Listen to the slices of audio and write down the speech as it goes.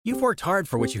You've worked hard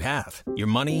for what you have. Your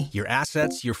money, your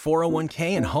assets, your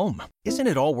 401k, and home. Isn't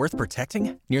it all worth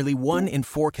protecting? Nearly 1 in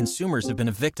 4 consumers have been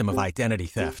a victim of identity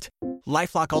theft.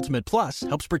 LifeLock Ultimate Plus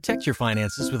helps protect your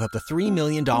finances with up to $3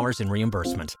 million in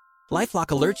reimbursement. LifeLock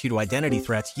alerts you to identity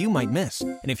threats you might miss.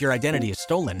 And if your identity is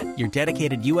stolen, your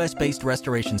dedicated U.S.-based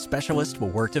restoration specialist will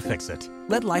work to fix it.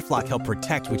 Let LifeLock help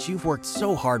protect what you've worked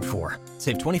so hard for.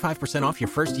 Save 25% off your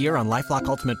first year on LifeLock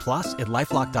Ultimate Plus at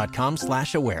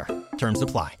LifeLock.com/aware. Terms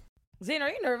apply. Zane, are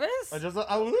you nervous?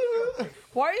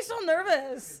 Why are you so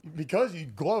nervous? Because you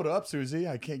glowed up, Suzy.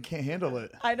 I can't handle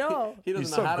it. I know. He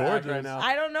doesn't know how to act right now.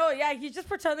 I don't know. Yeah, he's just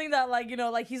pretending that, like, you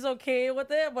know, like he's okay with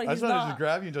it, but he's not. I just wanted to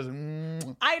grab you and just.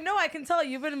 I know. I can tell.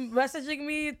 You've been messaging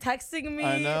me, texting me.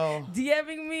 I know.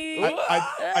 DMing me.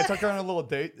 I took her on a little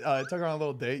date. I took her on a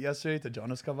little date yesterday to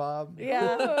Jonas Kebab.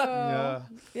 Yeah.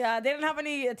 Yeah. They didn't have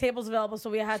any tables available, so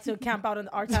we had to camp out in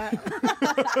our tent.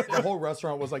 The whole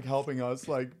restaurant was like helping us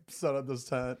like set up this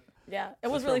tent. Yeah, it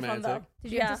was really fun though.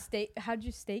 Did you have to steak? How'd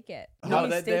you steak it? No,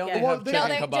 they only have chicken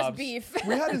kebabs. Just beef.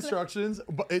 We had instructions,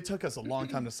 but it took us a long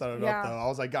time to set it up though. I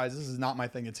was like, guys, this is not my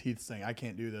thing. It's Heath's thing. I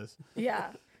can't do this.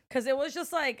 Yeah. Because it was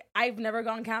just like, I've never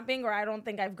gone camping, or I don't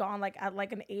think I've gone like at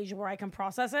like an age where I can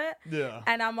process it. Yeah.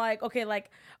 And I'm like, okay, like,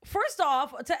 first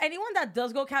off, to anyone that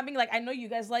does go camping, like, I know you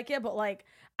guys like it, but like,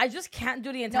 I just can't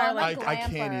do the entire like. I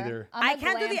can't either. I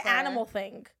can't do the animal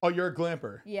thing. Oh, you're a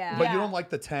glamper. Yeah. But you don't like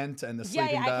the tent and the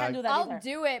sleeping bag. I can't do that I'll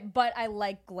do it, but I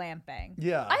like glamping.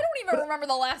 Yeah. I don't even remember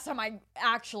the last time I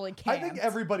actually camped. I think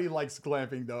everybody likes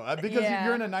glamping though, because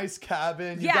you're in a nice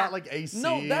cabin. You got like AC.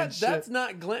 No, that's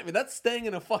not glamping. That's staying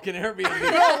in a fucking Airbnb.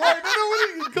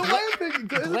 Glamping.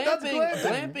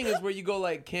 Glamping is where you go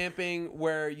like camping,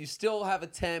 where you still have a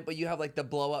tent, but you have like the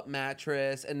blow up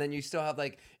mattress, and then you still have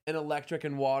like an electric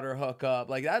and water hookup.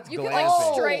 Like that's glamping. You can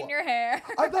like straighten your hair.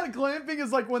 I thought glamping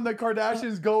is like when the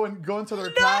Kardashians go into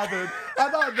their cabin. I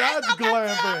thought that's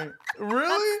glamping.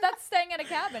 Really? That's staying at a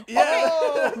cabin.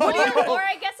 Yeah. Okay. Or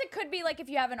I guess it could be like if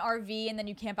you have an RV and then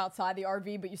you camp outside the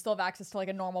RV, but you still have access to like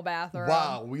a normal bathroom.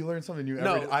 Wow, we learned something new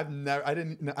every day. I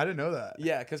didn't know that.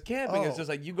 Yeah, because camping is just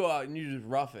like you go out and you just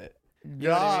rough it. You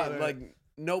know Got what I mean? it. Like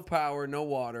no power, no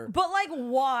water. But like,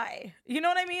 why? You know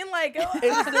what I mean? Like,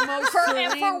 it's the most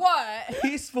and for what?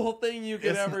 peaceful thing you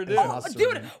could ever do. Oh,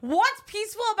 dude, what's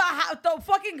peaceful about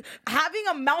having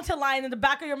a mountain lion in the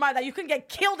back of your mind that you can get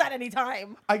killed at any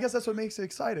time? I guess that's what makes it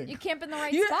exciting. You camp in the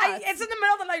right spots. It's in the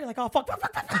middle of the night. You're like, oh fuck.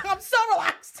 I'm so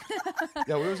relaxed.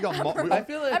 Yeah, we always got. I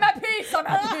feel like I'm at peace. I'm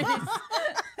at peace.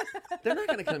 they're not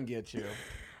gonna come get you.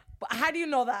 But how do you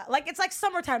know that? Like, it's like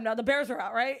summertime now. The bears are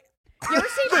out, right? You ever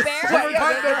seen bears?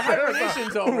 Their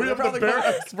hibernation's over. We have the bear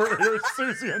expert here,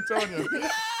 Suzy Antonyan.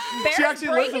 She actually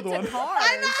lives with one.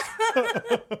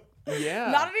 Yeah.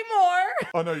 Not anymore.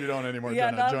 Oh no, you don't anymore. Yeah,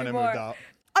 not Jonah anymore. moved out.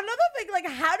 Another thing, like,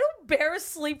 how do bears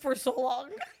sleep for so long?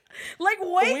 Like,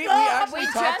 wake up. actually We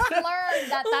just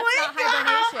learned that that's not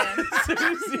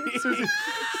hibernation.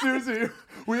 Suzy,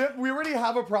 we already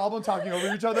have a problem talking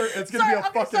over each other. It's gonna be a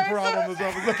fucking problem this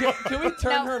episode. Can we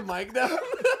turn her mic down?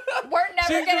 We're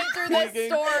never getting through this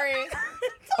story.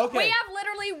 Okay. We have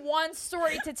literally one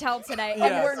story to tell today,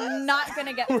 and we're not going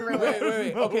to get through it.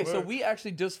 Wait. Okay, so we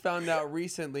actually just found out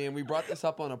recently, and we brought this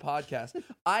up on a podcast.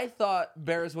 I thought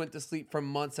bears went to sleep for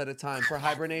months at a time for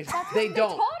hibernation. They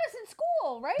don't. They taught us in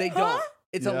school, right? They don't.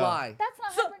 It's a lie. That's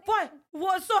not So, hibernation.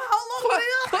 what? So how long were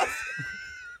they up?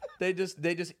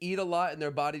 They just eat a lot, and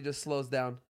their body just slows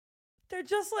down. They're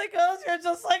just like us. You're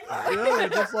just like us. Yeah, they're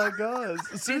just like us.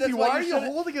 Suzy, that's why why are you you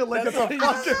shouldn't- holding it like that's it's a why you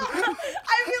fucking...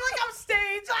 I feel like I'm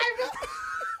staged.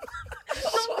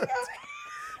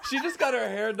 She just got her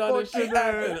hair done and she's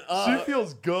acting up. She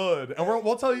feels good, and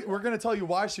we're gonna tell you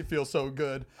why she feels so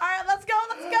good. All right, let's go.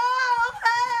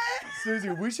 Hey. Suzy,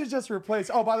 we should just replace.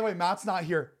 Oh, by the way, Matt's not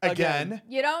here again.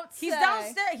 You don't He's say.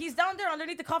 downstairs. He's down there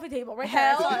underneath the coffee table, right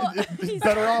Hell. there. He's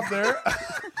better off there.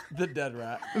 The dead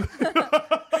rat. We fucking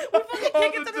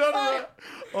kick it to the side.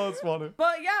 Oh, that's funny.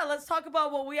 But yeah, let's talk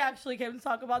about what we actually came to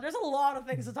talk about. There's a lot of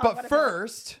things to talk about. But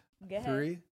first, Go ahead.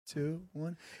 3, 2,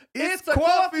 1. It's a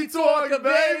coffee talk,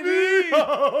 baby!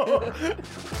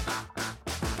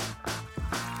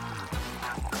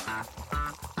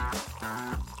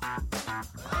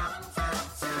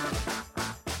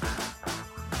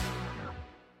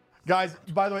 Guys,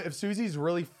 by the way, if Suzy's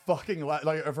really fucking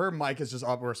like if her mic is just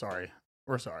up, we're sorry.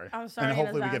 We're sorry. I'm sorry. And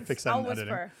hopefully in we get advance. fixed that in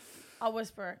editing. I'll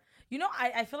whisper. You know,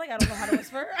 I feel like I don't know how to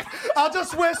whisper. I'll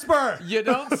just whisper. You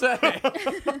don't say.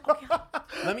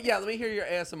 Let me hear your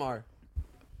ASMR.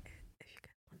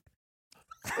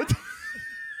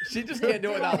 She just can't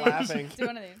do it without laughing. Do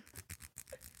one of these.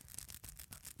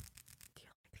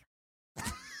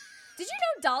 Did you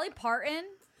know Dolly Parton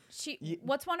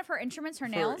What's one of her instruments? Her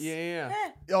nails. Yeah.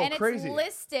 Oh, And crazy. it's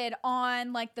listed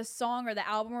on like the song or the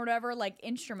album or whatever, like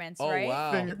instruments, Oh, right?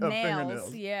 wow. Nails.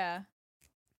 Fingernails. Yeah.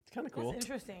 It's kind of cool. That's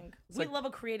interesting. It's We like- love a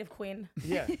creative queen.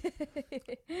 Yeah.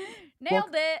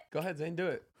 Nailed it. Go ahead, Zane. Do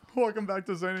it. Welcome back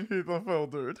to Zane and Heath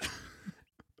Unfiltered.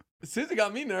 Suzy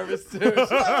got me nervous too.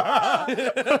 Okay, you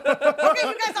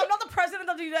guys, I'm not the president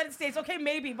of the United States. Okay,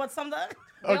 maybe, but sometimes.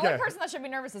 The Okay. only person that should be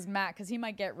nervous is Matt because he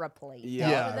might get replaced. Yeah.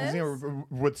 after Yeah, he's this. gonna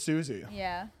with Suzy.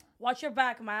 Yeah. Watch your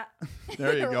back, Matt.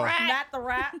 There you go. Rat. Matt the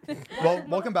rat. Well,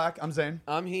 welcome back. I'm Zane.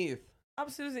 I'm Heath. I'm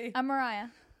Suzy. I'm Mariah.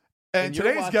 And you're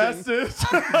today's guest watching- is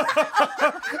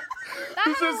That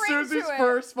this had a is ring Suzy's to it.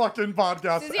 first fucking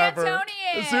podcast Suzy ever.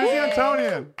 Antonian. Suzy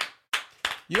Antonian.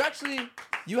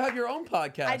 You have your own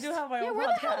podcast. I do have my Yeah, own where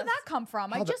podcast. the hell did that come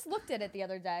from? I How the- just looked at it the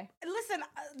other day. Listen,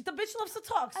 the bitch loves to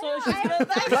talk, so I it's know, just I gonna. have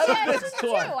Let things the to do.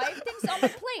 bitch talk. I have things on my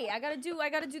plate. I gotta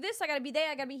do this. I gotta be there.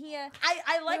 I gotta be here.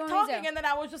 I like What do you want me to talking, do? and then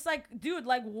I was just like, dude,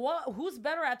 like, what? Who's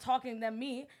better at talking than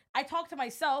me? I talk to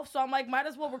myself, so I'm like, might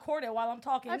as well record it while I'm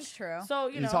talking. That's true. So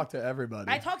you You know, talk to everybody.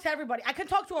 I talk to everybody. I can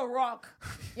talk to a rock.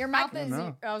 Your mouth is.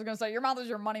 know. I was gonna say your mouth is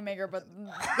your moneymaker, but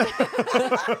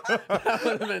That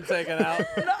would have been taken out.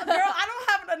 No, girl, I don't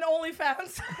have an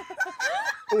OnlyFans.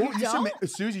 Ooh, you should don't? make,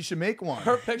 Suzy should make one.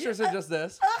 Her pictures are just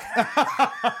this.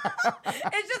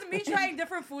 It's just me trying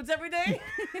different foods every day.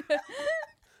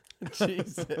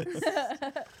 Jesus.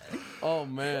 Oh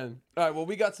man. All right. Well,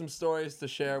 we got some stories to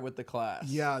share with the class.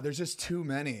 Yeah, there's just too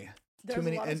many. There's too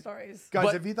many. a lot of And stories. guys,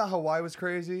 But- if you thought Hawaii was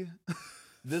crazy,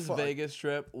 This Fuck. Vegas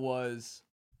trip was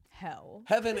hell.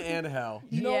 heaven and hell.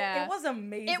 No, Yeah. it was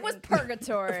amazing. It was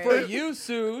purgatory. For you,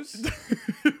 Suze.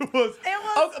 it was. It was.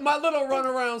 Oh, my little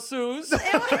runaround, Suze.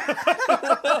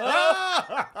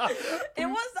 It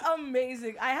was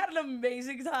amazing. I had an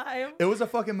amazing time. It was a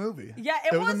fucking movie. Yeah,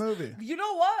 it it was a movie. You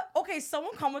know what? Okay,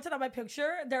 someone commented on my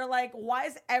picture. They're like, "Why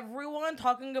is everyone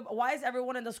talking about? Why is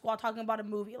everyone in the squad talking about a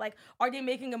movie? Like, are they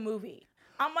making a movie?"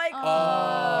 I'm like,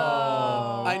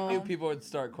 Oh. I knew people would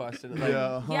start questioning. Like,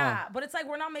 Yeah. Huh. yeah, but it's like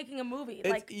we're not making a movie. It's,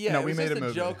 Like, yeah, No, it we was made just a a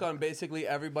movie. joke on basically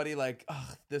everybody. Like,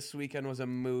 ugh, this weekend was a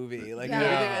movie. Like,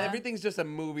 Yeah. everything's just a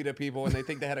movie to people when they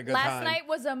think they had a good Last time. night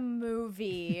was a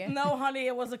movie. no, honey,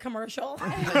 it was a commercial.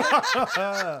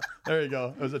 There you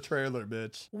go. It was a trailer,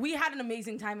 bitch. We had an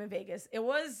amazing time in Vegas. It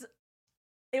was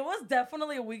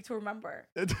definitely a week to remember.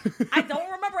 I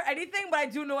don't remember anything, but I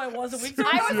do know it was a week to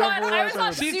I remember. was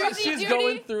on She's Suzy duty.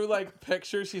 going through like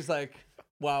pictures. She's like,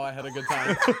 wow, I had a good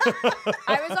time.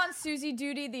 I was on Suzy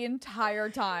duty the entire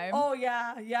time. Oh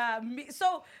yeah.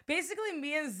 So basically,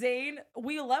 me and Zane,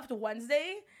 we left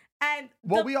Wednesday, and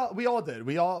Well, we all did.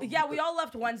 We all. we all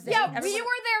left Wednesday. yeah, Everybody- we were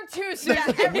there too, Suzy.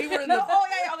 We were in No, the. oh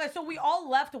yeah, okay. So we all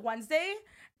left Wednesday,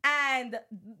 and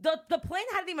the plane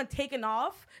hadn't even taken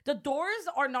off. The doors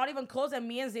are not even closed, and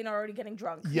me and Zane are already getting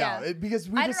drunk. Yeah, Yeah. because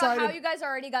we I don't decided. know how you guys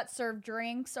already got served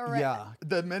drinks already. Yeah,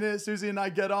 the minute Suzy and I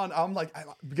get on, I'm like,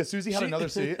 because Suzy had another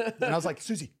seat, and I was like,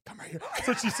 Suzy, come right here.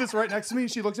 So she sits right next to me,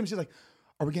 and she looks at me, she's like,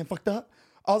 are we getting fucked up?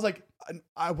 I was like,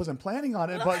 I wasn't planning on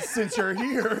it, but since you're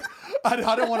here, I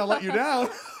don't want to let you down.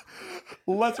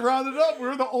 Let's round it up. We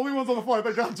were the only ones on the flight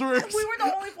that got drinks. We were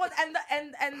the only ones,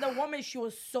 and the woman, she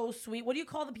was so sweet. What do you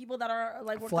call the people that are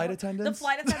like Flight The attendants?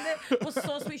 flight attendant was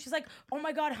so sweet. She's like, "Oh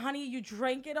my god, honey, you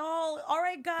drank it all. All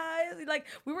right, guys." Like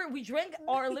we drank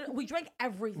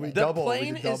everything. We The double, we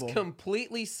plane did is double.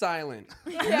 completely silent.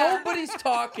 Nobody's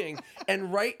talking,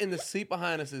 and right in the seat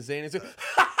behind us is Zane. It's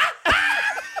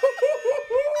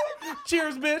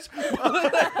cheers, bitch.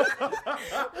 At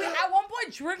one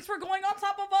point, drinks were going on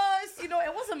top of us. You know,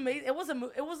 it was amazing. It was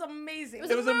amazing.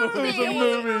 It was a movie. It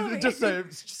was a movie. Just say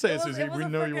it, Suzy. was We a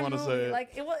know you freaking want to say movie. it. Like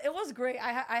it was great.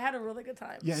 I had a really good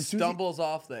time. Yeah, and Suzy, Stumbles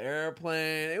off the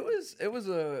airplane. It was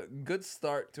a good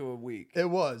start to a week. it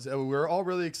was. We were all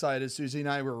really excited. Suzy and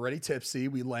I were already tipsy.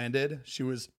 We landed. She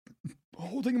was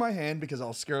holding my hand because I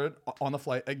was scared on the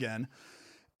flight again.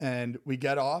 And we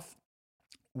get off.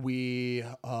 We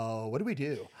what do we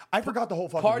do? I forgot the whole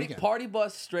fucking weekend. Party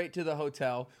bus straight to the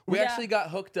hotel. We Yeah. actually got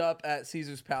hooked up at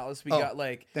Caesar's Palace. We Oh, got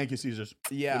like Thank you, Caesars.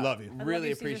 yeah, We love you. I really love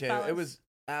you, Caesar's appreciate it. It Palace. was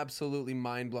absolutely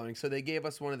mind blowing. So they gave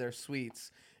us one of their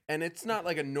suites, and it's not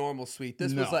like a normal suite.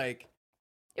 This was No. like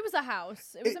It was a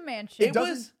house. It was a mansion. it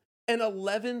doesn't- was an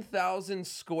 11,000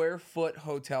 square foot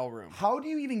hotel room. How do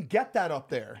you even get that up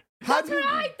there? How That's do you, what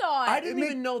I thought. I didn't made-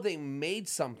 even know they made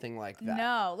something like that.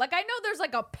 No, like I know there's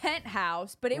like a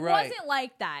penthouse, but it Right. wasn't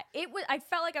like that. It was. I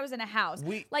felt like I was in a house.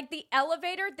 We- the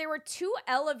elevator. There were two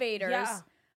elevators Yeah.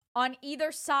 on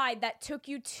either side that took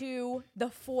you to the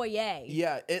foyer.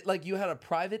 Yeah, it like you had a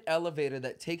private elevator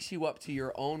that takes you up to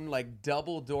your own like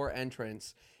double door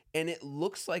entrance, and it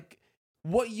looks like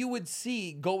what you would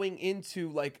see going into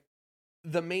like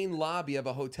the main lobby of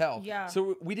a hotel. Yeah.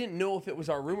 So we didn't know if it was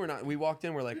our room or not. We walked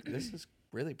in, we're like, this is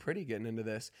really pretty getting into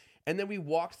this. And then we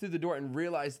walked through the door and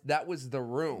realized that was the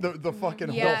room. The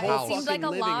fucking Yeah, whole it house. seemed like a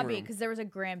Living lobby room. because there was a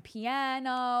grand piano.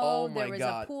 Oh my there was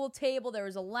God. a pool table. There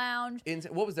was a lounge.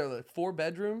 What was there, like 4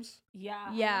 bedrooms?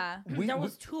 Yeah. Yeah. There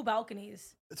was 2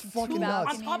 balconies. It's fucking Two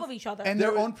nuts. On top of each other. And There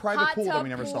their was own private Hot pool that tub we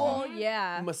never pool. saw.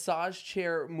 Yeah. Massage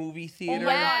chair movie theater.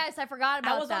 Yes, I forgot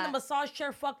about I was that. on the massage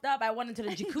chair fucked up. I went into the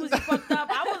jacuzzi fucked up.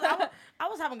 I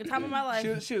was having a time of my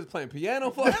life. She was playing piano.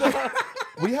 Fucked up.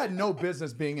 We had no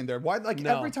business being in there. Why? Like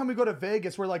No. every time we go to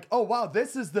Vegas, we're like, oh wow,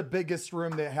 this is the biggest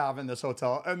room they have in this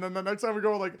hotel. And then the next time we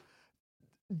go, we're like,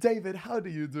 David, how do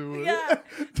you do it? Yeah.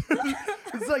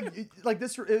 It's like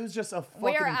this. It was just a fucking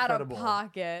We are out incredible. of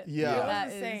pocket. Yeah. It was That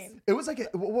is- insane. It was like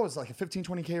what was it, like a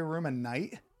 15-20K room a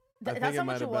night? That's how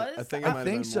much it was? I think I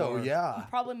think so. Yeah.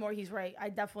 Probably more. He's right. I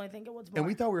definitely think it was more. And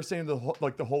we thought we were staying the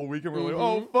whole weekend. We were like,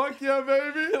 oh fuck yeah,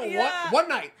 baby. Yeah. One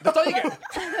night. That's all you get.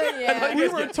 yeah. We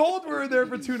were told we were there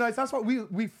for 2 nights. That's why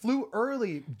we flew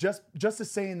early just to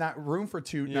stay in that room for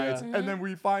 2 nights, and then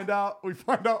we find out.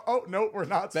 Oh no, we're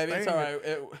not Baby, staying. it's all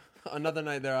right. Another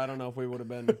night there, I don't know if we would have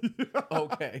been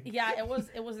okay. Yeah, it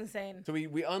was insane. So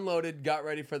we unloaded, got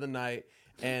ready for the night,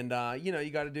 and you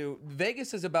got to do.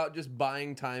 Vegas is about just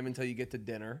buying time until you get to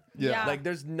dinner. Yeah. Like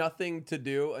there's nothing to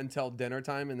do until dinner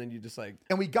time, and then you just like.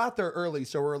 And we got there early,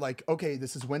 so we're like, okay,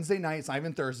 this is Wednesday night. It's not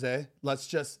even Thursday. Let's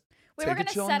just We take were a going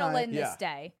to chill settle night. in this Yeah.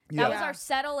 day. Yeah. That was Yeah. our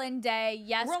settle in day.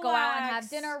 Yes, go out and have Relax.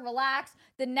 dinner, relax.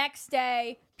 The next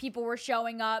day, people were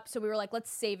showing up, so we were like, let's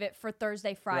save it for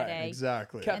Thursday, Friday.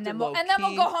 Exactly. Kept And it then low we'll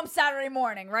key. go home Saturday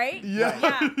morning, right? Yeah.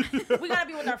 Yeah, we gotta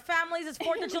be with our families. It's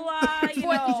 4th of July. You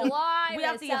 4th of know. July, We we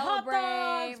have to gotta eat hot celebrate,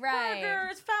 dogs, right.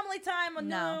 burgers, family time at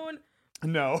No. noon.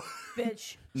 No.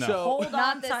 Bitch, No. So hold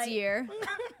Not on this tight. year.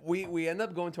 we end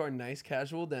up going to our nice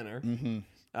casual dinner.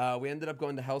 We ended up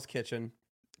going to Hell's Kitchen.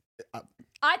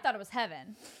 I thought it was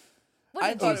heaven. What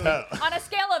I did thought you it was- on a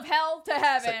scale of hell to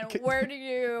heaven, where do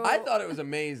you? I thought it was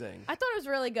amazing. I thought it was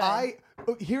really good.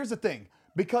 Here's the thing.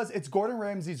 Because it's Gordon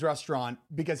Ramsay's restaurant,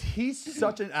 because he's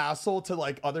such an asshole to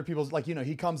like other people's, like,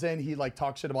 he comes in, he like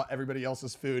talks shit about everybody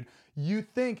else's food. You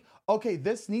think, okay,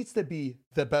 this needs to be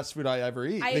the best food I ever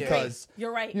eat. I agree. Because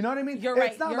You're right. You know what I mean? You're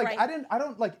right. It's not You're like right. I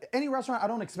don't like any restaurant, I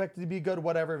don't expect it to be good,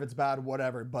 whatever. If it's bad,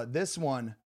 whatever. But this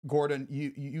one, Gordon,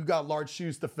 you got large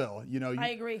shoes to fill. I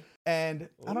agree. And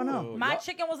I don't know. Ooh. My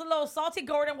chicken was a little salty.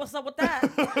 Gordon, what's up with that?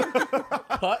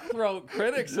 Cutthroat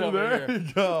critics over There here.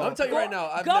 you go. I'm telling you right now,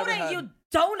 I've never Gordon, had. you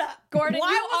donut. Gordon,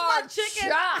 why you was are my chicken?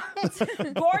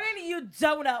 shocked. Gordon, you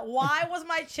donut. Why was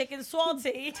my chicken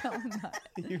salty?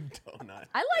 You donut.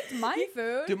 I liked my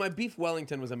food. Dude, my beef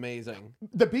Wellington was amazing.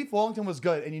 The beef Wellington was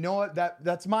good, and you know what?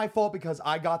 That's my fault because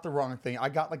I got the wrong thing. I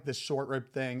got like this short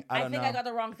rib thing. I I don't think know. I got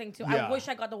the wrong thing too. Yeah. I wish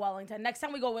I got the Wellington. Next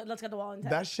time we go, let's get the Wellington.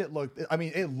 That shit looked. I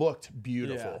mean, it looked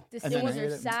beautiful. The And then I Caesar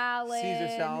ate it. salad. Caesar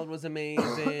salad was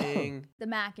amazing. The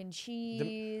mac and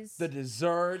cheese. The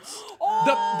desserts.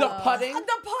 Oh, the pudding. The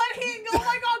pudding. Oh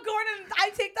my God, Gordon. I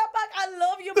take that back. I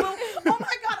love you, boo. Oh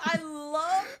my God, I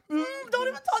love. Don't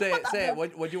even talk Say about it, that. say it.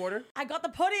 What'd you order? I got the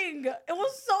pudding. It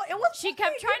was. She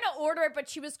kept trying to order it, but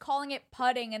she was calling it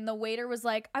pudding, and the waiter was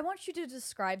like, I want you to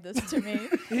describe this to me.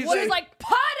 She was like,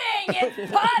 pudding! It's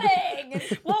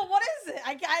pudding! Well, what is it?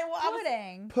 I was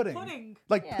Pudding. Pudding. pudding.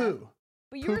 Like Yeah. poo.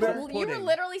 But you Pooh were, Bear you were pudding.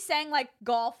 literally saying like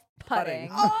golf pudding.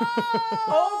 Pudding.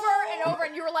 Oh. Over and over,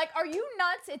 and you were like, are you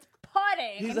nuts? It's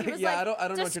pudding. He's and like, he was yeah, like, I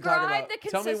don't know what you're talking describe about. the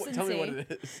Tell me consistency. what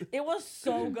it is. It was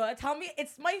so good. Tell me,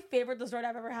 it's my favorite dessert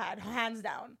I've ever had, hands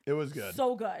down. It was good.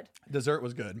 So good. Dessert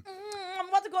was good. I'm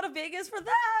about to go to Vegas for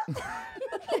that.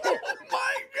 Oh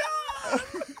my God.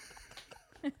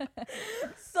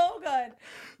 So good.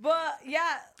 But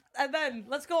yeah, and then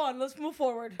let's go on. Let's move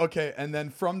forward. Okay, and then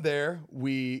from there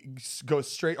we go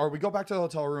straight, or we go back to the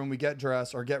hotel room. We get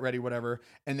dressed or get ready, whatever,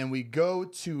 and then we go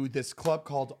to this club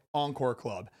called Encore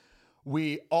Club.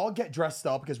 We all get dressed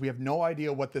up because we have no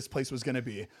idea what this place was going to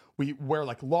be. We wear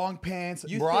like long pants.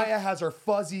 You Mariah think- has her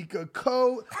fuzzy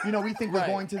coat. We think we're Right.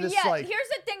 going to this Yeah, like. here's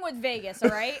the thing with Vegas, all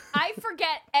right? I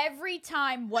forget every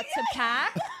time what to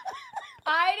pack.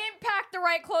 I didn't pack the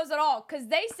right clothes at all because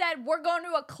they said we're going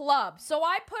to a club. So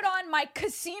I put on my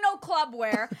casino club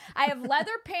wear. I have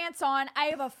leather pants on. I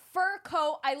have a fur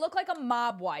coat. I look like a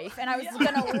mob wife. And I was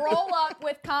going to roll up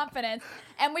with confidence.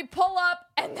 And we pull up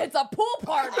and it's a pool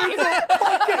party.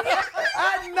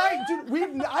 At night,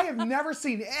 dude, I have never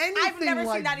seen anything I've never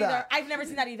like seen that either. I've never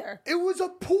seen that either. It was a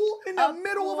pool in the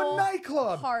middle of a pool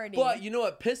nightclub. Party. But you know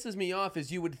what pisses me off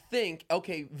is you would think,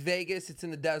 okay, Vegas, it's in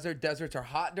the desert. Deserts are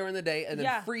hot during the day and then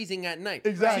Yeah. freezing at night. night.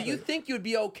 Exactly. So you think you'd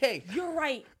be okay. You're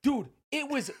right. Dude, it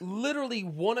was literally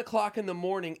 1 o'clock in the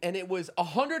morning and it was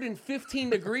 115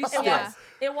 degrees still. Yeah.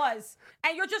 It was.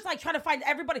 And you're just like trying to find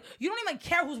everybody. You don't even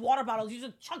care whose water bottles. You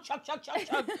just chug.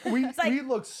 We It's like-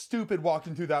 looked stupid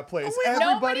walking through that place.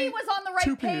 Nobody was on the right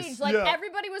two-piece, page. Like yeah.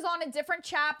 everybody was on a different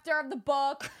chapter of the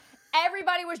book.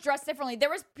 Everybody was dressed differently. There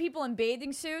was people in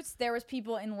bathing suits. There was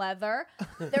people in leather.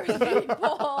 There was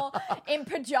people in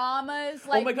pajamas.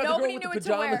 Like Oh my God, nobody the knew girl what with to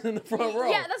the wear. pajamas in the front row.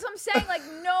 Yeah, that's what I'm saying. Like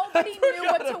nobody knew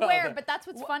what to about wear. that. But that's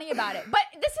what's funny about it. But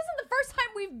this isn't the first time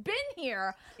we've been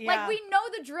here. Yeah. Like we know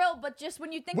the drill. But just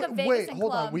when you think of Vegas Wait, and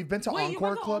hold club, on. We've been to Wait, you Encore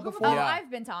went to Club Encore before? Oh, Yeah.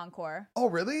 I've been to Encore. Oh,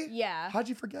 really? Yeah. How'd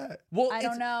you forget? Well, I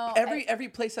don't know. Every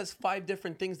place has 5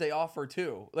 different things they offer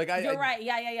too. Like You're right.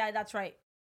 Yeah. That's right.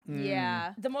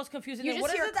 Yeah. The most confusing You thing. just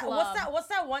What is hear it that, club. what's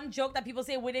that one joke that people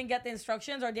say we didn't get the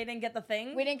instructions or they didn't get the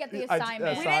thing? We didn't get the I-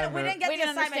 assignment. We didn't get We the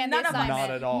didn't assignment. understand the None of us. assignment.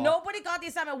 Not at all. Nobody got the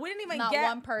assignment. We didn't even Not get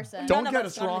one person. Don't None get of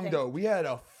us got wrong, anything. though. We had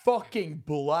a fucking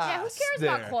blast. Yeah, who cares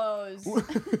there. about clothes?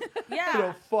 We had Yeah.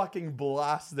 a fucking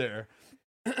blast there.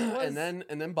 and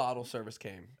then bottle service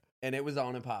came and it was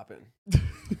on and popping.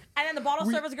 And then the bottle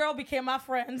service girl became my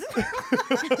friend.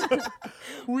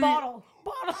 We- Bottle.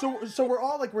 So we're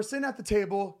all like, we're sitting at the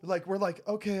table, like we're like,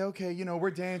 okay, you know, we're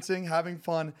dancing, having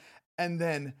fun, and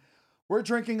then we're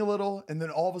drinking a little, and then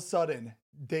all of a sudden,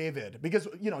 David, because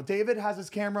you know, David has his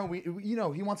camera, you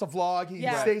know, he wants a vlog, he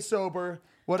Yeah. stays sober,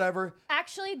 whatever.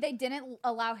 Actually, they didn't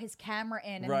allow his camera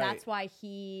in, and Right. that's why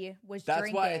he was That's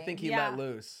drinking. why I think he Yeah. let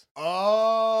loose.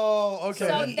 Oh, okay. So,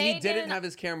 So he they didn't didn't- have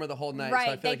his camera the whole night. Right,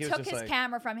 So I feel they like he was took just his like,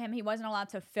 camera from him. He wasn't allowed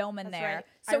to film in That's there. right.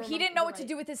 I So he remember- didn't know you're what to right.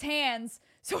 do with his hands,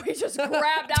 so he just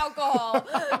grabbed alcohol.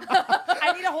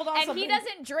 I need to hold on And something. he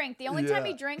doesn't drink. The only time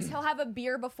he Yeah. drinks, he'll have a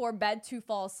beer before bed to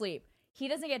fall asleep. He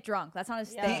doesn't get drunk. That's not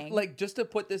his Yeah. thing. like just to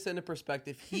put this into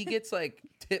perspective, he gets like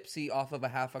tipsy off of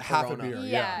half a Corona. beer.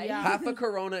 yeah. Yeah. Half a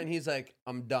Corona, and he's like,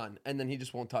 I'm done. And then he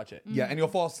just won't touch it. Yeah, and you'll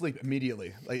fall asleep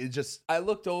immediately. Like it just I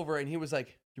looked over and he was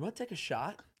like, you want to take a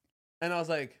shot? And I was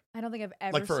like, I don't think I've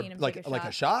ever like for seen him like take a like shot.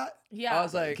 a shot. Yeah. I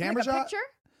was like, Camera Like a shot. picture?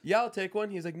 yeah, I'll take one.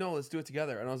 He's like, no, let's do it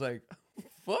together. And I was like,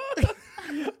 fuck.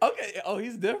 Okay. Oh,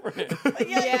 he's different.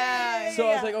 Yeah. So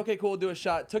I was like, okay, cool, do a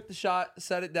shot. Took the shot,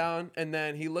 set it down, and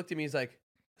then he looked at me. He's like,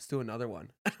 let's do another one.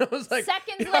 I was like,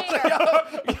 Seconds I was like,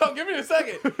 later. yo, give me a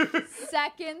second.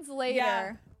 Seconds later.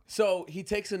 Yeah. So he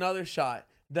takes another shot.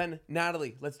 Then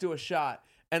Natalie, let's do a shot.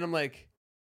 And I'm like,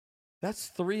 that's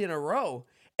 3 in a row.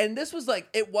 And this was like,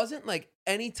 it wasn't like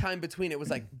any time between. It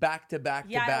was like back to back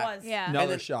to Yeah, back. it was. Yeah. And Another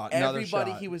then shot. Another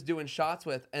everybody shot. he was doing shots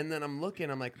with. And then I'm looking,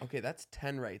 I'm like, okay, that's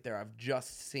 10 right there. I've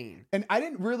just seen. And I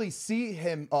didn't really see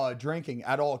him drinking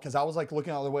at all because I was like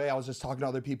looking the other way. I was just talking to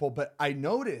other people, but I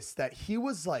noticed that he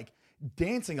was like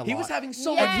dancing a lot. He was having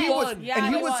so Yes. much and he was, fun. Yeah, and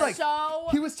he he was was. like, So-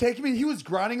 he was taking me, he was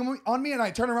grinding on me, and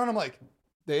I turned around, I'm like,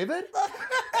 David?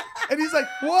 And he's like,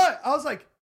 what? I was like,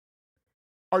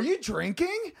 are you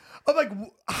drinking? I'm like,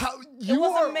 how you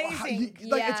was are amazing.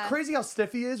 like it's Yeah. crazy how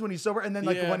stiff he is when he's sober, and then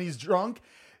like Yeah. when he's drunk,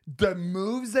 the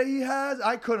moves that he has,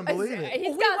 I couldn't believe it.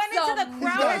 He's we got went into some- the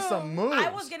crowd. got some moves. I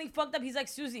was getting fucked up. He's like,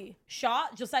 Suzy,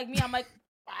 shot, just like me. I'm like,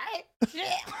 alright, shit.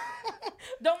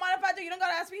 Don't mind if I do. You don't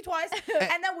gotta ask me twice.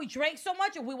 And then we drank so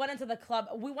much, and we went into the club.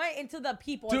 We went into the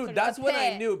people. Dude, into that's the when I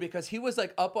pit. knew because he was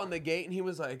like up on the gate and he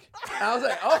was like, I was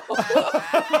like, oh,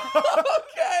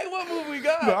 okay, what move we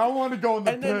got? I want to go in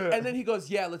the and pit. then he goes,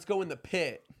 yeah, let's go in the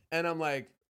pit. And I'm like,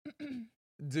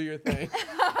 do your thing.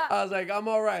 I was like, I'm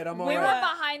all right. I'm all We right. were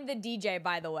behind the DJ,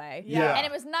 by the way. Yeah. And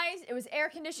it was nice. It was air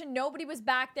conditioned. Nobody was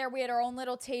back there. We had our own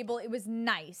little table. It was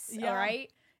nice. Yeah. All right.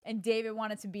 And David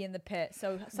wanted to be in the pit.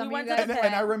 So some of went you to guys the said,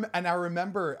 and I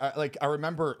remember I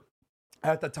remember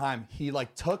at the time he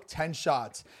like took 10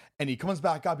 shots and he comes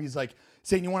back up. He's like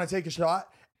saying, you want to take a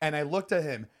shot? And I looked at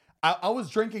him. I was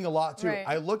drinking a lot too. Right.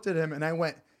 I looked at him and I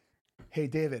went, hey,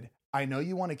 David, I know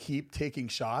you want to keep taking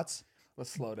shots. Let's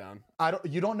slow down.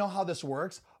 You don't know how this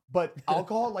works, but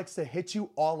alcohol likes to hit you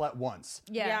all at once.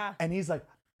 yeah. Yeah. And he's like,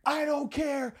 I don't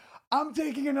care. I'm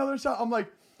taking another shot. I'm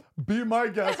like, be my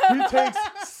guest. He takes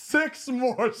 6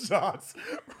 more shots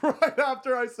right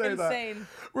after I say Insane. that.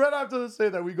 Right after I say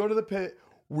that, we go to the pit.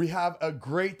 We have a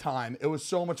great time. It was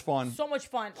so much fun. So much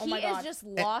fun. Oh He my God. is just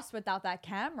lost without that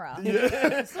camera. Yeah. He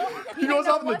goes didn't know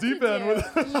off in the what to deep end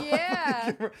with do.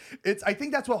 Yeah. I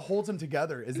think that's what holds him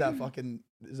together is that fucking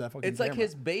It's like camera.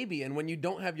 his baby. And when you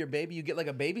don't have your baby, you get like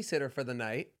a babysitter for the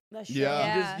night. That's true.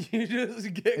 Yeah. Yeah. You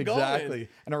just get Exactly. going.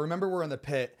 And I remember we're in the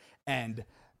pit and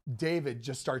David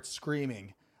just starts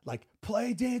screaming like,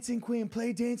 play Dancing Queen,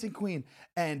 play Dancing Queen.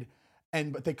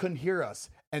 But they couldn't hear us.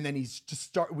 And then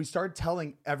we started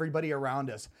telling everybody around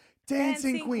us,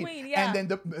 Dancing Queen. Yeah. And then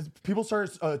the people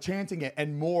started chanting it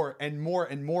and more and more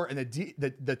and more. And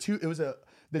the two, it was a,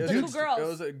 the two dudes. girls. It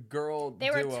was a girl They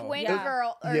duo. were twin Yeah.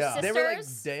 girl or Yeah. sisters. They were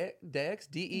like Dex,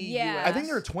 D-E-U-S. Yeah. I think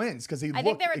they were twins because I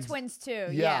think they were twins too.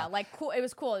 Yeah. Like cool. It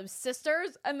was cool. It was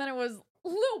sisters, and then it was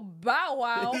Lil Bow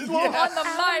Wow on the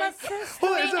mic.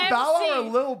 Oh, is The it Bow Wow or MC.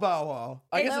 Lil Bow Wow?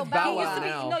 I guess Lil it's Bow Bow Wow. Wow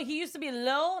now. No, he used to be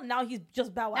Lil. Now he's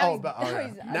just Bow Wow. Oh, but all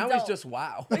right. Now he's just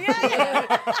wow. yeah, yeah.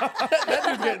 That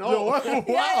dude's getting old.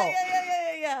 Wow.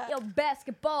 Yeah. Yo,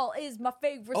 basketball is my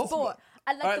favorite Oh, sport.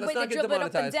 I like all right, the let's way not they get dribble it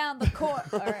up and demonetized. down the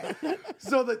court. All right.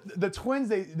 So the twins,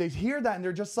 they hear that and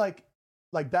they're just like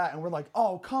that. And we're like,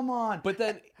 oh, come on. But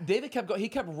then David kept going. He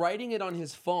kept writing it on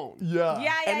his phone. Yeah.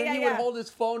 And then he would hold his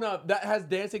phone up that has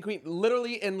Dancing Queen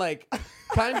literally in like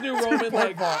Times New Roman,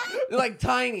 like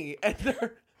tiny. And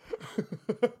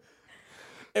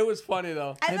it was funny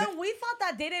though. And then we thought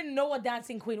that they didn't know what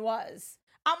Dancing Queen was.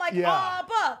 I'm like, Yeah.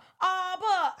 Abba.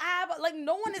 Like,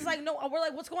 no one is like, no. We're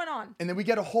like, what's going on? And then we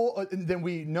get a whole, and then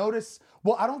we notice,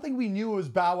 well, I don't think we knew it was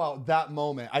Bow Wow that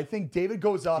moment. I think David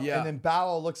goes up Yeah. and then Bow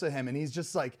Wow looks at him and he's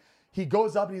just like, he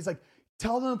goes up and he's like,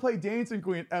 tell them to play Dancing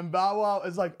Queen. And Bow Wow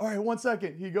is like, all right, 1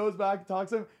 second. He goes back,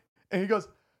 talks to him, and he goes,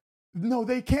 no,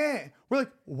 they can't. We're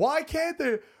like, why can't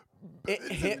they? It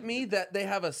hit me that they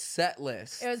have a set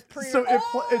list. It was pre. So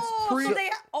it's pre. So they,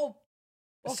 okay.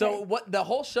 So what the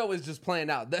whole show is just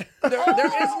playing out. There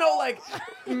is no like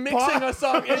mixing a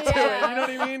song into it. You know what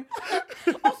I mean?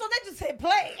 Also, they just hit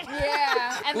play.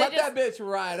 Yeah, and Let they just. that bitch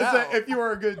ride It's out. like, if you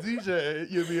were a good DJ,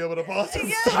 you'd be able to pause it.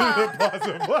 Yeah. Pause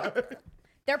and play.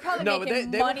 They're probably No, but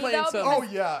making they were money playing though. some- Oh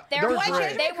because yeah, They they're were,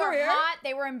 great. they were Career. hot.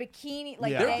 They were in bikini.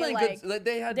 Like Yeah. They they were playing like. good.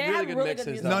 They had They really had good really good mixes.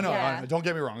 music. though. No, Yeah. don't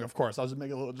get me wrong. Of course, I was just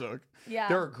making a little joke. Yeah.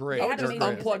 They were great. They They had were amazing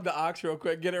great. Unplug the aux real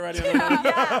quick. Get it ready. On the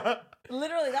Yeah.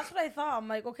 Literally, that's what I thought. I'm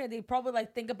like, okay, they probably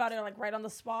like think about it like right on the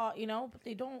spot, you know, but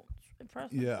they don't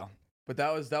impress me. Yeah. But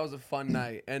that was a fun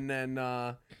night. And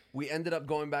then we ended up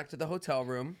going back to the hotel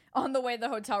room. On the way to the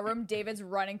hotel room, David's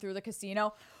running through the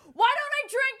casino. Why don't I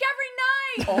drink every night?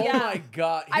 Oh my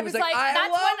god! He I was like, I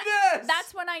that's love when, this.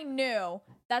 That's when I knew.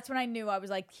 That's when I knew. I was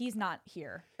like, he's not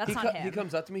here. That's not him. He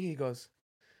comes up to me. He goes,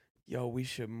 "Yo, we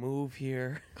should move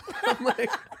here." I'm like,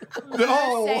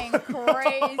 No. saying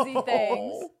crazy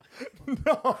things.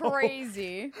 No.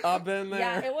 Crazy. I've been there.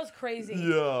 Yeah, it was crazy.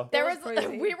 Yeah. There was was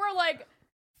crazy. we were like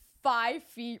 5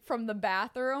 feet from the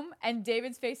bathroom, and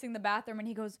David's facing the bathroom, and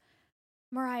he goes,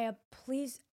 "Mariah,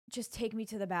 please just take me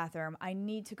to the bathroom. I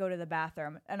need to go to the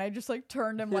bathroom." And I just like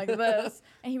turned him like this,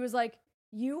 and he was like,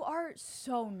 "You are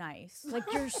so nice. Like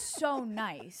you're so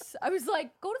nice." I was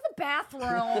like, "Go to the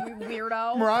bathroom, you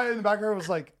weirdo." Mariah in the background was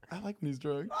like, I like when he's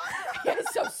drunk.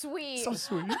 It's so sweet. So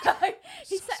sweet.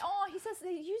 he says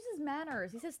he uses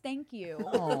manners. He says thank you.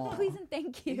 Aw. Please and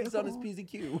thank you. He's on his P's and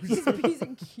Q's. He's P's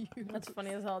and Q's. That's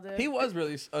funny as hell, dude. He was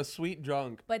really a sweet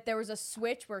drunk. But there was a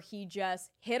switch where he just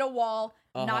hit a wall,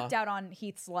 knocked out on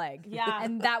Heath's leg. Yeah.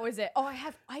 And that was it. Oh,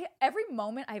 I every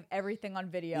moment I have everything on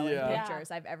video Yeah. and Yeah.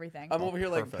 pictures. I have everything. I'm over here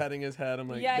like Perfect. petting his head. I'm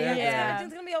like, yeah, there, yeah.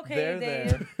 Everything's gonna be okay, There,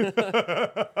 Dave.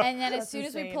 there. And then as That's soon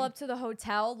as we insane. pull up to the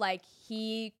hotel, like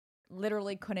he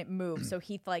literally couldn't move. So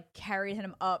Heath like carried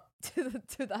him up to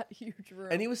that huge room.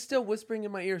 And he was still whispering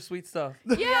in my ear sweet stuff.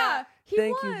 yeah, he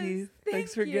Thank was. you, Heath. Thanks Thank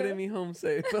for you. getting me home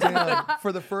safe. Damn,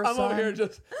 for the first I'm time. over here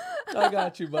just, I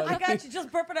got you, buddy. I got you.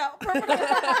 Just burp it out. Burp it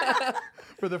out.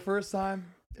 For the first time,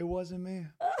 it wasn't me.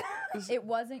 It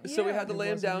wasn't you. So we had to It lay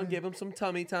him wasn't down, me. give him some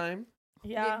tummy time.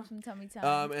 Give Yeah. him some tummy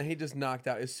time. And he just knocked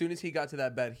out. As soon as he got to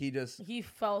that bed, he just He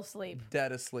fell asleep.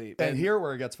 dead asleep. And here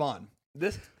where it gets fun.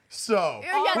 this So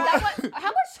yeah, that was, how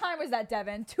much time was that,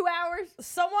 Devin? 2 hours?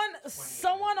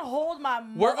 Someone hold my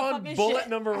we're on motherfucking bullet shit.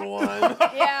 number 1.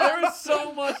 Yeah. There is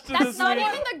so much to That's this not movie.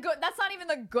 even the good. That's not even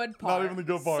the good part. not even the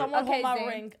good part. Someone Okay, hold my Zane.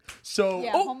 ring. So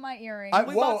Yeah, hold my earring.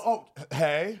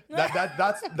 hey,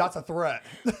 that's a threat.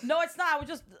 No, it's not.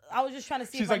 I was just trying to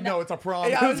see. She's if like, I no, it's a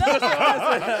promise. Yeah, I was just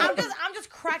gonna say. I'm just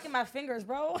cracking my fingers,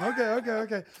 bro.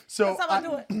 Okay. So That's how I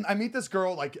do it. I meet this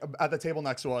girl like at the table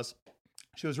next to us.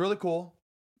 She was really cool,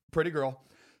 pretty girl.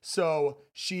 So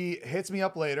she hits me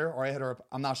up later, or I hit her up.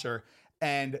 I'm not sure.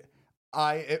 And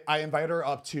I invite her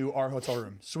up to our hotel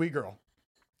room. Sweet girl.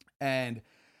 And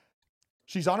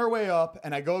she's on her way up,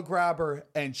 and I go grab her,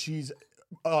 and she's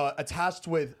attached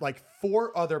with like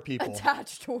 4 other people.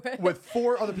 Attached to it. With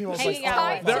 4 other people. I was Hanging like, out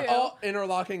oh, with fuck. They're all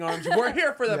interlocking arms. We're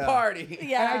here for the Yeah. party.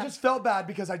 Yeah. And I just felt bad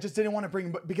because I just didn't want to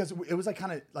bring, because it was like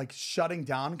kind of like shutting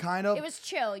down, kind of. It was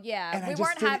chill, yeah. And I We just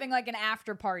weren't didn't- having like an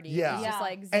after party. Yeah. It was just Yeah.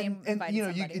 like Zane and invited you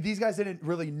know, somebody. these guys didn't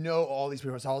really know all these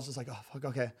people, so I was just like, oh fuck,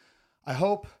 okay. I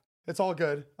hope it's all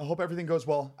good. I hope everything goes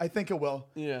well. I think it will.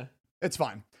 Yeah. It's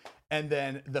fine. and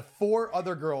then the 4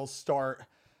 other girls start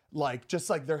just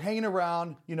like they're hanging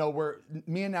around. You know, where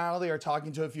me and Natalie are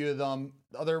talking to a few of them.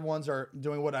 The other ones are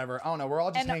doing whatever. I don't know. We're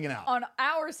all just hanging out on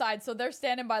our side. So they're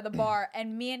standing by the bar,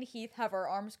 and me and Heath have our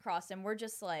arms crossed, and we're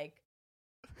just like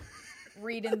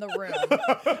reading the room,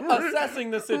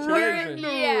 assessing the situation.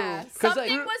 Yeah,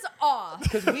 something was off.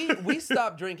 Because we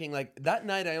stopped drinking. Like that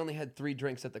night, I only had 3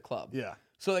 drinks at the club. Yeah.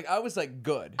 So like I was like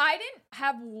good. I didn't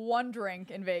have 1 drink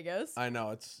in Vegas. I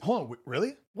know it's Hold on,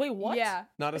 really? Wait, what? Yeah.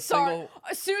 not a Sorry. single.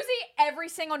 Suzy, every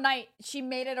single night, she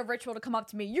made it a ritual to come up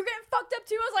to me. You're getting fucked up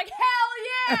too? I was like,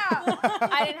 hell yeah!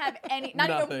 I didn't have not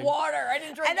even Nothing. water. I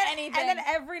didn't drink anything. And then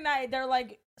every night they're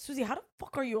like, Suzy, how the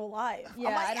fuck are you alive? Yeah,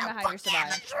 I'm like, I don't know how you're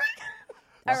surviving.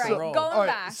 Yeah, All right, roll. going All right,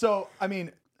 back. so I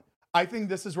mean, I think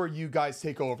this is where you guys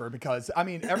take over because I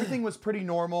mean everything was pretty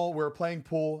normal. We were playing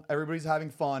pool, everybody's having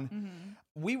fun. Mm-hmm.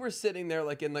 We were sitting there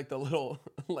like in like the little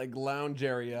like lounge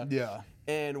area. Yeah.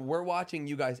 And we're watching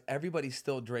you guys. Everybody's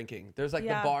still drinking. There's like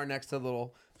Yeah. the bar next to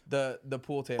the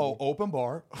pool table. Oh, open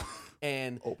bar.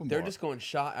 And Open they're bar. just going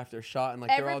shot after shot, and like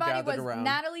they're all Everybody gathered was around.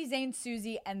 Natalie, Zane,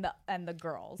 Suzy, and the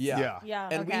girls. Yeah. Yeah.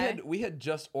 And Okay. we had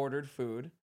just ordered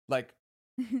food. Like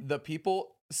the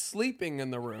people sleeping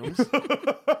in the rooms.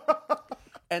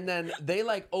 And then they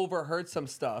like overheard some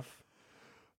stuff.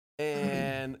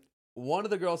 And one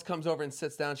of the girls comes over and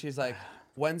sits down. She's like,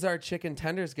 "When's our chicken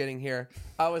tenders getting here?"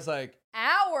 I was like,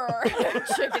 Our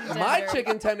chicken tender. "My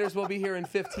chicken tenders will be here in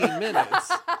 15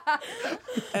 minutes."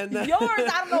 And then Yours,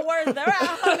 I don't know where they're at,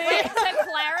 honey. To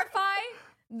clarify,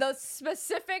 the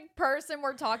specific person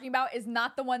we're talking about is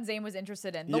not the one Zane was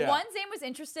interested in. The Yeah. one Zane was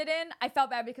interested in, I felt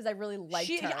bad because I really liked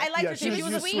her. I like Yeah, her she too. was- She was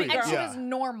she a was sweet sweet. girl. and she Yeah. was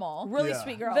normal. Really Yeah.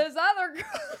 sweet girl. This other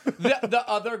girl. the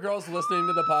other girls listening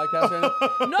to the podcast right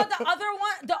now. No,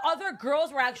 the other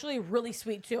girls were actually really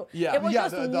sweet too. Yeah. It was Yeah,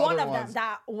 just the one other of ones. them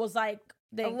that was like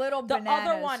A little the bananas.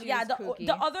 other one. She Yeah, was the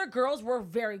kooky. other girls were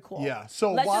very cool. Yeah.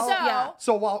 So Let's while just- yeah.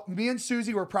 so while me and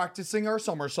Suzy were practicing our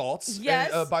somersaults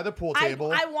Yes. by the pool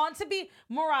table. I want to be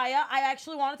Mariah. I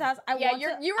actually wanted to ask. Yeah,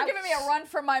 you were giving me a run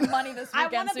for my money this I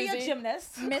weekend, want to be a Suzy.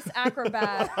 gymnast. Miss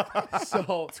Acrobat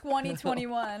So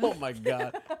 2021. oh my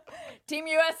god. Team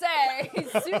USA.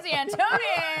 Suzy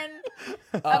Antonyan.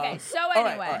 Okay, so All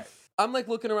anyway. right. I'm like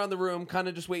looking around the room, kind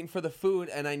of just waiting for the food,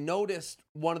 and I noticed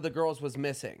one of the girls was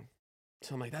missing.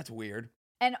 So I'm like, that's weird.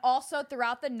 And also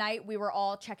throughout the night, we were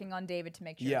all checking on David to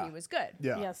make sure Yeah. he was good.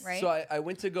 yeah. Yes. Right? So I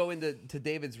went to go into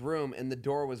David's room, and the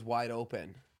door was wide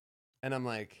open. And I'm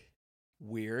like,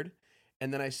 weird.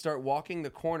 And then I start walking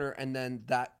the corner, and then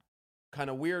that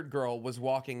kind of weird girl was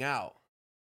walking out.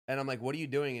 And I'm like, what are you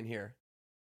doing in here?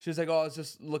 She was like, oh, I was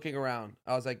just looking around.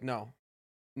 I was like, no,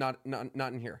 not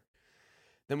in here.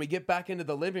 Then we get back into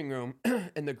the living room,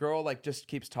 and the girl like just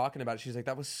keeps talking about it. She's like,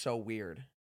 that was so weird.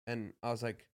 And I was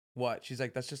like, what? She's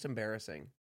like, that's just embarrassing.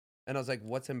 And I was like,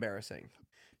 what's embarrassing?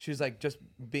 She was like, just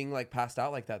being like passed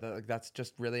out like that. Like, that's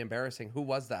just really embarrassing. Who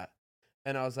was that?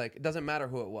 And I was like, it doesn't matter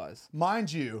who it was.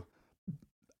 Mind you,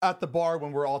 at the bar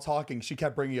when we're all talking, she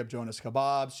kept bringing up Jonas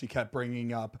Kebabs. She kept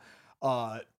bringing up,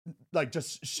 like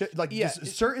just shit, like Yeah,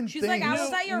 just certain She's things. like, I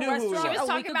was at your knew who it restaurant was. She was a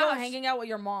week talking ago about- hanging out with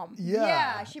your mom.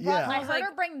 yeah, she brought. I yeah. heard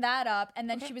her bring that up, and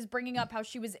then she was bringing up how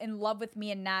she was in love with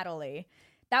me and Natalie.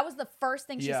 That was the first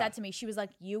thing she Yeah. said to me. She was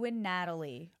like, "You and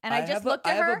Natalie," and I just have looked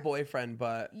I at have her, a boyfriend,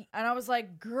 but and I was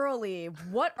like, "Girly,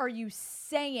 what are you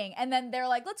saying?" And then they're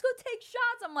like, "Let's go take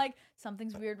shots." I'm like,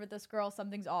 "Something's weird with this girl.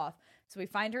 Something's off." So we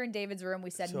find her in David's room. We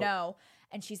said So- no,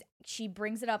 and she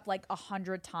brings it up like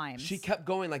 100 times. she kept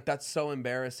going like, that's so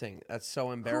embarrassing. That's so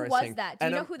Who embarrassing. was that? Do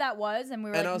you know who that was? And we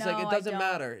were And like, I was no, like, it doesn't don't.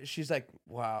 matter. She's like,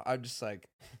 wow. I'm just like,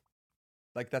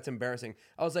 that's embarrassing.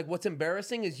 I was like, what's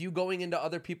embarrassing is you going into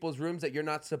other people's rooms that you're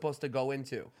not supposed to go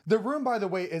into. The room, by the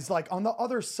way, is like on the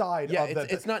other side Yeah, of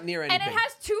the. it's not near And anything. it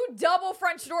has 2 double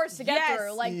French doors to get Yes.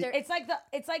 through. Like, Yeah.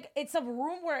 It's a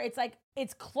room where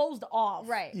it's closed off.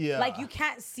 Right. Yeah. Like you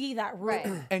can't see that room.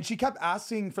 Right. And she kept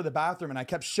asking for the bathroom, and I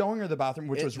kept showing her the bathroom,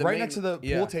 which was The right main- next to the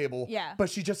yeah. pool table. Yeah. But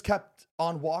she just kept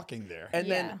on walking there. And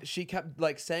Yeah. then she kept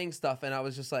like saying stuff, and I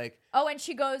was just like, oh, and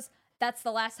she goes, "That's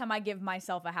the last time I give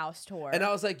myself a house tour." and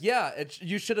I was like, yeah,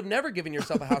 you should have never given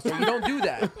yourself a house tour. You don't do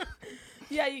that.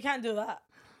 Yeah, you can't do that.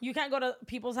 You can't go to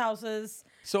people's houses.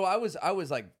 So I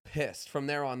was like pissed from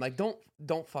there on. Like,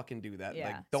 don't fucking do that. yeah.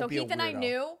 Like, don't So be Heath a and I weirdo.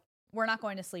 knew we're not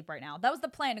going to sleep right now. That was the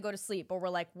plan, to go to sleep, but we're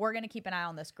like, we're going to keep an eye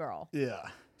on this girl. Yeah.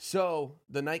 So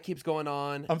the night keeps going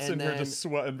on. I'm and sitting then, here just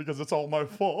sweating because it's all my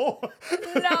fault.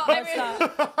 No, I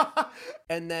mean,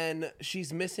 And then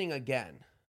she's missing again.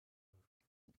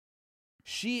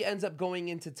 She ends up going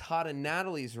into Todd and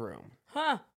Natalie's room.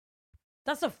 Huh.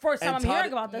 That's the first time And I'm Todd-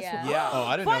 hearing about this Yeah. one. Yeah. Oh,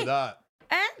 I didn't know Wait. that.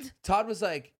 And Todd was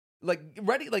like,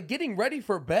 getting ready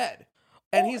for bed.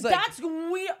 And he's like, that's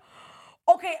weird.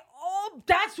 Okay,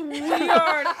 that's weird.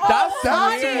 That's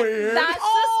weird. That's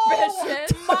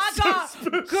suspicious. My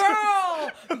God,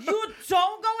 girl, you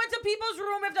don't go into people's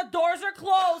room if the doors are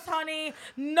closed, honey.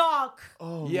 Knock.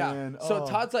 Oh, yeah. man. So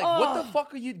Todd's like, what the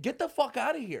fuck are you? Get the fuck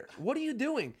out of here. What are you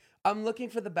doing? I'm looking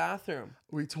for the bathroom.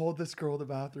 We told this girl the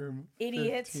bathroom.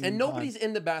 Idiots. 15 And nobody's times.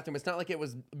 in the bathroom. It's not like it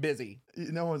was busy.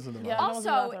 No one's in the Yeah. bathroom. one's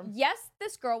in the Also, bathroom. yes,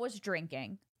 this girl was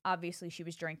drinking. Obviously, she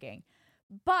was drinking.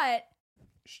 But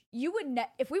you would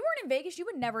if we weren't in Vegas, you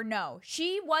would never know.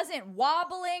 She wasn't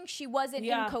wobbling. She wasn't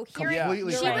incoherent.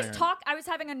 Completely She was coherent. I was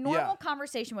having a normal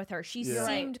conversation with her. She Yeah.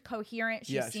 seemed coherent.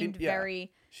 She seemed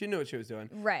very She knew what she was doing.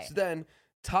 Right. So then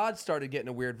Todd started getting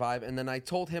a weird vibe, and then I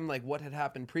told him like what had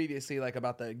happened previously, like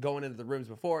about the going into the rooms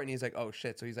before, and he's like, "Oh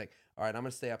shit!" So he's like, "All right, I'm gonna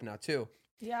stay up now too."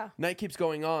 Yeah. Night keeps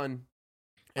going on,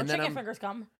 Our and then chicken fingers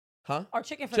come. huh? Our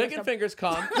chicken fingers Chicken come. fingers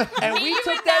come, and Me, we you,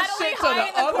 took and that Natalie shit to high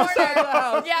in the other side of the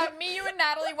house. Yeah, me, you, and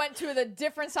Natalie went to the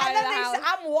different side And of then the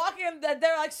house. I'm walking, and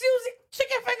they're like, Suzy,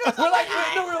 chicken fingers. We're like,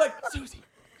 we're like, Suzy.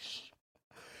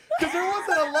 Because there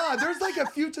wasn't a lot. There's like a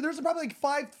few. There's probably like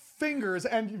 5 fingers,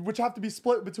 and which have to be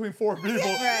split between 4 people.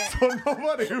 Right. So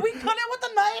nobody. we cut it with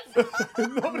a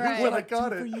knife. Nobody Right. was like, I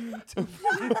got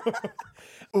it.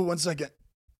 Oh, 1 second.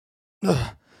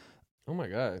 Ugh. Oh my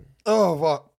god. Oh,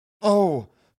 fuck. Oh.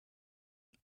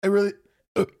 I really.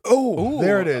 Ooh,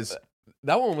 there it is.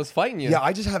 That one was fighting you. Yeah,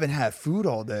 I just haven't had food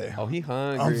all day. Oh, he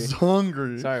I'm hungry.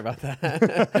 hungry. Sorry about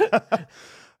that.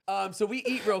 So we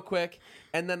eat real quick,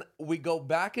 and then we go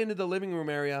back into the living room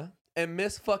area, and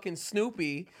Miss fucking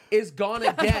Snoopy is gone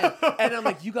again. And I'm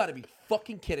like, you gotta be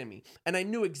fucking kidding me. And I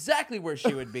knew exactly where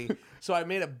she would be. So I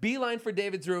made a beeline for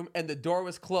David's room, and the door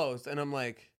was closed. And I'm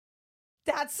like,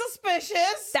 That's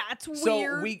suspicious. That's so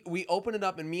weird. we open it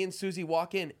up, and me and Suzy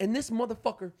walk in, and this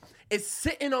motherfucker is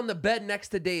sitting on the bed next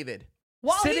to David.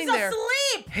 While sitting he's there,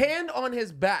 asleep. hand on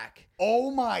his back. Oh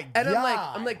my And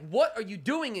god. I'm like, what are you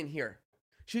doing in here?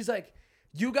 She's like,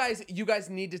 you guys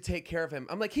need to take care of him.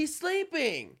 I'm like, he's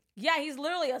sleeping. Yeah, he's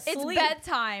literally asleep. it's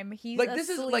bedtime. He's Like asleep. this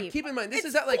is like, keep in mind, this It's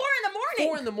is at like 4 in the morning.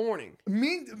 4 in the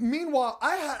morning. Meanwhile,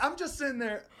 I'm just sitting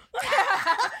there.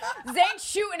 Zane's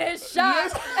shooting his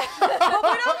shot. But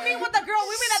we don't mean with the girl.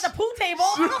 We mean at the pool table.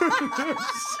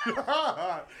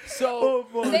 So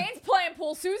Zane's playing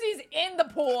pool. Susie's in the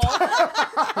pool. I'm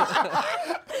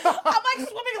like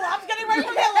swimming laps, getting ready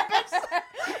for the Olympics.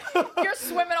 You're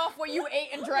swimming off what you ate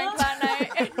and drank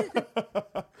that night.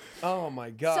 oh my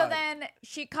god. So then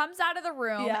she comes out of the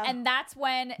room, Yeah. and that's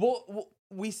when well,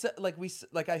 we said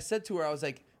like I said to her, I was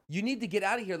like, you need to get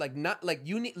out of here.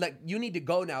 You need to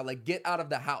go now. Like, get out of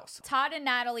the house. Todd and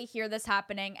Natalie hear this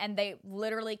happening, and they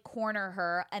literally corner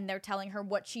her, and they're telling her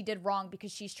what she did wrong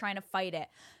because she's trying to fight it.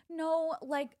 No,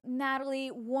 like,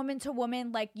 Natalie, woman to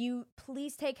woman, like, you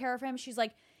please take care of him. She's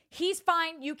like, he's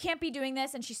fine. You can't be doing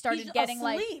this. And she started He's getting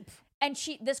asleep. and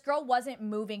this girl wasn't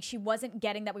moving. She wasn't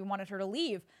getting that we wanted her to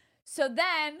leave. So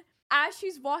then, as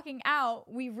she's walking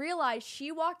out, we realize she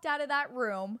walked out of that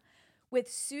room with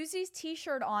Suzy's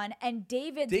t-shirt on and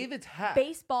David's hat.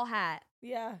 baseball hat.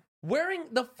 Yeah. Wearing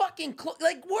the fucking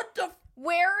like what the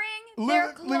Wearing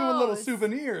their clothes. Leaving with little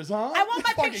souvenirs, huh? I want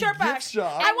my Fucking pink shirt back. gift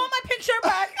shop. I want my pink shirt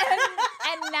back.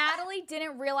 And Natalie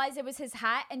didn't realize it was his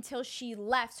hat until she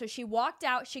left. So she walked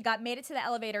out, she made it to the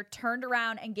elevator, turned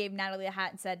around and gave Natalie a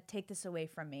hat and said, "Take this away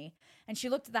from me." And she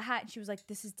looked at the hat and she was like,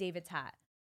 "This is David's hat."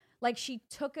 Like, she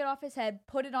took it off his head,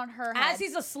 put it on her head. As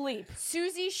he's asleep.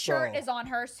 Suzy's shirt Bro. is on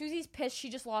her. Suzy's pissed she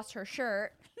just lost her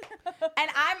shirt.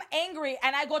 And I'm angry,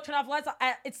 and I go turn off lights.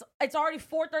 It's already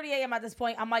 4:30 a.m. at this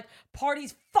point. I'm like,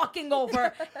 party's fucking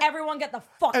over. Everyone get the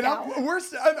fuck And out.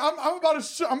 I'm about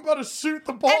to shoot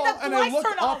the ball, And the I lights look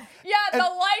turn up. off. Yeah, the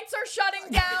lights are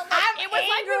shutting down. Like, it was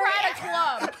like we were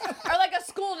at a club or like a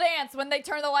school dance when they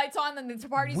turn the lights on and the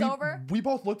party's over. We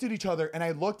both looked at each other, and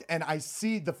I looked, and I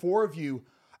see the 4 of you.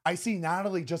 I see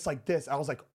Natalie just like this. I was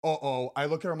like, uh-oh. I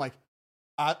look at her, I'm like,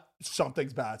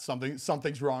 something's bad.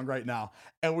 Something's wrong right now.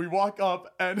 And we walk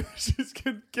up, and she's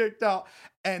getting kicked out.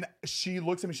 And she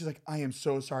looks at me, she's like, I am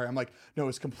so sorry. I'm like, no,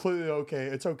 it's completely okay.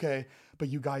 It's okay. But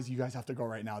you guys have to go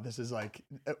right now. This is like,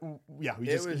 you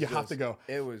have to go.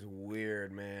 It was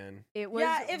weird, man. It was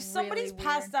Yeah, if somebody's really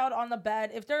passed weird. out on the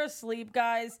bed, if they're asleep,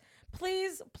 guys,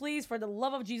 please, for the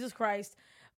love of Jesus Christ,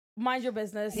 mind your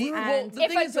business. Well, And the If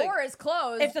thing a is, like, door is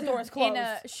closed, if the door is in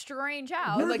a closed. strange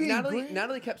house, And like being Natalie, great.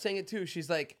 Natalie kept saying it too. She's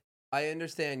like, I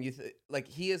understand you. Like,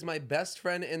 he is my best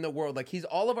friend in the world. Like, he's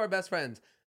all of our best friends.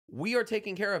 we are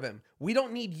taking care of him. We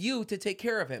don't need you to take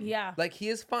care of him. Yeah. Like, he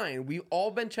is fine. We've all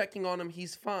been checking on him.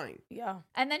 He's fine. Yeah.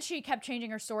 And then she kept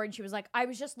changing her story, and she was like, I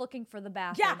was just looking for the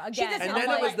bathroom Yeah. She again. did. And I'm then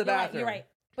like, it was the you're right, bathroom. You're right.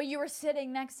 But you were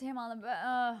sitting next to him on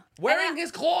the Wearing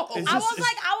his clothes. Is I this- was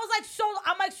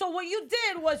like, so what you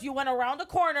did was you went around the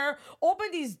corner,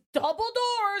 opened these double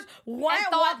doors,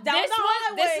 walked down the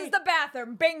highway. this is the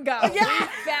bathroom. Bingo. Yeah. We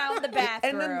found the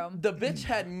bathroom. And then the bitch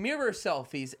had mirror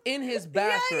selfies in his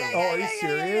bathroom. Oh, are you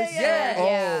serious? yeah. Oh,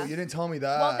 Yeah. you didn't tell me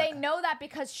that. Well, they know that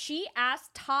because she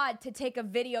asked Todd to take a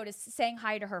video to saying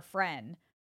hi to her friend.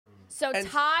 So And-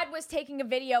 Todd was taking a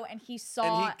video, and he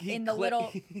saw And he in the little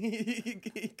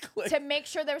he clicked. to make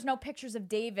sure there was no pictures of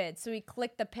David. So he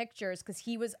clicked the pictures because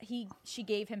she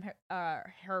gave him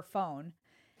her phone,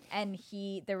 and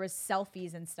there was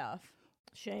selfies and stuff.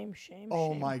 Shame.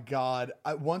 Oh my God.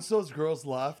 Once those girls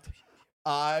left,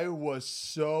 I was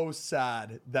so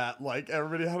sad that like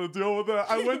everybody had to deal with it.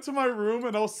 I went to my room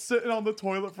and I was sitting on the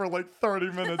toilet for like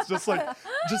 30 minutes, just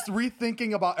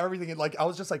rethinking about everything. And like, I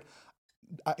was just like,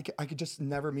 I could just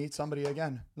never meet somebody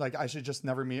again. Like, I should just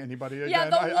never meet anybody again. Yeah,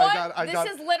 the I got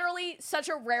this is literally such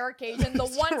a rare occasion. The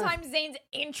one time Zane's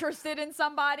interested in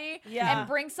somebody and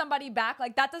brings somebody back,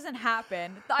 like that doesn't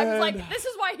happen. I was like, this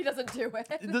is why he doesn't do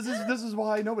it. this is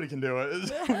why nobody can do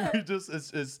it.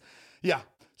 It's yeah.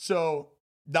 So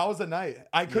that was the night.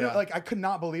 I couldn't I could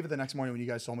not believe it the next morning when you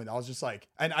guys told me that. I was just like,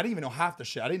 and I didn't even know half the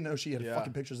shit. I didn't know she had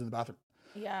fucking pictures in the bathroom.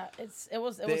 Yeah, it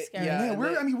was scary. Yeah,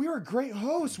 we were great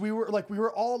hosts. We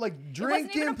were all like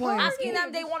drinking, playing. Asking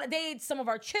them, they ate some of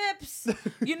our chips.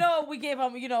 We gave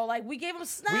them, we gave them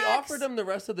snacks. We offered them the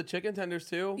rest of the chicken tenders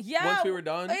too. Yeah. Once we were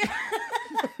done.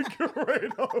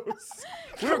 Great hosts.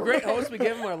 We were great hosts. We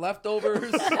gave them our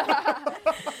leftovers.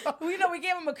 we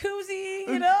gave them a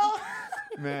koozie,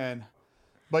 Man.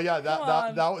 But yeah,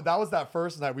 that was that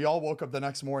first night. We all woke up the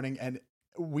next morning and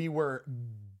we were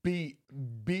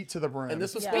beat to the brim. And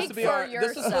this was Speak supposed to be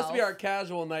for our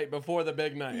casual night before the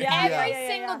big night. Yeah. Every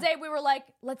single day we were like,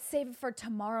 let's save it for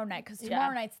tomorrow night because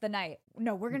tomorrow night's the night.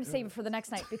 No, we're going to save it for the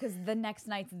next night because the next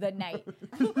night's the night.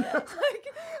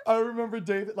 I remember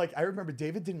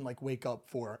David didn't like wake up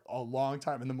for a long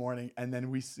time in the morning, and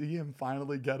then we see him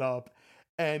finally get up.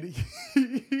 And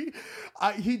he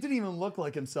didn't even look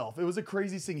like himself. It was a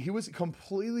crazy thing. He was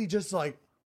completely just like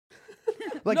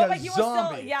a but he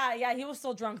zombie. was still, he was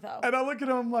still drunk though. And I look at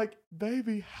him, I'm like,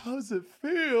 baby, how's it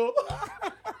feel?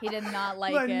 He did not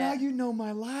like Like, it. now you know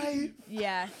my life.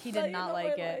 Yeah, he did not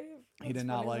like it. He did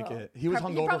not like it. He He was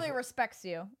hungover. probably respects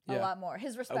you a Yeah. lot more.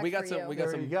 His respect We got for some. you. We got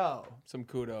There you go. some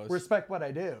kudos. Respect what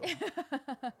I do.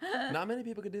 Not many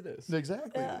people could do this.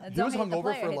 Exactly. He Don't was hate the hungover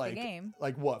player, for hate the game.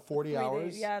 like what, 40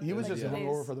 hours? days, yeah, He was like just 2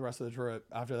 hungover days. for the rest of the trip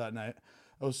after that night.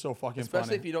 It was so fucking Especially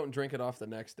funny. if you don't drink it off the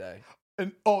next day.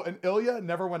 And Ilya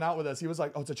never went out with us. He was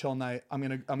like, "Oh, it's a chill night. I'm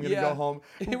gonna go home."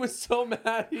 He was so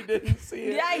mad he didn't see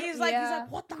it. Yeah, he's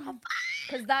like, what the fuck?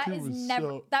 Because that He is was never,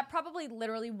 so- that probably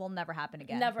literally will never happen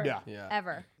again. Never. Yeah.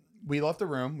 Ever. We left the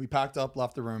room. We packed up,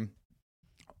 left the room.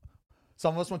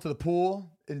 Some of us went to the pool,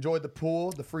 enjoyed the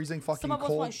pool, the freezing fucking Some of us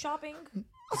cold. went shopping.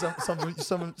 Some of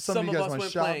you guys us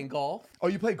went shop. playing golf. Oh,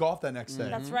 you played golf that next day.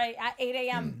 That's right. At 8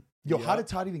 a.m. Yo, how Yeah. did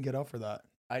Todd even get up for that?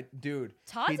 Dude,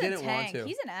 Todd's he didn't a want tank. to.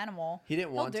 He's an animal. He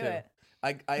didn't want He'll to. do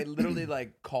it. I literally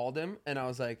like called him and I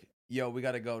was like, "Yo, we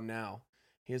got to go now."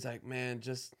 He was like, "Man,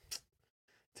 just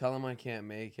tell him I can't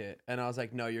make it." And I was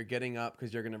like, "No, you're getting up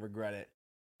because you're gonna regret it."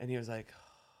 And he was like,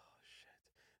 "Oh shit."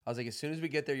 I was like, "As soon as we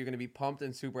get there, you're gonna be pumped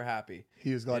and super happy."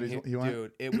 He was glad And he went.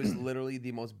 Dude, it was literally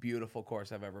the most beautiful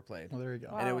course I've ever played. Well, there you go.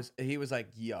 And he was like,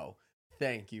 "Yo,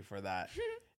 thank you for that."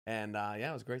 And yeah,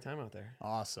 it was a great time out there.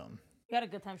 Awesome. We had a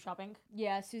good time shopping.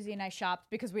 Yeah, Suzy and I shopped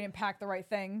because we didn't pack the right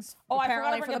things. Oh, I forgot to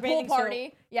apparently bring for a the pool bathing suit.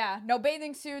 party. Yeah, no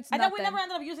bathing suits. And then nothing. we never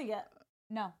ended up using it.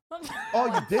 No.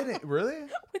 Oh, you didn't? Really?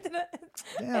 We didn't.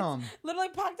 Damn. Literally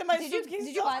packed in my Did you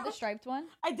suitcase. buy the striped one?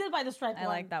 I did buy the striped I one.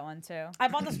 like that one too. I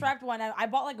bought the striped one. I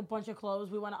bought like a bunch of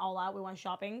clothes. We went all out. We went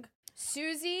shopping.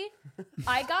 Suzy,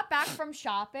 I got back from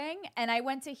shopping and I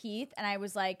went to Heath and I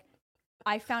was like,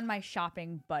 I found my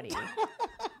shopping buddy.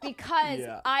 Because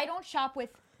Yeah. I don't shop with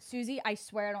Suzy. I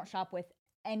swear I don't shop with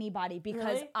anybody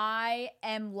because Really? I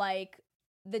am like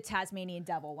the Tasmanian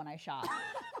devil when I shop.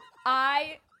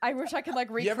 I wish I could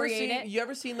like recreate it. You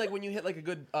ever seen like when you hit like a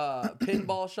good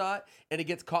pinball shot and it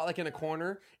gets caught like in a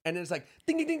corner and it's like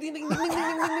ding ding ding ding ding ding ding ding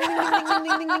ding ding ding ding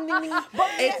ding ding ding ding.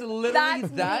 It's literally That's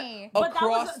that me.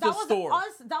 across the store.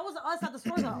 That was us at the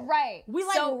store though. Right. We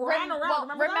like ran around.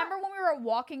 Remember when we were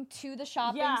walking to the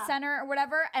shopping Yeah. center or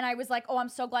whatever, and I was like, "Oh, I'm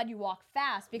so glad you walked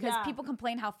fast," because Yeah. people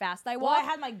complain how fast I Well, walk. I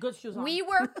had my good shoes on. We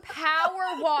were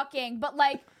power walking, but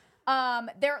like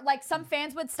There, like, some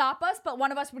fans would stop us, but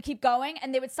one of us would keep going,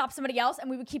 and they would stop somebody else, and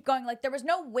we would keep going. Like, there was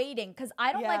no waiting, because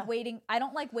I don't like waiting. I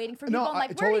don't like waiting for people. I'm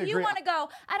like, where do you want to go?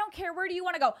 I don't care. Where do you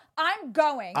want to go? I'm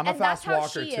going. I'm a fast that's how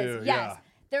walker she too, is. yeah. Yes.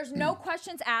 There's no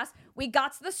questions asked. We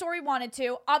got to the store we wanted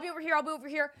to. I'll be over here. I'll be over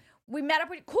here. We met up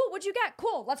with cool. What'd you get?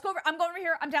 Cool. Let's go over. I'm going over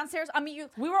here. I'm downstairs. I'll meet you.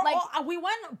 We were like, we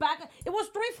went back. It was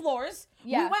 3 floors.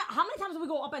 Yeah. We went. How many times did we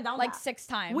go up and down? like that? 6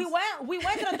 times. We went to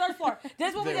the 3rd floor. This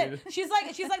is what we did. She's like,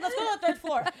 let's go to the 3rd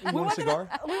floor. You want a cigar?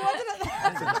 We went to the.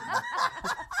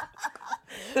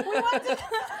 We went to. This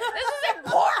is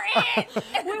important.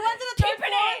 We went to the 3rd floor.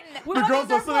 We The went girls to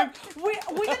the 3rd floor. listening?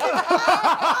 We didn't.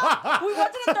 We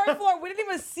went to the 3rd floor. We didn't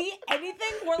even see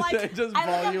anything. We're like, Just I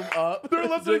look up- volume up. They're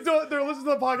listening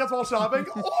to the podcast while shopping.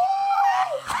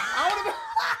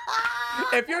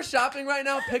 If you're shopping right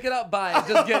now, pick it up, buy it.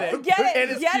 Just get it. Get it, It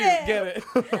is get cute. it. Get it.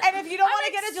 And if you don't want I'm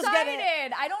to get it, just get it.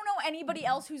 excited. I don't know anybody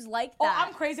else who's like Oh, that.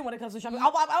 I'm crazy when it comes to shopping. You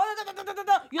like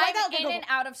that? I'm Okay, in go. and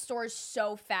out of stores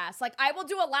so fast. Like, I will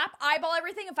do a lap, eyeball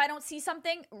everything. If I don't see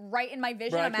something right in my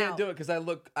vision, Bro, I I'm can't out. do it because I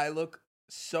look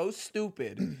so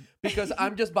stupid because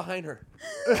I'm just behind her.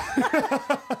 And I tell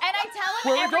him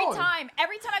Where are we every going? time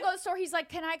I go to the store, he's like,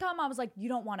 "Can I come?" I was like, "You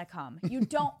don't want to come. You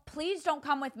don't. Please don't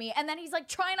come with me." And then he's like,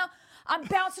 I'm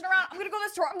bouncing around. I'm gonna go to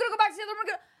the store. I'm gonna go back to the other one.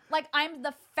 Like, I'm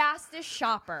the fastest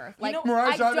shopper. Like,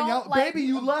 Mariah's I driving don't out. like, Baby,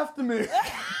 you left me.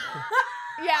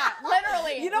 Yeah,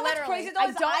 literally. You know what's literally. crazy though? I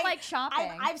is don't like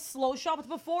shopping. I've slow shopped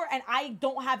before, and I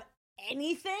don't have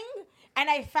anything. And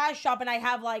I fast shop, and I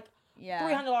have like Yeah.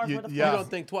 $300 You- worth of yeah. You stuff. don't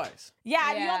think twice.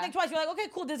 Yeah, you Yeah. don't think twice. You're like, okay,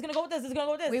 cool. This is gonna go with this. This is gonna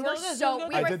go with this. We this were is gonna go with this, so this is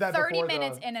we gonna go I were did that 30 before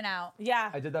minutes the- in and out. with-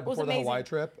 Yeah, I did that It was before the Hawaii amazing.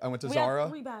 trip. I went to We had Zara.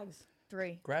 3 bags.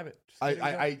 3. Grab it. Just I, get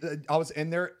it going. I was in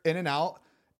there, in and out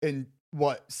in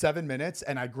 7 minutes,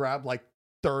 and I grabbed like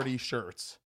 30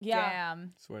 shirts. Yeah.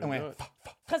 Damn. Swear to And God. went, fuck.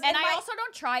 And I also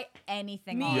don't try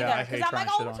anything me on. Yeah, either. I hate Because I'm like,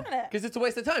 trying oh, shit we'll on. turn it. Because it's a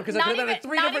waste of time. Because I Not could have done it even- at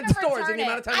 3 not different even stores in return the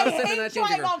amount of it. time I I was sitting in hate that changing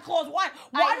trying room. on clothes. Why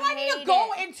do I need to hate go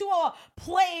it. into a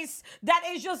place that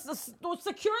is just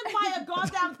secured by a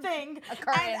goddamn thing,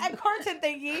 curtain. and a curtain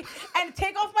thingy, and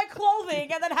take off my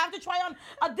clothing, and then have to try on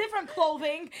a different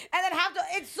clothing, and then have to?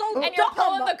 It's so And you're dumb.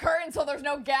 pulling the curtain so there's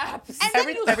no gaps. And then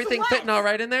you Everything sweat. fitting all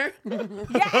right in there? Yeah, and then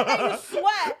you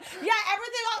sweat. Yeah,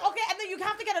 everything. Okay, and then you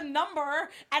have to get a number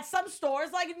at some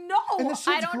stores. Like, no. And the shit's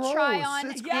I don't try gross.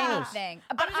 on It's Yeah. gross. anything.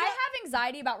 I'm But just I gonna- have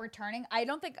anxiety about returning. I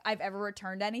don't think I've ever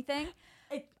returned anything.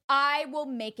 It- I will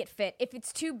make it fit. If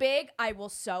it's too big, I will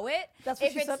sew it. That's what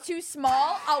if she it's said. too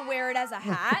small, I'll wear it as a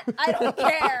hat. I don't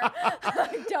care.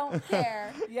 I don't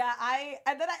care. Yeah,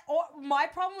 my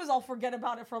problem is I'll forget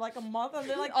about it for like a month, and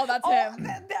they're like, Oh, that's him.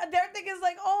 Their thing is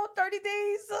like, 30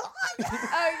 days. Oh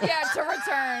yeah, to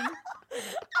return.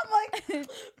 I'm like,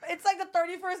 it's like the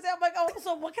 31st day. I'm like, oh,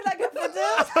 so what can I get for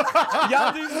this?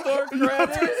 Y'all do store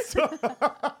credits? And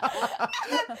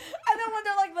then when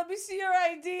they're like, let me see your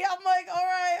ID, I'm like, all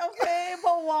right, okay,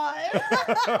 but why?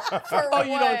 For Oh,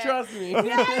 you what? don't trust me? She goes,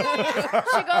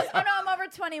 oh no, I'm over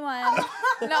 21.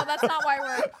 No, that's not why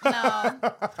we're, no.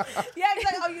 Yeah, he's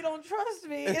like, oh, you don't trust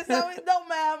me. It's like, no,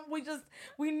 ma'am,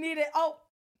 we need it. Oh,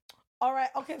 all right,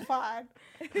 okay, fine.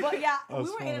 But yeah, we That's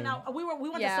were in and funny. out. We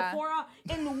went Yeah. to Sephora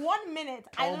in 1 minute.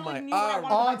 I Oh literally my- knew what I all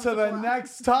wanted On to to buy the from Sephora.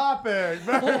 next topic.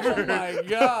 Oh my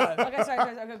God. Okay,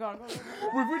 sorry. Okay, go on.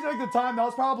 If we check the time, that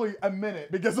was probably a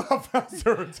minute because of how fast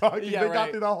they were talking. Yeah, they got right.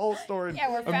 through the whole story.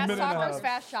 Yeah, we're a fast minute and a talkers, half.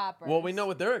 fast shoppers. Well, we know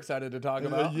what they're excited to talk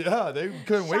about. Yeah, they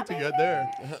couldn't wait to get there.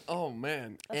 Oh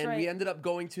man. That's and right. we ended up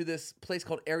going to this place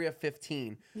called Area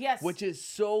 15. Yes. Which is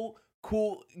so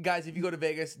cool. Guys, if you go to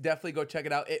Vegas, definitely go check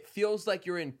it out. It feels like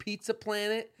you're in Pizza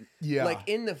Planet. Yeah. Like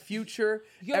in the future.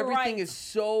 You're Everything right. is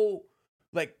so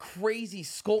like crazy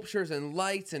sculptures and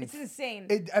lights and It's insane.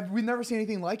 We've never seen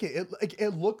anything like it. It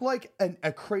looked like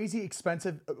a crazy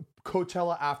expensive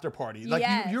Coachella after party. Like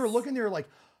you were Yes. looking there like,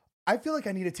 I feel like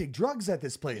I need to take drugs at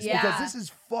this place because Yeah. this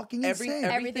is fucking insane.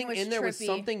 everything was in there was trippy.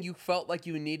 something you felt like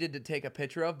you needed to take a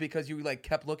picture of because you like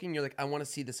kept looking. You're like, I want to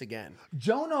see this again.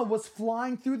 Jonah was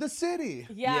flying through the city.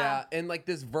 yeah. And like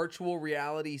this virtual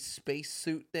reality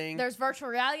spacesuit thing. There's virtual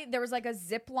reality. There was like a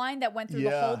zip line that went through the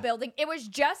Yeah. whole building. It was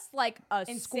just like a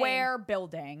Insane. square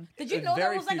building. Did you It's know there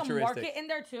very was like a futuristic. market in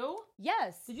there too?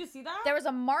 Yes. Did you see that? There was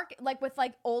a market like with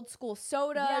like old school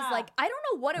sodas. Yeah. Like I don't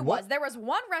know what it What? was. There was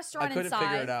one restaurant I couldn't inside.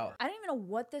 figure it out. I don't even know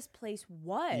what this place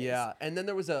was. Yeah, and then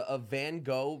there was a Van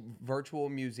Gogh virtual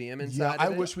museum inside. Yeah, I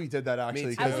of it. wish we did that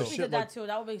actually. too. I 'cause wish the we shit did that looked- too.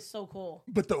 That would be so cool.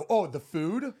 But the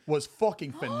food was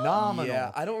fucking phenomenal.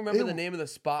 Yeah, I don't remember It- the name of the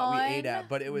spot we ate at,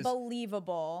 but it was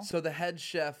unbelievable. so the head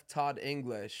chef Todd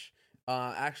English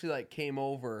actually like came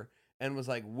over and was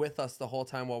like with us the whole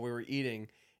time while we were eating.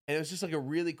 and it was just like a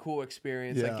really cool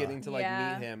experience, like Yeah. getting to like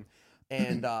Yeah. meet him,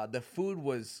 and the food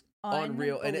was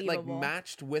unreal, and it like Unbelievable.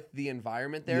 matched with the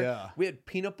environment there. Yeah. We had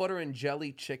peanut butter and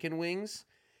jelly chicken wings,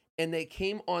 and they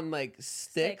came on like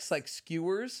sticks, like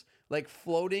skewers, like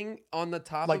floating on the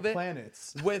top Like of it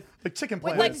planets. with Like chicken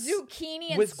With planets. like zucchini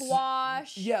and With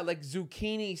squash. yeah, like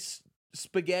zucchini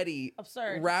spaghetti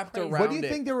Absurd. wrapped Crazy. around What do you it.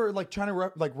 think they were like trying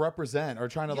to represent or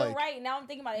trying to You're like? right. Now I'm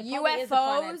thinking about it. It probably is the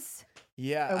planet. UFOs.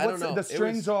 Yeah, And I what's don't know. the It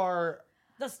strings was- are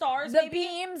The stars, The maybe?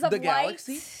 beams of The light.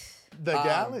 galaxy? the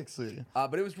galaxy.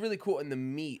 but it was really cool, and the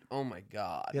meat. Oh my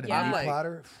god! You had a Yeah. I'm meat like,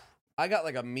 platter. I got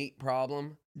like a meat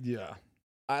problem. Yeah.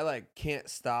 I like can't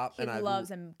stop, He and I loves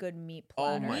a good meat Oh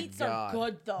platter. my Meats God. are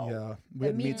good though. Yeah. We The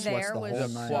had meat meat sweats there the was whole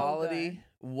the night. so quality good.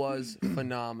 was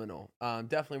phenomenal.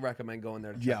 Definitely recommend going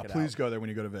there to check Yeah, it please out. go there when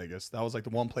you go to Vegas. That was like the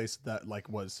one place that like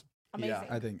was, Amazing.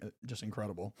 I think, just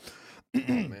incredible. Oh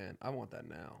man, I want that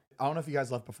now. I don't know if you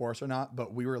guys left before us or not,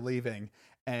 but we were leaving,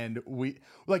 and we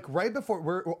like right before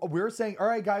we were saying, "All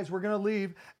right, guys, we're gonna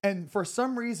leave," and for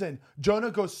some reason, Jonah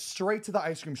goes straight to the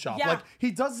ice cream shop. Yeah. Like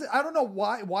he does. I don't know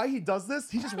why he does this.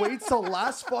 He just waits till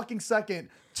last fucking second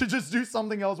to just do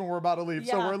something else when we're about to leave.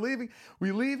 So Yeah. we're leaving.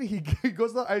 We leave. He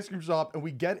goes to the ice cream shop, and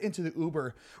we get into the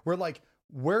Uber. We're like,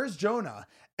 "Where's Jonah?"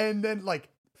 And then like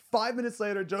 5 minutes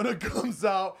later, Jonah comes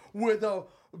out with a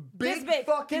big big,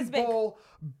 fucking this big. bowl,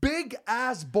 big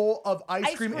ass bowl of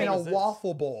ice cream in a What is this?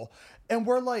 waffle bowl. And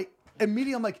we're like,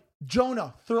 immediately I'm like,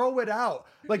 Jonah, throw it out.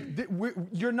 Like,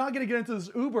 you're not going to get into this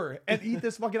Uber and eat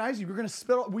this fucking ice cream. You're going to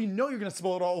spill it. We know you're going to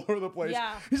spill it all over the place.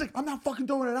 Yeah. He's like, I'm not fucking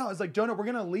throwing it out. It's like, Jonah, we're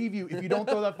going to leave you if you don't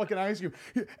throw that fucking ice cream.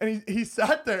 And he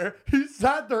sat there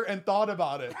and thought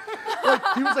about it. Like,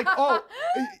 he was like, oh,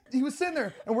 he was sitting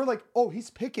there and we're like, oh, he's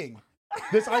picking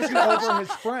this ice cream over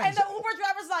his friends. And the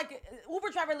Uber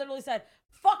driver literally said,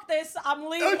 "Fuck this, I'm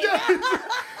leaving."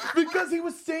 Because he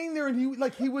was staying there and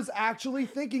he was actually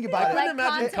thinking about I it. couldn't Like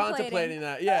imagine contemplating. contemplating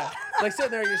that. Yeah, like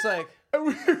sitting there, you're just like, And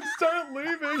we started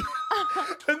leaving,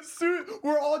 and soon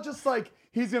we're all just like,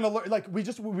 he's gonna learn. Like we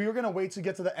were gonna wait to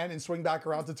get to the end and swing back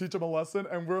around to teach him a lesson.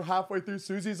 And we're halfway through.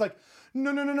 Suzy's like,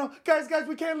 no, guys,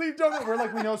 we can't leave. Don't. We're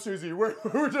like, we know Suzy. We're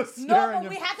just No, staring. but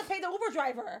we had to pay the Uber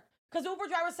driver because the Uber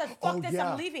driver said, "Fuck this,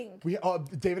 I'm leaving." We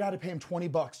David had to pay him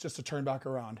 $20 just to turn back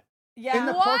around Yeah, in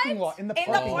the What? parking lot. In the in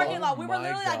the parking parking lot. lot. We were my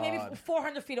literally like maybe God.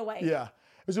 400 feet away. Yeah.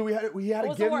 So we had to was give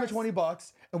the him the worst.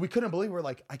 $20, and we couldn't believe. We're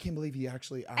like, I can't believe he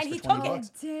actually asked And for he $20. took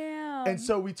it. Damn. And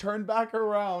so we turned back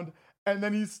around, and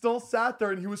then he still sat there,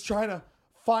 and he was trying to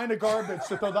find a garbage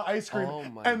to throw the ice cream. Oh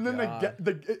my and then God.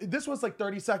 this was like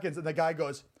 30 seconds, and the guy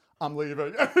goes, I'm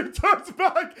leaving. And he turns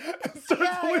back and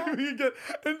starts leaving again.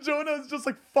 And Jonah is just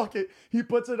like, fuck it. He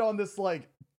puts it on this like,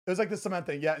 it was like this cement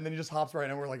thing, yeah, and then he just hops right in,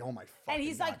 and we're like, oh my fucking And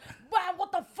he's God. like, "Wow,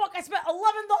 what the fuck? I spent $11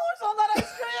 on that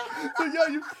ice cream." So,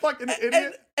 yeah, you fucking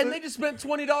idiot. and they just spent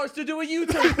 $20 to do a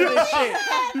U-turn for this shit.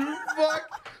 You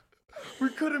fuck. We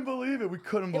couldn't believe it. We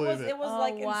couldn't believe it. It was Oh,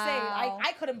 like insane. wow.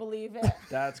 I couldn't believe it.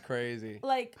 That's crazy.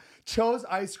 Like, Chose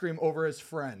ice cream over his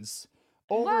friends.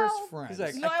 Over his Well- friends. He's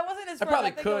like, no, it wasn't his I friend. probably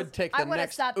think it could was- take I the would have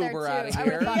next sat there Uber too. out of I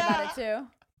would have here. thought Yeah. about it too.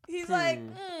 He's like,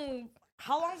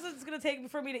 how long is it gonna take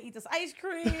for me to eat this ice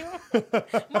cream?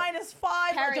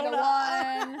 -5. Carry the Jonah.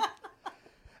 one.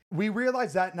 We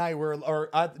realized that night or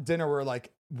at dinner we're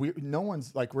like, we're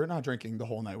not drinking the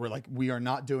whole night. We're like, we are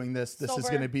not doing this. This is Sober.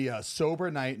 going to be a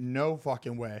sober night. No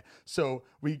fucking way. So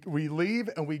we leave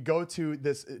and we go to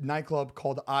this nightclub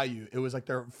called IU. It was like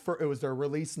their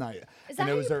release night. Is that And how it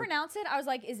you was their- pronounce it? I was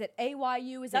like, is it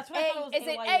AYU? Is That's it what I thought it was Is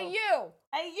it AYU. AU?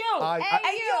 Hey you, I-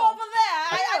 hey you over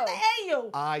there. Hey you.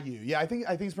 IU. Yeah, I think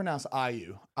it's pronounced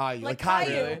IU. IU. Like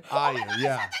Caillou. Caillou. Oh my IU. God,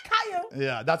 Yeah. I said that Caillou.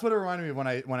 Yeah, that's what it reminded me of when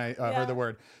I Yeah. heard the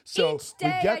word. So Each day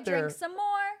we get I there. drink some more.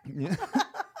 Yeah.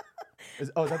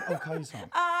 Is that Caillou song?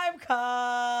 I'm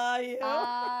Caillou.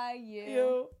 AYU.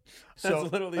 You. That's So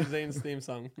literally Zane's theme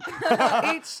song.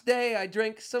 Each day I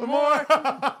drink some more.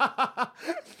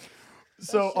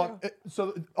 So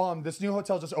this new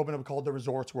hotel just opened up called the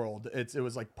Resorts World. It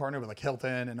was like partnered with like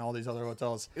Hilton and all these other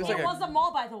hotels. It was It like was a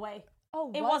mall, by the way.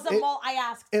 Oh, It what? was a mall. I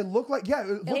asked. It looked like it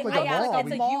looked like I a asked. mall.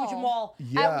 It's a Mall. huge mall.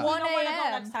 Yeah. At We 1 know where to go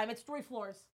a.m. next time. It's 3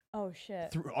 floors. Oh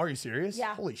shit. Are you serious?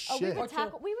 Yeah. Holy Oh, shit.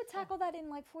 we would tackle that in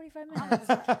like 45 minutes.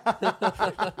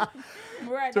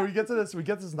 Right. So we get to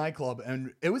this nightclub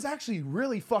and it was actually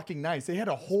really fucking nice. They had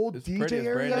a whole It's DJ pretty, it's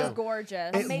brand It area. was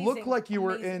gorgeous. It Amazing. looked like you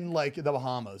were Amazing. in like the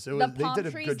Bahamas. It was The they palm did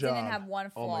a trees good job. didn't have one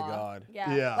flaw. Oh my god.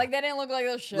 Yeah. Yeah. Like they didn't look like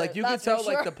this shit. Like you that's could tell for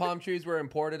sure. like the palm trees were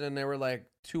imported and they were like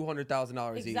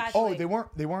 $200,000 each. Exactly. Oh, they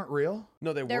weren't real?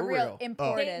 No, they They're were real real.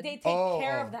 imported. They take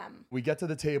care of them. We get to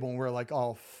the table and we're like,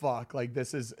 oh fuck, like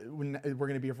this is we're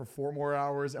gonna be here for 4 more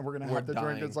hours and we're gonna have to drink.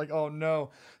 dying. It's like, oh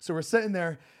no. So we're sitting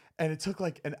there and it took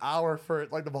like an hour for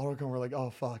like the bottle to come. We're like, oh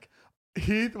fuck.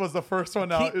 Heath was the first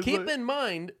one out. Keep in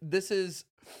mind, this is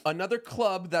another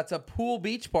club that's a pool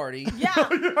beach party Yeah.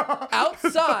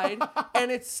 outside, and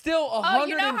it's still Oh,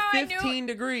 you know how I 115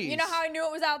 degrees. You know how I knew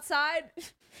it was outside?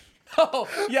 Oh,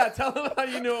 yeah. Tell them how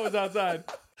you knew it was outside.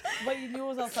 But you knew it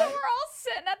was So outside. we're all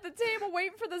sitting at the table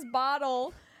waiting for this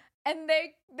bottle, and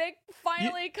they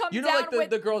finally come You know, down like with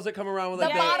the girls that come around with the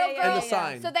like bottle and girls. the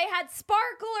sign. So they had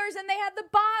sparklers and they had the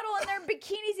bottle and their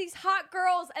bikinis, these hot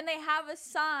girls, and they have a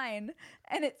sign.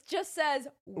 And it just says,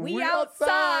 we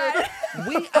outside.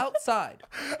 We outside.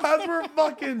 As we're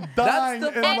fucking dying. the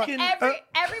and I'm fucking- like,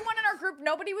 Everyone in our group,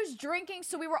 nobody was drinking,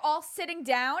 so we were all sitting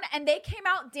down, and they came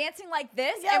out dancing like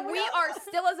this, Yeah, and we are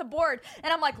still as a board.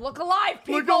 And I'm like, look alive,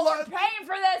 people, alive. we're paying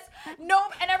for this. No,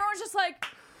 and everyone's just like,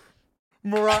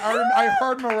 I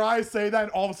heard Mariah say that,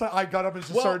 and all of a sudden I got up and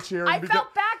just Well, started cheering. I because-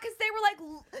 felt bad because they were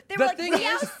like, thing we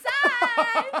is-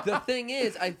 outside. The thing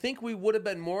is, I think we would have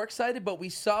been more excited, but we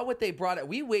saw what they brought out.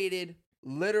 We waited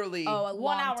literally, Oh, a 1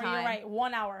 long hour. time. You're right.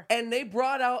 1 hour. and they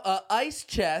brought out a ice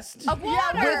chest Of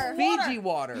water. with Fiji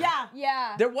water. Yeah.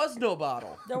 Yeah. There was no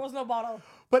bottle. There was no bottle.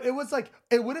 But it was like,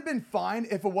 it would have been fine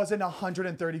if it wasn't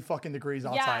 130 fucking degrees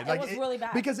outside. it Like, was really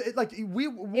bad. Because we'll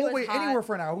was wait hot. anywhere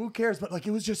for an hour. Who cares? But like,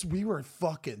 it was just, we were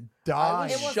fucking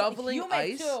dying. I was was shoveling humid,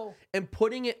 ice too. and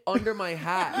putting it under my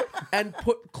hat and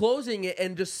closing it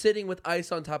and just sitting with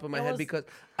ice on top of my It head was- because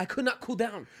I could not cool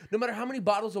down. No matter how many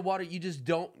bottles of water, you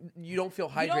don't feel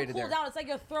hydrated You don't cool there. down. It's like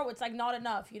your throat. It's like not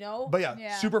enough, you know? But yeah,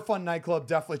 Yeah. super fun nightclub.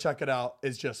 Definitely check it out.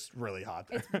 It's just really hot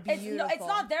there. it's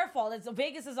not their fault.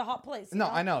 Vegas is a hot place. you No,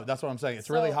 know? I know. That's what I'm saying. It's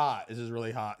really So- hot. It's just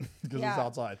really hot because it's Yeah.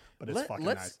 outside. But it's fucking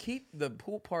Let's nice. keep the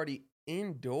pool party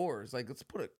indoors. Like, let's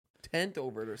put a tent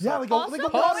over it or Yeah, something. like a, Also, like a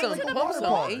pump water, some- like a pump water some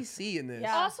park. AC in this.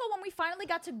 Yeah. Also, when we finally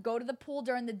got to go to the pool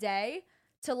during the day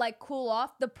to like cool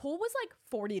off, the pool was like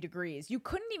 40 degrees. You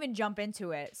couldn't even jump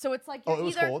into it. So it's like Oh, you're it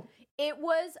was either cold? it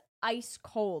was ice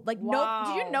cold. Like no, did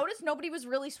Wow. you notice nobody was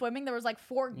really swimming? There was like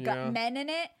 4 Yeah. men in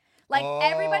it. Like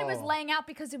everybody was Oh. laying out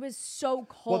because it was so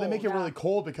cold. Well, they make it really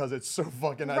cold because it's so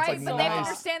fucking. It's right, like but nice. they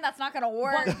understand that's not gonna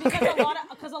work. But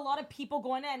because a lot of people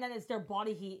go in it and then it's their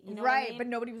body heat. You know right, what I mean? but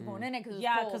nobody was going in it because it was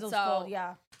yeah, cold. because it was so cold.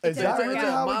 Yeah. Is It's that a- really it's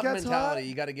a how it mob gets mentality. hot?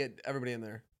 You got to get everybody in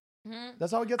there.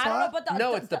 That's how it gets I don't hot. know, but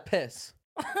No, it's the piss.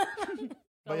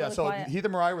 But yeah, really so quiet. Heath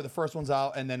and Mariah were the first ones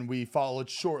out, and then we followed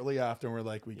shortly after, and we're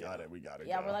like, we got it.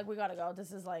 Yeah, we're like, we gotta go.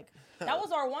 This is like, that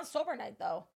was our one sober night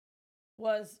though.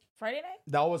 Was Friday night?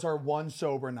 that was our one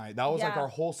sober night. That was like Yeah. our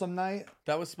wholesome night.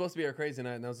 That was supposed to be our crazy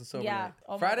night, and that was a sober Yeah. night.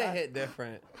 Oh my Friday God. hit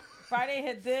different. Friday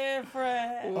hit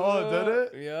different. Oh, did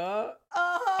it? Yeah.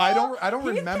 I don't He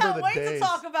remember can't the wait days. to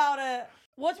talk about it.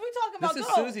 What we talking about? This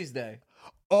is Go. Suzy's day.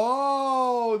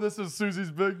 Oh, this is Suzy's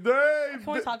big day.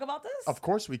 Can we talk about this? Of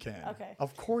course we can. Okay.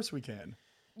 Of course we can.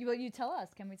 you tell us.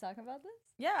 Can we talk about this?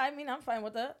 Yeah, I mean, I'm fine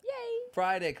with it. Yay!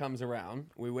 Friday comes around.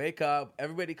 We wake up.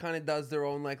 Everybody kind of does their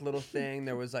own like little thing.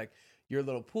 There was like your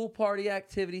little pool party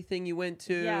activity thing you went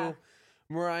to. Yeah.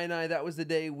 Mariah and I, that was the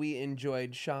day we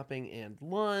enjoyed shopping and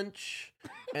lunch.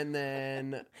 And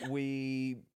then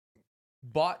we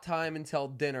bought time until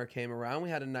dinner came around. We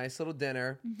had a nice little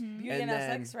dinner. Beauty And and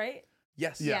then- Essex, right?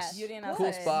 Yes. Yes. Beauty and Cool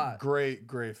Essex. spot. Great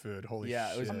food. Holy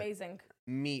Yeah, it was shit. Amazing.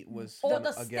 Meat was Oh,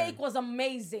 the again. steak was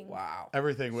amazing. Wow.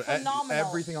 Everything was Phenomenal.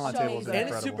 everything on the So table was amazing. And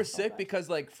incredible. it's super sick because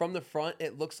like from the front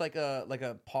it looks like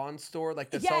a pawn store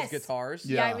like that Yes. sells guitars.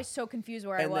 Yeah. I was so confused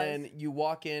where I And was. then you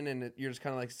walk in and you're just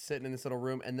kind of like sitting in this little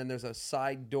room and then there's a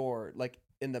side door like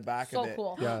in the back So of it.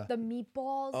 cool. Yeah. the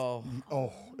meatballs. Oh,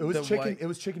 Oh, it was The chicken. white- It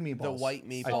was chicken meatballs. white I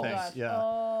meatballs. think. gosh. Yeah.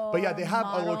 Oh, But yeah, they have a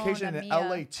Madonna location in mia.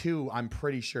 LA too. I'm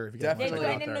pretty sure. If you guys They want do to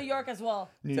check it it out in there. New York as well.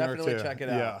 New Definitely York too. check it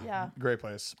out. Yeah. Great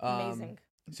place. Amazing.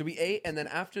 So we ate and then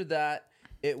after that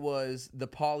it was the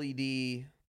Pauly D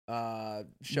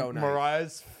show night.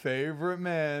 Mariah's favorite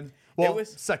man. Well,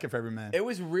 was- second favorite man. It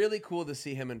was really cool to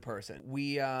see him in person.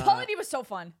 We Pauly D was so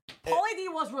fun. Pauly D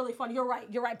was really fun. You're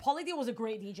right. Pauly D was a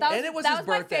great DJ. That and it was that his was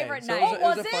my birthday. favorite so night. It was, Oh,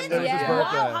 was a fun it? night. It was his Yeah.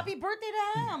 birthday. Wow, happy birthday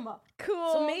to him. Cool.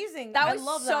 It's amazing. That I was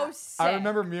love so that. sick. I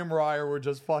remember me and Mariah were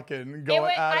just fucking It going wa-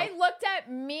 at I it. looked at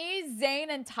me,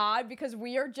 Zane, and Todd because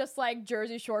we are just like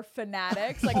Jersey Shore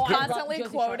fanatics, like Oh, I love constantly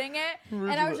Jersey Shore. quoting it. And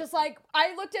I was just like,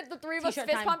 I looked at the three of us T-shirt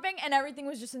fist time. pumping, and everything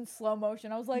was just in slow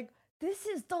motion. I was like, this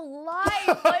is the life.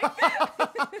 Like,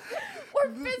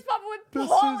 we're fist bumping with This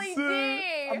Pauly is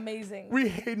D. Amazing. We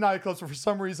hate nightclubs for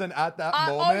some reason at that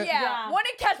Oh moment. yeah.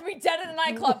 Wouldn't catch me dead in a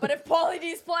nightclub, but if Pauly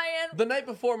D's playing, The night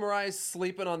before, Mariah's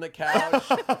sleeping on the couch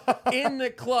in the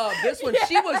club. This one,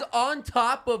 she was on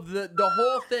top of the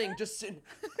whole thing, just sitting.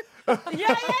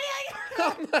 Yeah.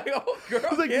 I'm like, oh, girl,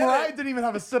 It's like get Mariah it. didn't even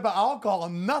have a sip of alcohol,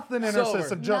 nothing in her Sober.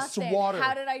 system, just nothing. water.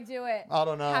 How did I do it? I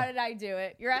don't know. How did I do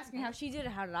it? You're asking how she did it.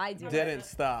 How did I do Didn't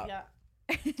stop. Yeah.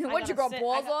 it? What'd gotta you grow sit-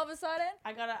 balls I got- all of a sudden?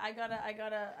 I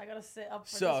gotta sit up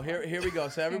for So this here one. we go. So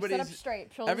Sit up everybody's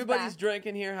straight. Shoulders everybody's back.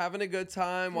 drinking here, having a good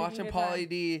time, watching a good time. Pauly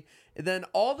D. And then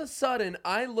all of a sudden,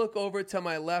 I look over to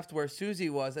my left where Suzy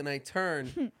was, and I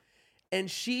turn,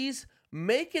 and she's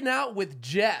making out with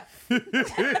Jeff. I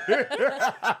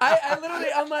literally,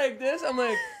 I'm like this. I'm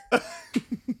like,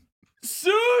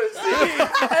 Suzy, and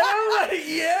I'm like,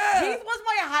 yeah. Heath was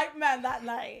my hype man that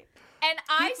night. And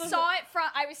I Heath was saw it from,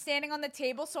 I was standing on the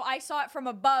table, so I saw it from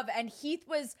above, and Heath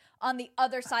was on the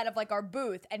other side of like our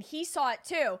booth, and he saw it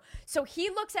too. So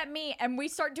he looks at me, and we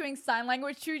start doing sign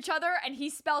language to each other, and he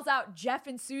spells out Jeff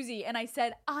and Suzy, and I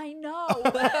said, I know.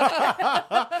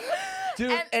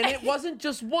 Dude, and it wasn't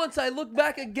just once. I looked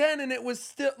back again, and it was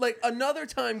still like another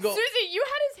time go. Suzy, you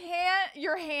had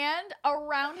your hand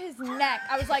around his neck.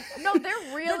 I was like, no, they're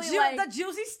really The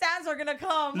juicy stands are gonna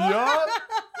come. Yup.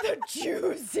 they're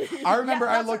juicy. I remember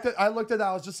Yeah, I that's looked at that.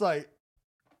 I was just like,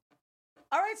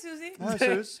 All right, Suzy. all right,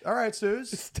 Suze. All right, Suze.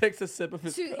 Just takes a sip of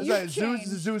his. Suzy, I was you like, changed.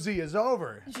 Suzy is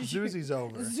over. Suzy's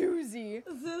over. Suzy.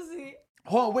 Suzy.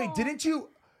 Hold on, wait, didn't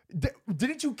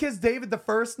you kiss David the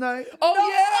first night? Oh No,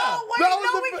 yeah. oh, wait, That was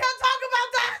no, the we fir- can't talk about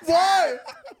that. Why?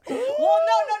 Well,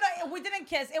 no, we didn't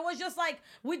kiss. It was just like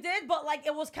we did, but like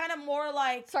it was kind of more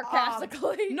like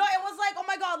Sarcastically. No, it was like, oh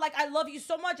my god, like I love you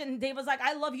so much, and Dave was like,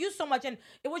 I love you so much, and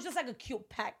it was just like a cute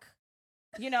peck,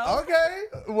 you know? Okay,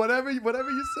 whatever you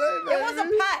say, baby. It was a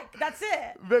peck. That's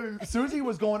it. Baby, Suzy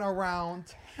was going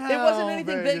around town, It wasn't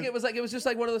anything baby. big. It was just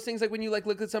like one of those things like when you like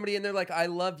look at somebody and they're like, I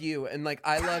love you, and like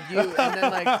I love you, and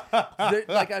then like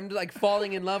like I'm like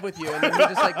falling in love with you, and then he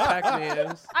just like pecked me. And it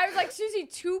was, I was like, Suzy,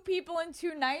 2 people in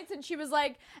 2 nights, and she was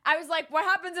like, I was like, what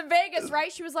happens in Vegas,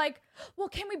 right? She was like, well,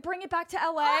 can we bring it back to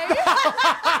LA?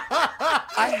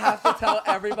 I have to tell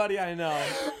everybody I know.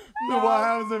 What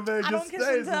happens in Vegas I don't kiss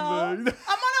stays and tell. in I'm Vegas.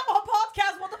 on a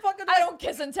podcast. What the fuck? I don't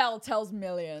kiss and tell, tells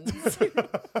millions.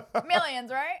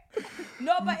 Millions, right?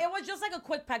 No, but it was just like a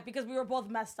quick peck because we were both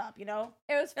messed up, you know?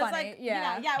 It was It's funny, like,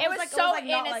 yeah. you know, yeah, it was like- so like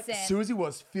not like- innocent. Suzy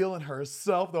was feeling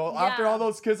herself though. After Yeah. all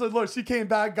those kisses, look, she came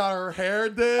back, got her hair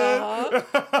did.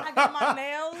 I got my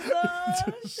nails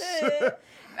done. Shit.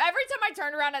 Every time I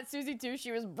turned around at Suzy too,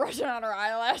 she was brushing on her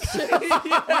eyelashes.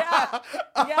 Yeah.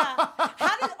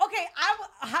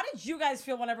 How did you guys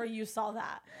feel whenever you saw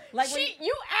that? Like when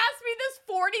You asked me this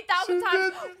 40,000 She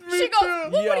times. did, me She goes, too.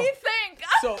 well, what Yo. do you think?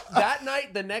 So that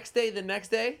night, the next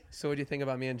day. So what do you think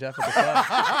about me and Jeff at the club?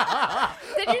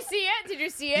 Did you see it? Did you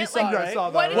see it? You saw Yeah, it, I right? saw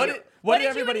that, What did right? you- What did you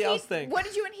everybody and else Heath- think? What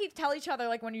did you and Heath tell each other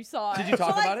like when you saw it? Did you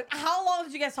talk so, about like, it? how long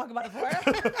did you guys talk about it for?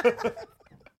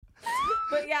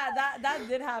 But yeah, that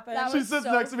did happen. That She was sits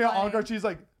so next to me on funny. Encore. She's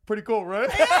like, pretty cool, right?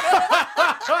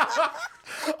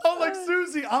 I'm like,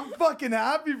 Suzy, I'm fucking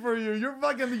happy for you.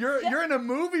 You're in a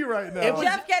movie right now. It was-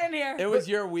 Jeff, get in here. It was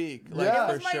your week, like Yeah. It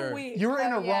for was my sure. week. You were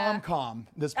in a Oh, yeah. rom-com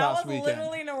this That past was weekend.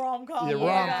 literally in a rom-com. Yeah,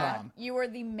 Yeah, rom-com. you were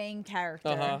the main character.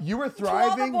 Uh-huh. You were all the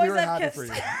thriving. boys We were that happy kissed. for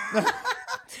you.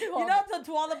 You know,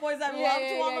 to all the boys that Yeah, love, yeah,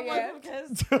 to all the yeah, boys who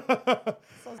kissed.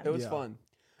 It was Yeah. fun.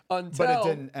 But it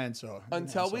didn't end so. it didn't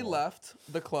Until end we so well. left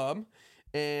the club,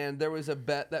 and there was a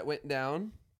bet that went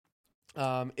down.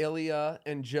 Ilya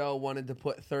and Joe wanted to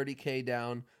put $30K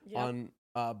down on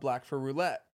Black for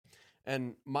Roulette.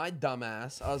 And my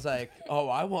dumbass, I was like, oh,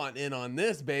 I want in on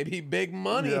this, baby. Big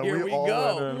money. Yeah, Here we all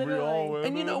go. went in. We all went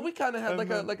And you know, in. we kind of had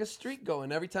And then- like a streak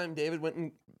going. Every time David went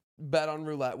and bet on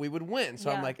roulette, we would win. So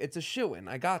I'm Yeah. like, it's a shoo-in.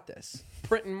 I got this.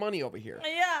 Printing money over here.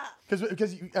 Yeah.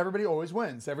 Because everybody always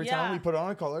wins. Every time Yeah. we put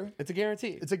on a color, It's a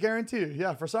guarantee. it's a guarantee.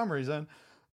 Yeah, for some reason.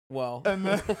 Well, And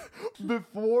then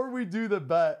before we do the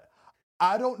bet,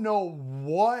 I don't know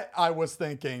what I was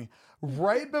thinking.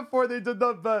 Right before they did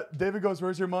that bet, David goes,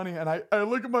 "Where's your money?" And I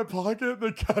look at my pocket,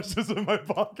 the cash is in my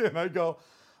pocket, and I go,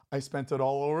 "I spent it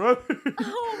all already."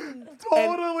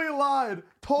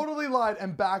 Totally lied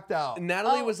and backed out.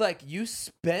 Natalie was like,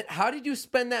 how did you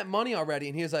spend that money already?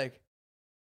 And he was like,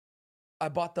 I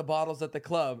bought the bottles at the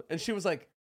club. And she was like,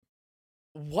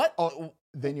 what? Oh,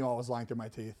 they knew I was lying through my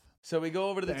teeth. So we go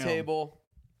over to the Damn. table,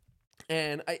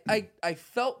 and I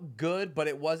felt good, but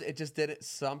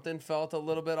something felt a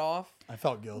little bit off. I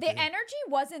felt guilty. The energy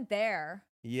wasn't there.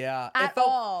 Yeah. At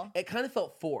all. It kind of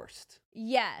felt forced.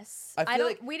 Yes. I feel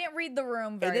like we didn't read the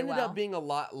room very It ended well. up being a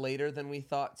lot later than we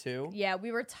thought, too. Yeah,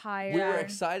 we were tired. We were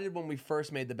excited when we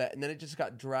first made the bet, and then it just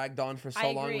got dragged on for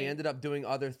so long. We ended up doing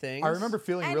other things. I remember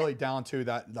feeling really down too.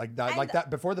 That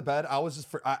before the bed, I was just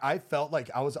I felt like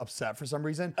I was upset for some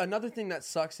reason. Another thing that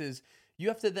sucks is you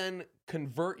have to then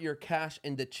convert your cash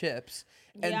into chips,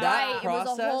 and Yeah. that Right, process it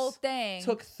was a whole thing.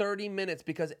 took 30 minutes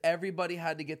because everybody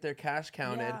had to get their cash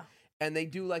counted, Yeah. and they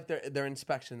do like their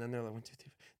inspection. Then they're like 1, 2,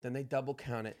 3. Then they double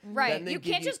count it. Right. Then they You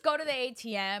give can't just go to the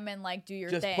ATM and like do your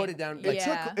Just thing. put it down.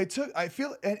 Yeah. It took. I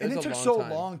feel, and was it a took long so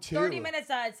time. long too. 30 minutes.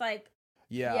 It's like.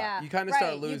 Yeah. You kind of right.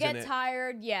 start losing You get it.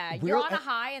 tired. Yeah. We You're were- on a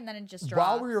high and then it just drops.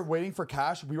 While we were waiting for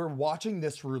cash, we were watching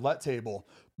this roulette table.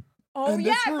 Oh, And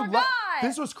yeah, this I roulette, forgot.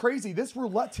 This was crazy. This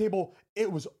roulette table, it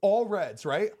was all reds,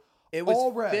 right? It was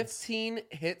all reds. 15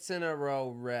 hits in a row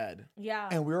red. Yeah.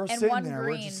 And we were And sitting one there,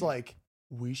 we're just green. like,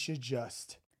 we should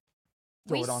just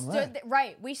throw it on stood red.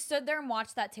 right. We stood there and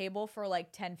watched that table for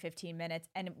like 10, 15 minutes.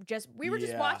 And we were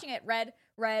just Yeah. watching it red,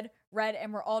 red, red.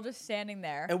 And we're all just standing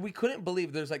there. And we couldn't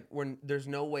believe there's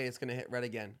no way it's going to hit red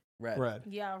again. Red.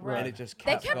 Yeah. Right. And it just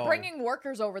They kept kept going. bringing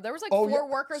workers over. There was like Oh, four yeah.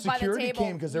 workers by the Security table.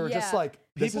 came because they were just Yeah. like,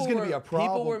 this is going to be a problem.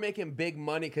 People were making big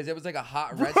money because it was like a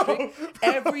hot red streak.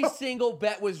 Every single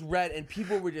bet was red, and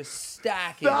people were just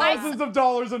stacking. thousands of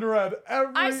dollars in red.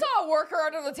 I saw a worker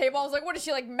under the table. I was like, what is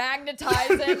she, like,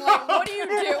 magnetizing? Like, what are you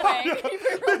doing?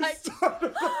 People were like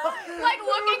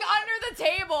looking under the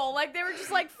table. Like, they were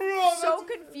just, like, so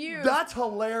confused. That's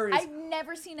hilarious. I've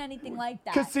never seen anything like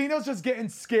that. Casinos just getting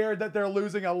scared that they're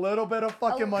losing a little bit of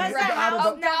fucking money Right. out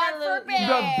Oh, of God forbid.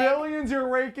 the billions you're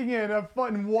raking in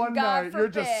one God night. You're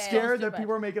just forbid. scared that Stupid.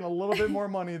 people are making a little bit more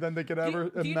money than they could ever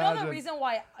Do you imagine. know the reason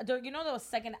why? You know the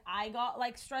second I got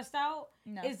like stressed out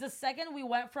No. is the second we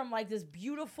went from like this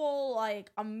beautiful,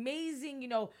 like amazing,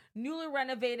 newly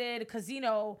renovated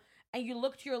casino, and you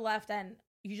look to your left and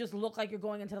you just look like you're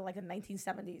going into like the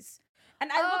 1970s.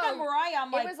 And I look at Mariah,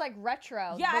 I'm like, it was like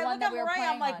retro. yeah, the I one look that at we were Mariah,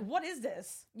 I'm playing like, on. what is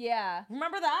this? Yeah.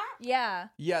 Remember that? Yeah.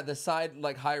 Yeah, the side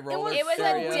like high roller. It was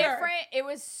area. a different, it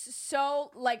was so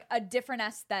like a different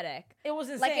aesthetic. It was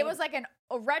insane. Like it was like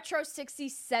a retro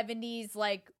 60s, 70s,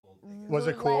 like Was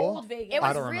it roulette. cool? Old Vegas. It I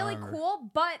was don't really remember. cool,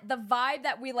 but the vibe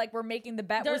that we like were making the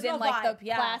bet There's was in no like vibe, the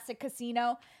yeah. classic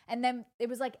casino, and then it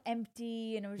was like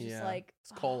empty, and it was just Yeah, like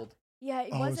it's cold. Yeah, it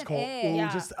Oh, wasn't it's cold. it. Ooh,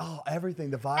 Yeah. just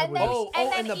everything. The vibe And was. then- just- and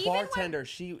then And the even when- bartender,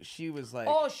 she was like,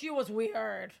 Oh, she was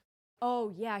weird.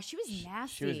 Oh yeah, she was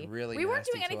nasty. was really We weren't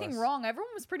nasty doing to anything us. wrong.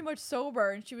 Everyone was pretty much sober,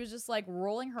 and she was just like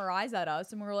rolling her eyes at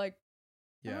us, and we were like,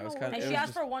 yeah, it was know. kind And of. she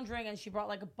asked for one drink and she brought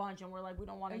like a bunch and we're like, we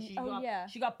don't want it. Yeah.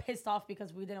 She got pissed off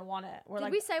because we didn't want it. We're "Did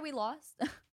like, we say we lost?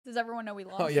 Does everyone know we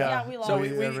lost?" Oh yeah, Yeah, we So lost.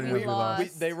 We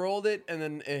lost. they rolled it and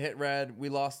then it hit red. We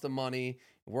lost the money.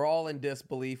 We're all in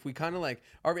disbelief. We kind of like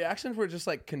our reactions were just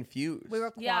like confused. We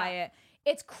were Yeah. quiet.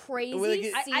 It's crazy. Well,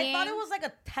 like, I seeing, thought it was like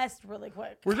a test really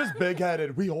quick. We're just big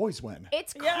headed. We always win.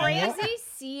 It's Yeah. crazy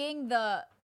seeing the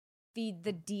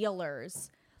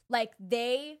dealers. Like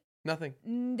nothing.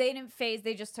 they didn't phase.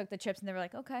 They just took the chips and they were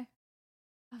like, okay.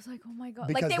 I was like, oh my god.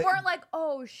 Because Like they they- weren't like,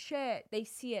 oh shit. They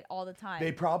see it all the time.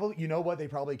 They probably, you know what? They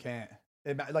probably can't.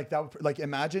 Like that. Like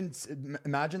imagine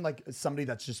like somebody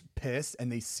that's just pissed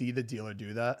and they see the dealer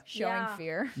do that. showing Yeah.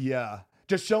 fear. Yeah,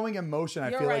 just showing emotion. I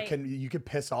You're feel like right. you could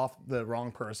piss off the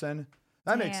wrong person.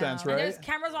 That makes sense, Damn. And right? there's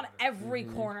cameras on every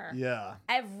corner. Yeah,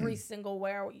 Every single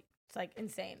where. It's like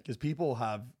insane. because people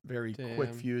have very quick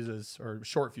Damn. fuses or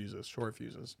short fuses. Short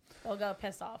fuses. They'll go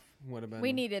pissed off. Would have been.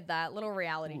 We needed that little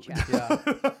reality check.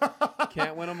 Yeah.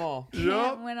 Can't win them all.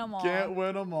 Can't win 'em all. Can't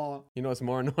win them all. You know what's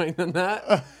more annoying than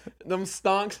that? Them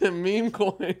stonks and meme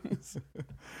coins.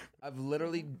 I've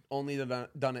literally only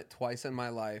done it twice in my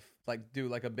life. Like do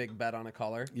like a big bet on a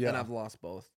color. Yeah. And I've lost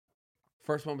both.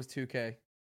 First one was 2K.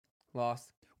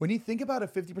 Lost. When you think about a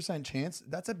 50% chance,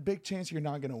 that's a big chance you're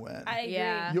not gonna win. I agree.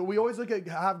 Yeah. We always look at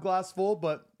half glass full,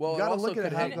 but Well, you it gotta also look at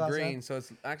could it half hit glass green, empty. so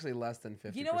it's actually less than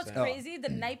 50%. You know what's crazy? The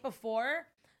night before,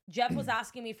 Jeff was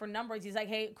asking me for numbers. He's like,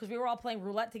 hey, because we were all playing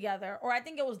roulette together. Or I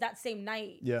think it was that same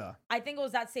night. Yeah. I think it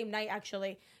was that same night,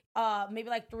 actually. Maybe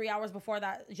like 3 hours before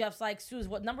that. Jeff's like, Suze,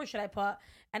 what number should I put?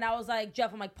 And I was like,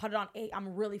 Jeff, I'm like, put it on 8.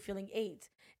 I'm really feeling 8.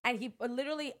 And he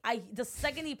literally, the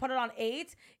second he put it on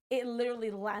 8, it literally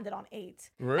landed on 8.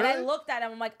 And I Really? looked at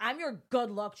him, I'm like, I'm your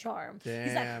good luck charm. He's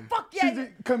Damn. like, fuck yeah. Suzy,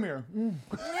 come here.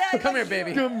 Yeah, Come here, thank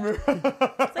baby. you. Come here.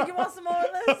 It's like, you want some more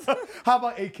of this? How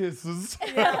about 8 kisses?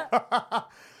 Yeah.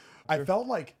 I felt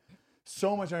like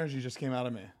so much energy just came out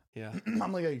of me. Yeah.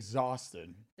 I'm like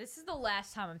exhausted. This is the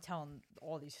last time I'm telling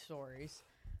all these stories.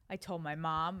 I told my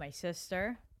mom, my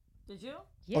sister. Did you?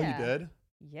 Yeah. Oh, you did?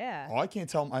 Yeah. Oh, I can't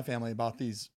tell my family about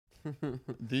these Well,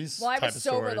 I type was of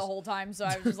sober stories. the whole time, so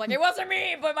I was just like, it wasn't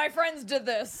me, but my friends did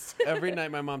this. Every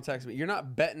night my mom texts me, "You're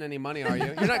not betting any money, are you?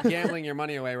 You're not gambling your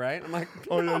money away, right?" I'm like,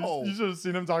 Oh yeah, "No." you should have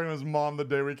seen him talking to his mom the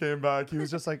day we came back. He was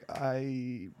just like,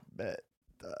 I bet.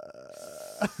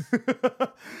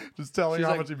 Just telling She's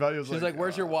her how like- much he bet. He was She's like,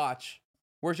 "Where's your watch?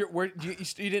 Where's your you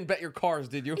didn't bet your cars,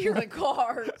 did you?" Your like,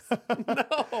 cars.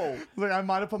 no. Like, I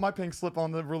might have put my pink slip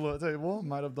on the roulette table.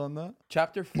 Might have done that.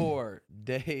 Chapter 4,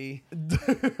 day.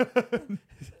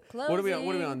 What are we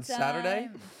on, Saturday?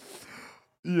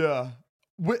 Closing time.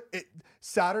 Yeah.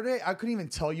 Saturday, I couldn't even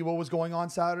tell you what was going on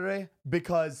Saturday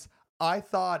because I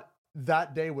thought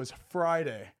that day was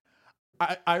Friday.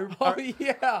 Because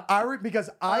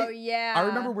Oh, yeah. I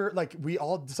remember we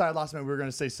all decided last night we were going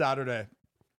to say Saturday.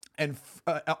 And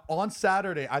on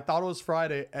Saturday, I thought it was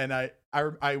Friday, and I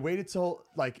waited till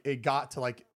it got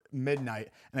to midnight,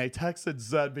 and I texted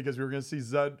Zed because we were gonna see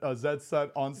Zed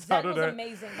set on Zed Saturday. was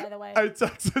amazing, by the way. I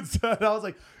texted Zed. I was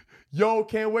like, "Yo,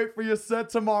 can't wait for your set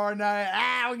tomorrow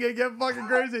night. We're gonna get fucking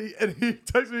crazy." And he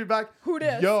texted me back, Who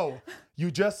dis? "Yo,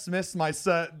 you just missed my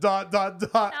set. ... And I'm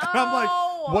like,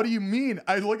 No. "What do you mean?"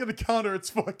 I look at the calendar. It's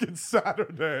fucking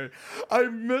Saturday. I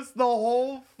missed the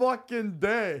whole fucking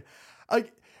day.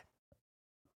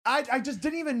 I just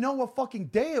didn't even know what fucking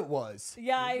day it was.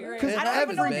 Yeah, I agree. 'Cause I don't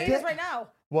even know what every day it is day- right now.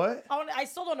 What? I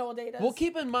still don't know what day it is. Well,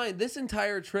 keep in mind, this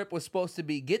entire trip was supposed to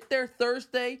be get there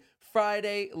Thursday,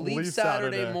 Friday, leave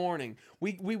Saturday morning.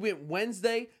 We went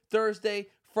Wednesday, Thursday,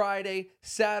 Friday,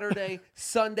 Saturday,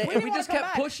 Sunday, We and didn't we wanna just come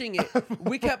kept back. pushing it.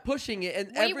 We kept pushing it,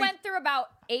 and We went through about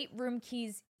 8 room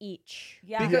keys each.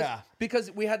 Yeah. because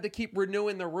we had to keep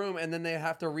renewing the room, and then they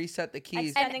have to reset the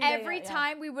keys. I And think every yeah.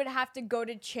 time we would have to go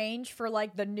to change for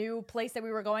the new place that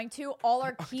we were going to, all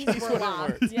our keys Keys were wouldn't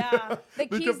locked. work. Yeah. The They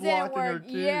keys kept didn't locking our work.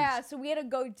 keys. Yeah, so we had to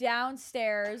go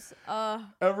downstairs.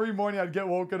 Every morning I'd get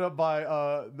woken up by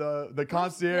the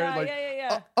concierge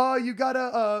Yeah. you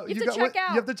gotta You have to check out.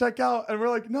 You have to check out, and we're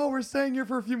like, "No, we're staying here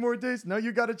for a few more days." "No,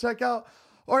 you gotta check out."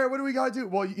 "All right, what do we gotta do?"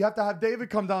 "Well, you have to have David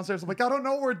come downstairs." I'm like, "I don't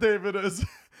know where David is."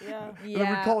 Yeah. then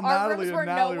we call Our Natalie, rooms and were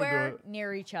Natalie would do nowhere it.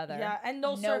 near each other. Yeah. And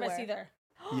no service Nowhere. either.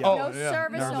 Yeah. No Oh, yeah,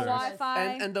 service, no no service. Wi-Fi.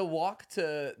 And the walk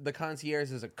to the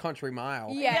concierge is a country mile.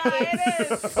 yeah, Yeah,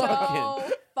 it is. so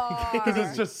Fucking- far. Because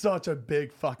it's just such a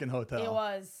big fucking hotel. It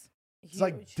was. It's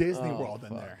like huge. Disney Oh, World in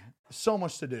fuck. there. So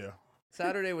much to do.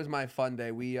 Saturday was my fun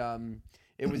day. We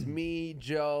it was me,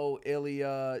 Joe,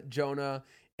 Ilya, Jonah,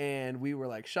 and we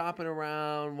were shopping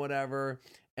around, whatever.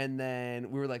 And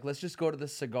then we were like, let's just go to the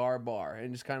cigar bar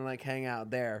and just kind of hang out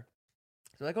there.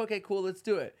 So we're like, okay, cool, let's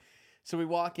do it. So we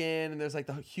walk in, and there's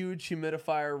the huge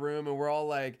humidifier room, and we're all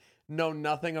know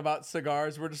nothing about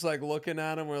cigars. We're just looking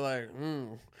at them. We're like,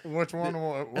 Which one?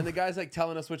 And the guy's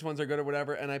telling us which ones are good or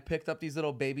whatever. And I picked up these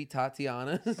little baby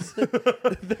Tatianas.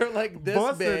 They're this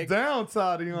Bust big, it down,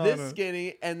 Tatiana. this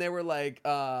skinny, and they were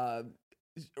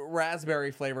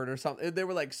raspberry flavored or something. They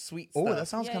were sweet stuff. Oh, that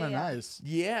sounds Yeah, kind of yeah. nice.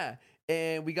 Yeah.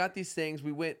 And we got these things.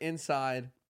 We went inside,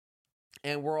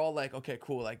 and we're all okay,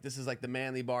 cool. This is the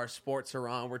manly bar. Sports are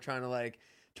on. We're trying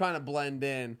to blend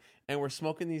in, and we're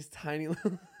smoking these tiny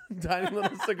little What were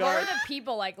cigars. the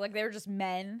people like? Like they were just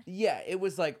men? Yeah, it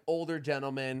was older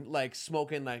gentlemen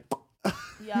smoking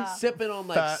Yeah. sipping on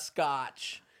Fat.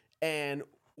 scotch, and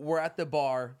we're at the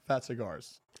bar, Fat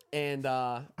cigars. and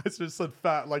I just said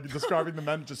fat, describing the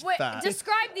men just Wait, fat.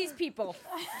 describe these people.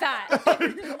 Fat. I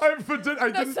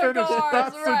didn't finish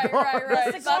fat cigars.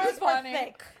 Right. The cigars That's were funny.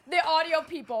 thick. The audio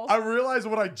people. I realized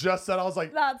what I just said. I was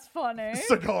like, That's funny.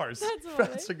 cigars. That's funny.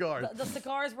 Fat cigars. The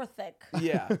cigars were thick.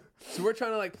 yeah. So we're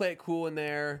trying to play it cool in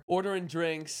there, ordering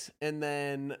drinks, and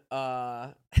then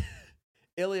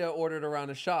Ilya ordered a round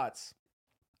of shots,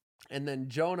 and then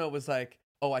Jonah was like,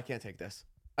 "Oh, I can't take this.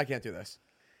 I can't do this."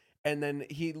 And then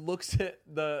he looks at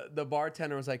the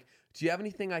bartender and was like, "Do you have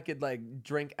anything I could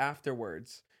drink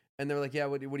afterwards?" And they're like, "Yeah,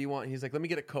 what do you want?" He's like, "Let me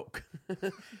get a Coke."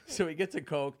 So he gets a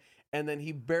Coke, and then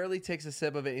he barely takes a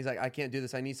sip of it. He's like, "I can't do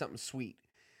this. I need something sweet."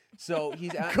 So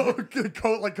he's Coke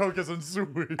isn't sweet.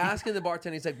 Ah, asking the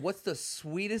bartender, he's like, "What's the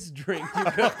sweetest drink you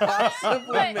could possibly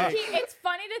But make?" it's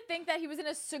funny to think that he was in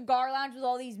a cigar lounge with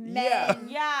all these men. Yeah.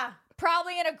 Yeah.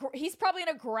 Probably he's probably in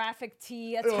a graphic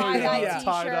tee, a Oh, tie-dye yeah. t-shirt.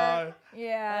 Tie-dye.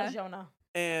 Yeah. That's Jonah.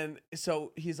 And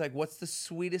so he's like, "What's the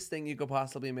sweetest thing you could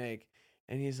possibly make?"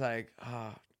 And he's like,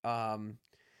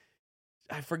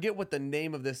 I forget what the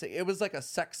name of this thing. It was a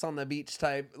Sex on the Beach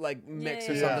type mix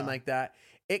or Yeah. something like that.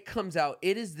 It comes out.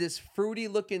 It is this fruity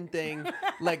looking thing,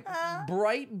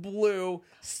 bright blue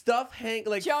stuff, Jonah,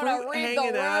 fruit read the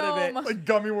hanging out of it. room. Like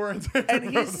gummy worms. And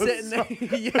he's sitting there,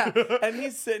 yeah. And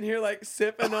he's sitting here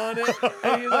sipping on it,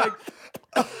 and he's like,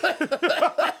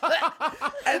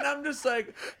 And I'm just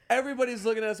like, everybody's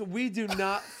looking at us. We do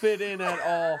not fit in at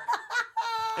all.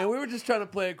 And we were just trying to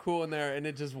play it cool in there, and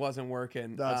it just wasn't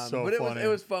working. That's so but funny. It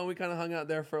was fun. We kind of hung out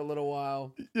there for a little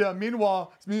while. Yeah,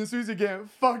 meanwhile, me and Suzy getting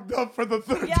fucked up for the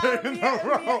third day in a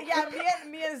row.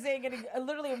 Me and Zay getting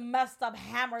literally messed up,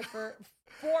 hammered for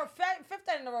fifth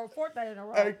night in a row, fourth night in a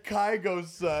row. And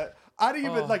Kygo's set. I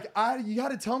didn't even, you had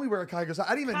to tell me where Kygo's set.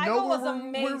 I didn't even Kygo know was where we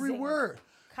amazing. were.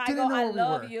 Kygo, Didn't know I where we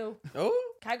love were. you.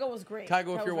 Oh, Kygo was great.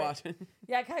 Kygo, if Kygo you're was watching. great.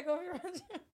 Yeah, Kygo, if you're watching.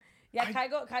 Yeah,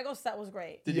 Kygo's set was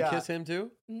great. Did you kiss him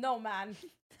too? No, man.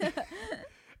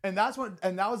 And that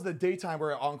was the daytime we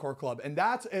were at Encore Club. And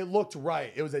it looked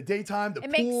right. It was a daytime. The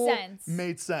It makes pool sense.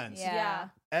 made sense. Yeah.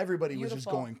 Everybody was just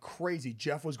Beautiful. going crazy.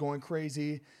 Jeff was going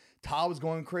crazy. Todd was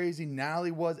going crazy.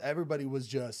 Natalie was. Everybody was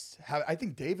just. I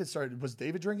think David started. Was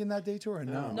David drinking that day too or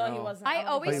no? No, he wasn't. I don't think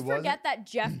always he wasn't? forget that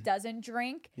Jeff doesn't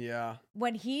drink. Yeah.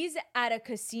 When he's at a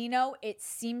casino, it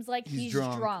seems like he's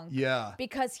drunk. Yeah.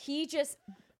 Because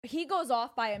he goes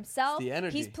off by himself. It's the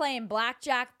energy. He's playing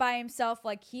blackjack by himself.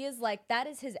 Like he is like that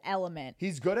is his element.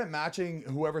 He's good at matching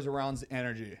whoever's around's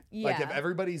energy. Like if Yeah.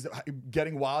 everybody's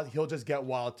getting wild, he'll just get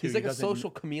wild too. He's like He a doesn't- social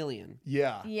chameleon.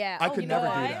 Yeah. Yeah. I Oh, could you know never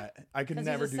why? do that. I could 'Cause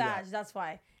never he's a do Sag, that. that's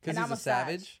why. 'Cause And he's I'm a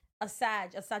savage? A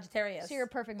Sagittarius. So you're a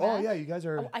perfect Oh match. yeah, you guys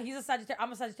are. He's a Sagittarius.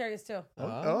 I'm a Sagittarius too.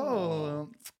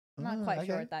 I'm not quite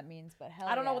sure okay. what that means, but hell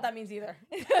I don't know yeah. what that means either.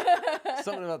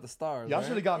 Something about the stars. Y'all right?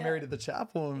 should have got married at the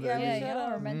chapel in Yeah, Vegas. Yeah, Shut y'all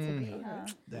up. were meant to be,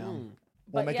 huh? Damn.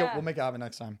 But We'll make it happen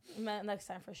next time. Next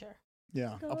time for sure.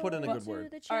 Yeah. I'll put in a good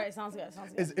word. All right, sounds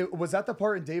good. Was that the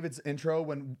part in David's intro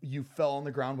when you fell on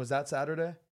the ground? Was that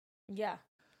Saturday? Yeah.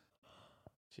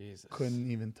 Jesus. Couldn't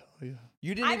even tell you.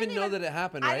 You didn't even know that it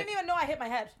happened, right? I didn't even know I hit my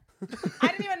head. I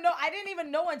didn't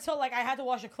even know until like I had to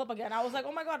watch a clip again. I was like,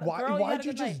 oh my god, girl, Why'd you you had a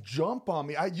good just night. jump on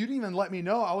me? You didn't even let me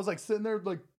know. I was like sitting there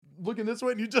like looking this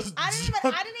way and you just I didn't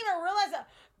even realize that.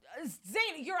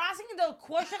 Zane, you're asking the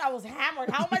question. I was hammered.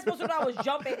 How am I supposed to know I was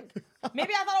jumping?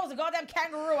 Maybe I thought I was a goddamn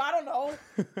kangaroo. I don't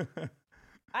know.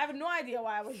 I have no idea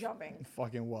why I was jumping.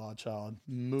 Fucking wild child.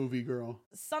 Movie girl.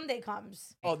 Sunday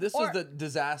comes. Oh, this was the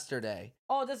disaster day.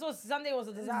 Oh, Sunday was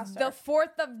a disaster. The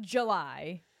 4th of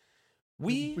July.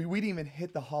 We didn't even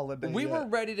hit the holiday. we yet. were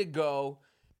ready to go,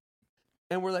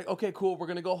 and we're like, okay, cool. We're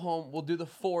gonna go home. We'll do the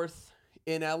 4th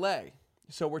in LA.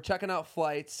 So we're checking out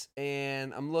flights,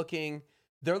 and I'm looking.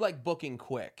 They're like booking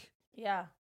quick. Yeah.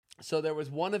 So there was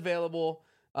one available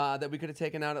that we could have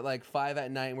taken out at like 5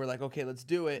 at night, and we're like, okay, let's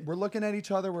do it. We're looking at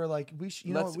each other. We're like, we should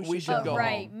should go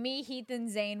Right. home. Me, Heath, and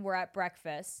Zane were at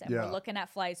breakfast, and Yeah. we're looking at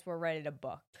flights. We're ready to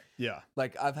book. Yeah.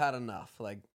 Like I've had enough.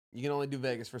 Like you can only do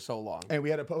Vegas for so long. And we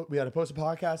had to post a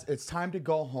podcast. It's time to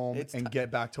go home and get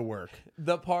back to work.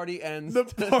 The party ends The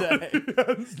today. party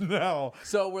ends now.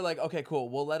 So we're like, okay, cool.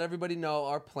 We'll let everybody know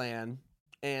our plan.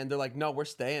 And they're like, no, we're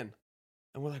staying.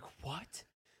 And we're like, what?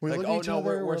 We like, look oh at each no,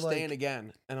 other. we're like, staying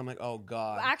again. And I'm like, oh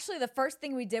God. Actually, the first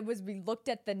thing we did was we looked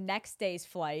at the next day's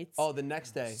flights. Oh, the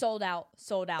next day. Sold out,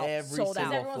 Every sold single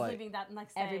out. Everyone's flight. leaving that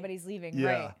next day. Everybody's leaving, Yeah.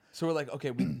 right? So we're like, okay,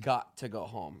 we got to go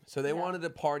home. So they wanted to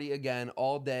party again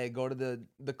all day, go to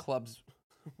the clubs.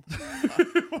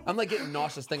 I'm like getting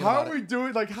nauseous thinking How about are we it.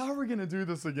 doing? Like, how are we gonna do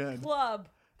this again? Club.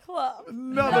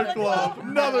 Another club.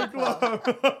 Another club.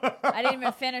 I didn't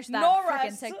even finish that No freaking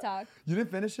rest. TikTok. You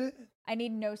didn't finish it? I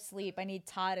need no sleep. I need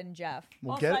Todd and Jeff.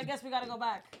 Well, Also, I guess we gotta go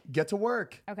back. get to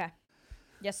work. Okay.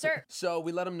 Yes, sir. So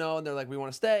we let them know, and they're like, we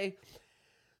want to stay.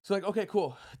 So like, okay,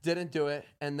 cool. Didn't do it.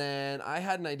 And then I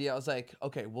had an idea. I was like,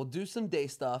 okay, we'll do some day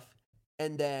stuff,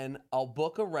 and then I'll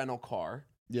book a rental car.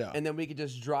 Yeah. And then we could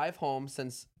just drive home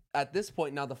since at this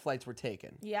point now the flights were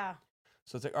taken. Yeah.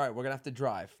 So it's like, all right, we're going to have to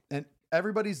drive. And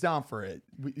everybody's down for it.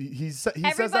 He says the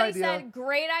Everybody idea. said,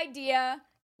 great idea.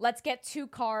 Let's get 2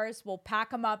 cars. We'll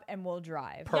pack them up and we'll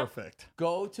drive. Perfect.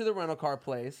 Go to the rental car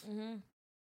place,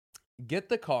 get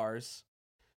the cars.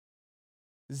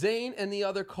 Zane and the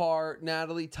other car,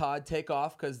 Natalie, Todd, take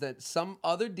off because that some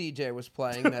other DJ was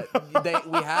playing that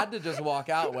we had to just walk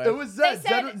out with. It was Zed. They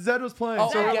said- Zed was playing.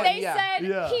 Oh, so we're yeah, like, They yeah. said,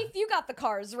 Yeah. Keith, you got the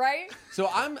cars, right? So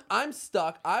I'm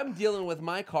stuck. I'm dealing with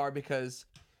my car because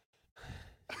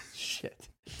shit.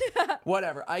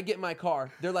 Whatever. I get my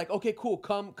car. They're like, okay, cool.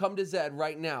 Come to Zed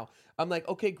right now. I'm like,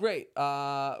 okay, great.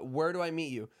 Where do I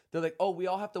meet you? They're like, oh, we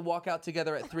all have to walk out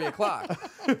together at 3 o'clock.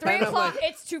 3 And I'm o'clock, like-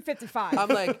 it's 2:55. I'm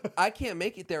like, I can't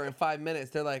make it there in 5 minutes.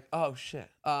 They're like, oh shit.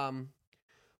 Well,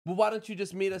 why don't you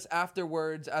just meet us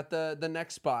afterwards at the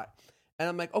next spot? And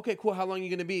I'm like, okay, cool. How long are you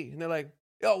gonna be? And they're like,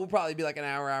 oh, we'll probably be like an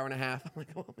hour and a half. I'm like,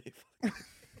 oh my fuck.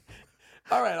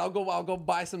 All right, I'll go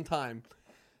buy some time.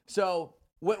 So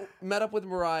met up with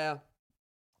Mariah.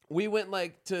 We went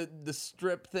like to the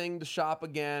strip thing to shop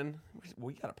again.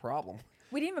 We got a problem.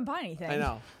 We didn't even buy anything. I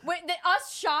know.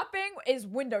 Us shopping is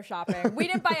window shopping. We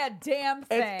didn't buy a damn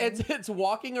thing. It's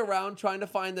walking around trying to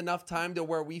find enough time to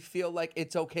where we feel like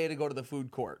it's okay to go to the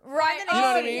food court. Right. You know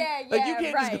what I mean? Yeah, Like you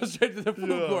can't right. just go straight to the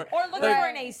food court. Or looking Like, for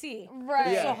an AC. Right.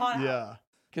 It's so hot out. Yeah.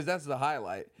 because that's the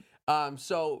highlight.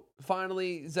 So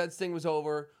finally, Zed's thing was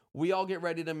over. We all get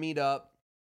ready to meet up,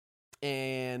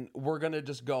 and we're gonna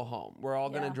just go home. We're all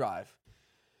gonna drive.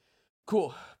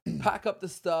 Cool. Pack up the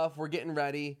stuff. We're getting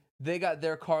ready. They got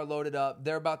their car loaded up.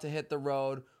 They're about to hit the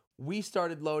road. We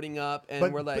started loading up,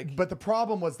 and we're like, but the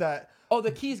problem was that oh,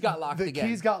 the keys got locked again. The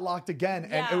keys got locked again,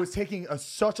 and Yeah. it was taking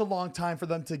such a long time for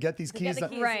them to get these keys. the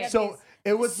keys, Right. get So these.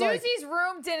 it was like, Susie's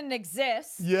room didn't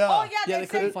exist. yeah. Oh yeah, Yeah, they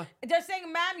couldn't they're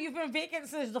saying, "Ma'am, you've been vacant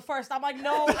since the first." I'm like,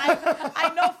 "No,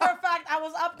 I know for a fact I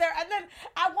was up there." And then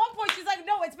at one point she's like,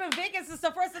 "No, it's been vacant since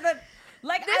the first." And then,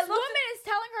 like, This I looked woman is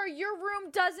telling her your room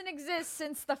doesn't exist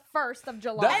since the 1st of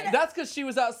July. That's because she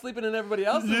was out sleeping in everybody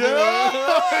else's room.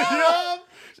 Yeah.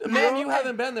 Man, you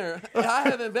haven't been there. I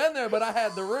haven't been there, but I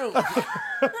had the room. So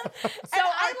I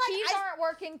our like- keys I- aren't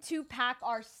working to pack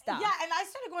our stuff. Yeah, and I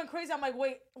started going crazy. I'm like,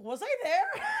 "Wait, was I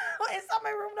there? Is that my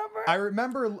room number?"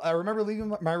 I remember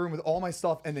leaving my room with all my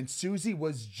stuff, and then Suzy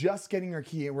was just getting her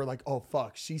key, and we're like, "Oh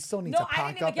fuck, she still needs No, to pack I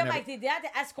didn't even up." get and my everything. key. They had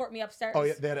to escort me upstairs. Oh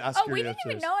yeah, they had to ask Oh, we didn't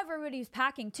even know everybody was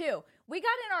packing too. We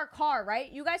got in our car,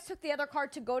 right? You guys took the other car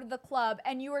to go to the club,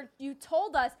 and you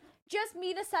told us just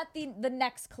meet us at the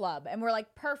next club, and we're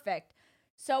like, perfect.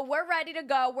 So we're ready to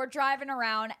go. We're driving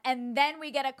around, and then we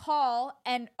get a call,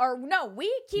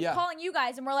 we keep calling you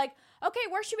guys, and we're like, okay,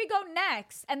 where should we go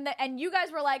next? And you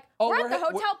guys were like, Oh, we're at the we're-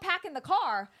 hotel packing the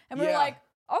car, and we're Yeah. like,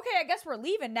 okay, I guess we're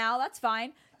leaving now. That's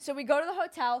fine. So we go to the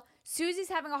hotel. Susie's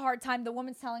having a hard time. The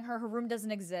woman's telling her room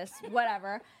doesn't exist.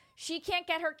 Whatever. She can't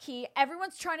get her key.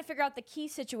 Everyone's trying to figure out the key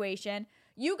situation.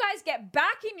 You guys get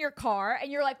back in your car,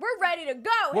 and you're like, we're ready to go.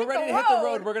 We're ready to hit the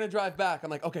road. We're going to drive back. I'm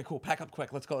like, okay, cool. Pack up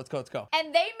quick. Let's go. And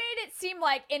they made it seem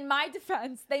like, in my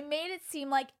defense, they made it seem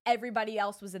like everybody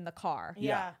else was in the car.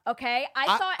 Yeah. Okay?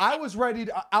 I thought I was ready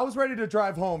to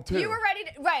drive home too. you were ready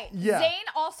to, right. Yeah. Zane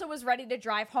also was ready to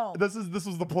drive home. This was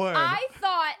the plan. I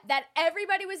thought that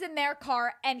everybody was in their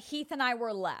car and Heath and I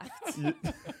were left.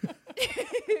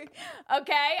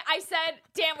 Okay? I said,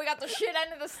 damn, we got the shit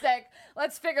end of the stick.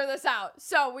 Let's figure this out.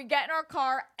 So we get in our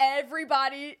car.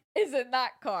 Everybody is in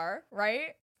that car,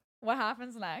 right? What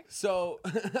happens next? So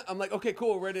I'm like, okay,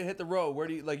 cool. We're ready to hit the road. Where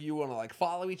do you want to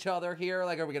follow each other here?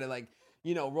 Like, are we going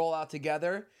to roll out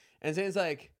together? And Zane's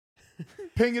like,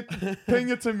 ping it to me. Ping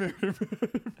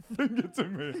it to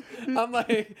me. I'm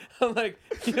like,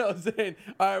 Zane,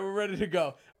 all right, we're ready to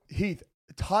go. Heath,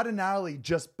 Todd and Natalie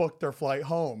just booked their flight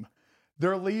home.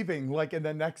 They're leaving in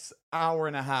the next hour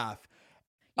and a half.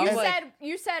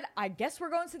 You said, I guess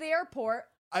we're going to the airport.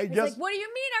 I He's guess like, what do you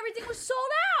mean? Everything was sold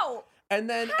out. And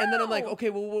then I'm like, How? okay,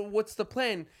 well, what's the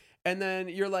plan? And then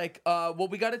you're like, well,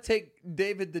 we got to take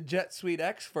David the Jet Suite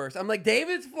X first. I'm like,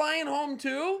 David's flying home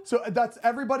too? so. That's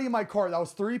everybody in my car. That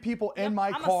was 3 people in my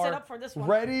I'ma car, sit up for this one.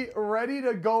 ready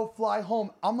to go fly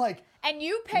home. I'm like, And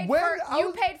you paid When for I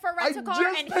was- paid for a rental I car,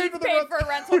 just and paid he for the paid for a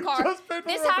rental car. just paid for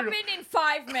the This rental car. happened in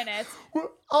 5 minutes.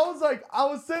 I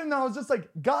was sitting there. I was just like,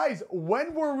 guys,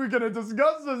 when were we gonna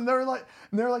discuss this? And they're like,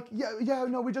 yeah,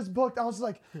 no, we just booked. I was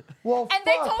like, well, And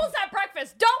they told us at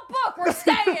breakfast, don't book, we're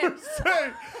staying.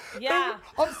 Yeah.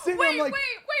 I'm sitting Wait, there, I'm like,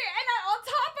 wait. And on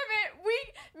top of it,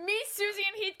 me, Suzy,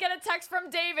 and Heath get a text from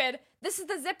David. This is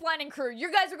the ziplining crew.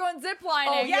 You guys are going ziplining.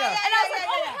 Oh, yeah. And I was like,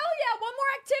 yeah, oh, yeah. hell yeah, one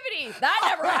more activity. That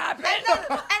never happened.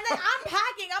 And then I'm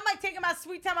packing. I'm taking my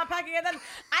sweet time. I'm packing, and then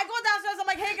I go downstairs. I'm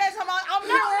like, "Hey guys, I'm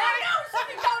here." No,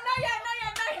 Suzy, no, not yet.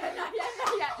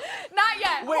 Not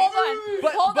yet. Wait,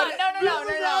 Hold on. No.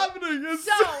 this is happening. It's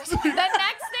So seriously- the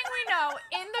next thing we know,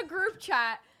 in the group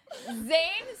chat,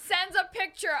 Zane sends a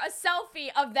picture, a selfie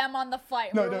of them on the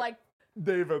flight. We were like,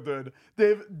 David did.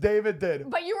 David did.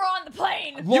 but you were on the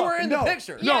plane. You were in the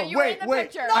picture. Yeah, No, you were wait, in the wait.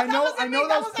 picture. I No, know, that wasn't I know me, that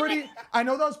that was wasn't pretty. me. I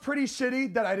know that was pretty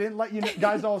shitty that I didn't let you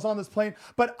guys know I was on this plane.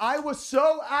 But I was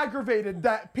so aggravated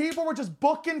that people were just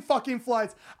booking fucking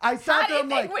flights. I sat How do there. you I'm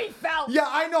think like, we felt? yeah,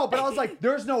 I know, but I was like,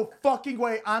 there's no fucking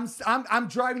way. I'm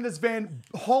driving this van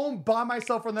home by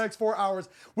myself for the next 4 hours.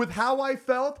 With how I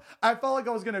felt like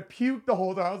I was gonna puke the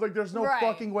whole time. I was like, there's no Right.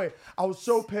 fucking way. I was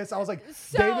so pissed. I was like,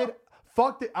 So- David,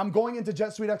 fuck it. I'm going into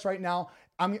Jet Suite X right now.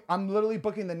 I'm literally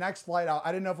booking the next flight out.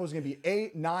 I didn't know if it was gonna be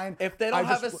 8, 9. If they don't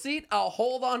have a seat, I'll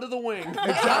hold on to the wing.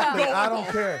 Exactly. I don't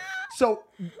care. So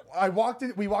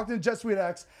we walked into Jet Suite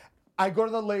X. I go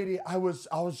to the lady. I was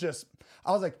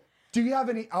like, do you have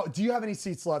any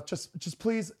seats left? Just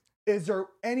please, is there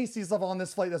any seats left on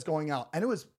this flight that's going out? And it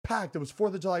was packed. It was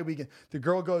 4th of July weekend. The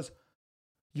girl goes,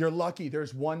 you're lucky.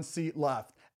 There's one seat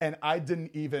left. And I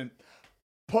didn't even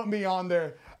put me on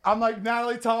there. I'm like,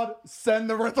 Natalie Todd, send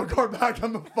the rental car back.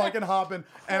 I'm fucking hopping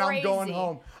and I'm going Crazy.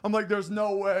 home. I'm like, there's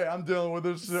no way I'm dealing with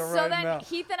this shit So right then now.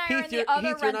 Heath and I are in Heath, the you're, other Heath,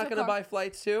 you're rental not going to car. buy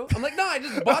flights too? I'm like, no, I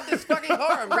just bought this fucking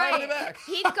car. I'm driving it back.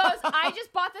 Heath goes, I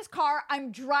just bought this car.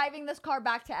 I'm driving this car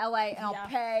back to LA and I'll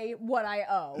pay what I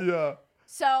owe. Yeah.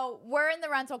 So we're in the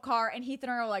rental car and Heath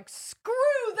and I are like, screw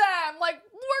them. Like,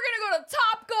 we're going to go to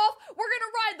Top Golf. We're going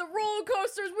to ride the roller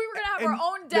coasters. We were going to have And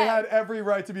our own day. They had every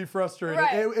right to be frustrated.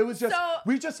 Right. It was just,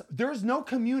 So- there's no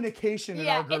communication in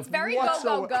our group. it's very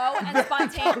whatsoever. go and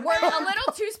spontaneous. We're a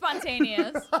little too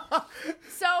spontaneous.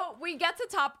 So we get to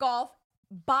Top Golf.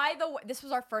 By the way, this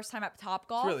was our first time at Top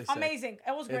Golf. It's really sick. Amazing.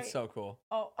 It was great. It's so cool.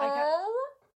 Oh, I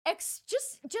can't.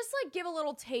 Just like give a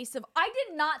little taste of. I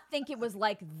did not think it was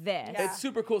like this. Yeah. It's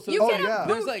super cool. So You get a get a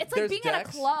booth. booth. There's It's like there's being in a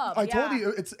decks. club. I told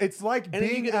you, it's like And then you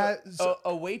being get at...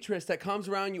 a waitress that comes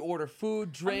around, you order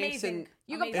food, drinks, Amazing. and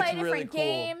You can Amazing. play It's different really cool.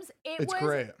 games. It's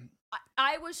great.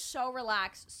 I was so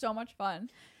relaxed, so much fun.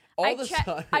 all of a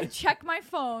sudden, I check my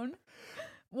phone.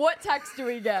 What text do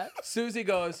we get? Suzy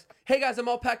goes, hey guys, I'm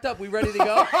all packed up. We ready to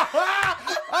go?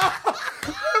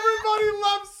 Everybody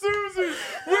loves Suzy.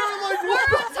 We were like, We're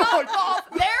what on the Top fuck? Golf.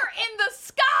 They're in the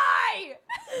sky.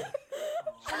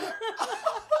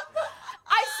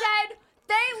 I said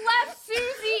they left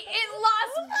Suzy in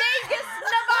Las Vegas,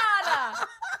 Nevada.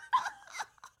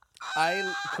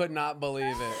 I could not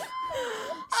believe it.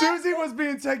 Suzy was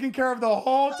being taken care of the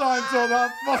whole time till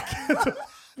that fucking...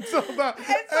 Till the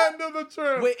end of the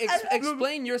trip. Wait,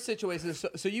 explain your situation.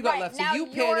 So you got Right, left. So now you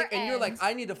your panic and you're like, end.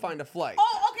 I need to find a flight.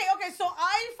 Oh, okay. So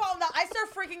I found out. I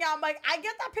start freaking out. I'm like, I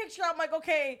get that picture. I'm like,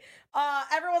 okay,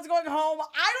 everyone's going home.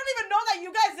 I don't even know that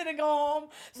you guys didn't go home.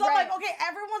 So I'm Right. like, okay,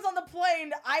 everyone's on the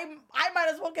plane. I might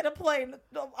as well get a plane.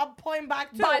 I'm playing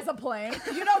back too. Buys a plane.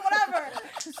 You know, whatever.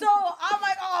 So I'm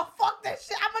like, oh, fuck this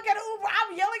shit. I'm gonna get an Uber.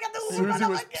 I'm yelling at the Uber. and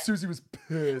I'm like, Suzy was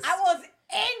pissed. I was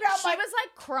angry. I'm She like, was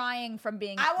like crying from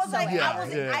being. I was so like, angry.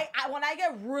 I when I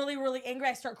get really, really angry,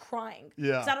 I start crying.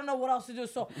 Yeah. Because I don't know what else to do.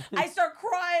 So I start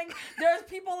crying. There's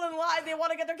people in line. They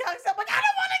want to get their taxi. I'm like, I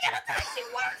don't want to get a taxi.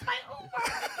 Where's my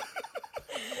Uber?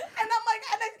 And I'm like,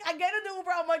 I get in the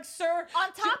Uber. I'm like, sir.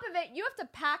 On top of it, you have to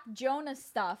pack Jonah's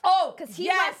stuff. Oh, because he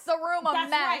yes, left the room a that's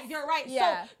mess. right. You're right.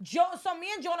 Yeah. So me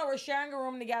and Jonah were sharing a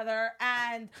room together,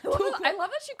 and I love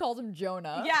that she calls him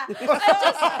Jonah. yeah.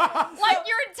 Like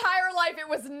your entire life, it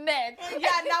was Nick. Yeah,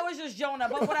 now it's just Jonah,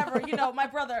 but whatever, you know, my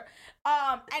brother.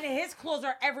 And his clothes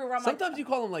are everywhere. I'm Sometimes you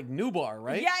call him like Nubar,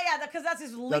 right? Yeah, because that's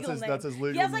his legal name. that's his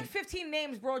legal He has name. like 15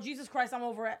 names, bro. Jesus Christ, I'm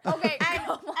over it. Okay, and,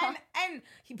 come on. and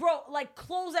he, bro, like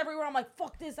clothes everywhere. I'm like,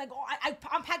 fuck this. Like, oh,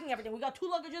 I'm packing everything. We got 2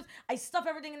 luggages. I stuff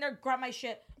everything in there. Grab my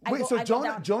shit. Wait, so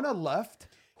Jonah left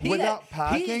without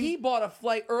packing? He bought a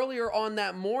flight earlier on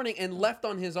that morning and left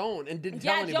on his own and didn't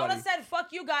tell anybody. Jonah said, fuck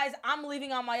you guys. I'm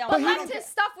leaving on my own. But he left don't- his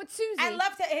stuff with Suzy. and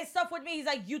left his stuff with me. He's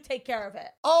like, you take care of it.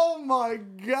 Oh my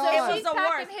It God. He's was the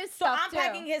packing worst. his So stuff, I'm too.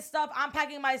 packing his stuff. I'm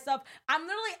packing my stuff. I'm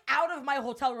literally out of my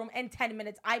hotel room in 10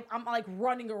 minutes. I'm like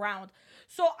running around.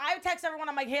 So I text everyone.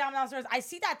 I'm like, hey, I'm downstairs. I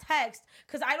see that text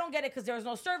because I don't get it because there was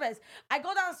no service. I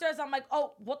go downstairs. I'm like,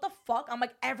 oh, what the fuck? I'm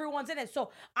like, everyone's in it. So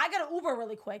I get an Uber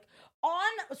really quick.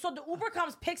 So the Uber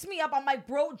comes, picks me up. I'm like,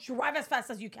 bro, drive as fast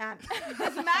as you can.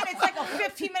 This man, it's like a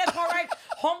 15-minute car ride.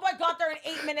 Homeboy got there in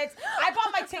 8 minutes. I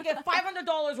bought my ticket,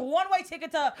 $500, one-way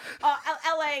ticket to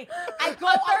LA. I go a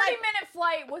on 30-minute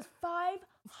flight was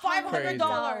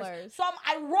 $500. So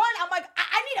I run. I'm like,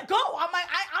 I need to go. I'm like,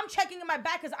 I'm checking in my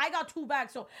bag because I got 2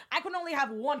 bags, so I could only have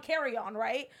 1 carry-on,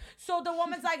 right? So the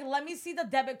woman's like, let me see the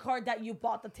debit card that you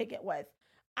bought the ticket with.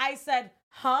 I said,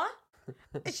 huh?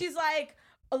 She's like,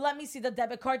 let me see the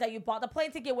debit card that you bought the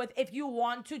plane ticket with if you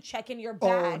want to check in your Oh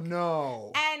bag.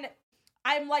 no. And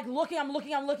I'm like looking.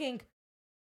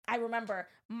 I remember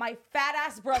my fat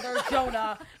ass brother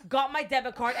Jonah got my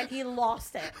debit card and he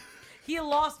lost it. He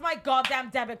lost my goddamn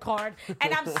debit card,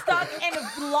 and I'm stuck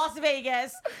in Las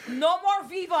Vegas. No more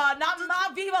Viva, not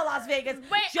Viva Las Vegas.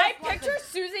 Wait, Just I Las picture Vegas.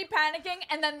 Suzy panicking,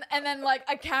 and then like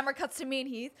a camera cuts to me and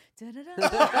Heath, da-da-da.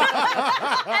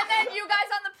 And then you guys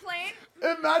on the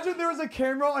plane. Imagine there was a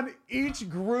camera on each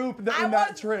group in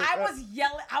that trip. I was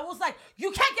yelling. I was like,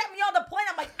 you can't get me on the plane.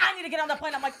 I'm like, I need to get on the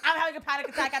plane. I'm like, I'm having a panic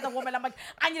attack at the woman. I'm like,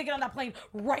 I need to get on that plane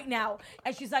right now.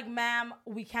 And she's like, ma'am,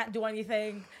 we can't do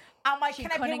anything. I'm like, She can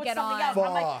I pay couldn't with get something on.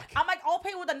 else? Fuck. I'm like, I'll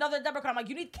pay with another debit card. I'm like,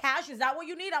 you need cash? Is that what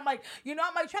you need? I'm like, I'm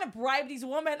like trying to bribe these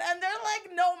women. And they're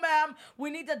like, no, ma'am, we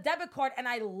need the debit card. And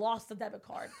I lost the debit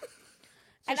card.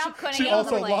 and she I'm couldn't She get on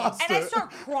the also plane. lost and I it.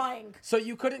 start crying. So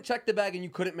you couldn't check the bag and you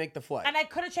couldn't make the flight. And I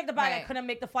couldn't check the bag. I Right. couldn't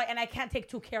make the flight, and I can't take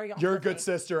 2 carry-ons. You're a with good me.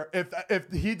 sister.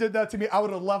 If he did that to me, I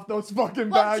would have left those fucking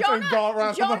Well, bags and gone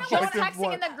around Jonah the was fucking texting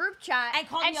floor. in the group chat, And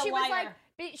called me a she was liar.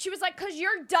 she was like, "Cause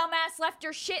your dumbass left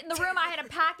your shit in the room. I had to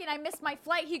pack and I missed my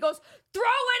flight." He goes, "Throw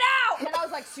it out!" And I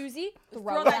was like, "Susie, throw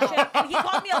Throw it that out." shit. And he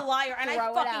called me a liar, and Throw I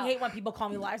it fucking out. hate when people call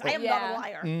me liars. I am Yeah. not a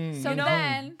liar. Mm. So You know?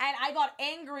 then, And I got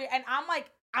angry, and I'm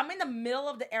like, I'm in the middle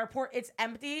of the airport. It's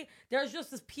empty. There's just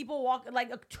this people walking,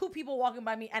 like 2 people walking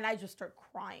by me, and I just start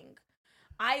crying.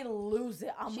 I lose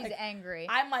it. she's like, angry.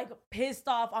 I'm like pissed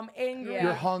off. I'm angry. Yeah.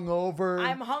 You're hungover.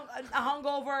 I'm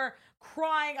hungover,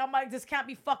 crying. I'm like, this can't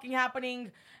be fucking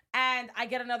happening. And I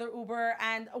get another Uber,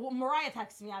 and Mariah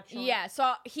texts me actually. Yeah.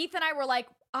 So Heath and I were like,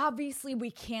 obviously we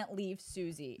can't leave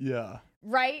Suzy, Yeah.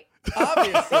 right?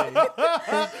 Obviously.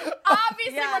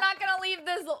 Obviously, Yeah. we're not gonna leave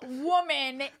this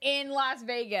woman in Las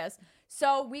Vegas.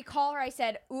 So we call her. I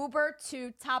said, Uber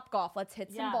to Topgolf. Let's hit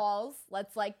some Yeah. balls.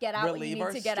 Let's like get out what Relieve you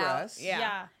our need to get out. stress.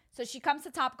 Yeah. So she comes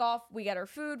to Topgolf. We get her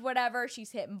food, whatever.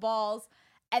 She's hitting balls,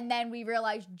 and then we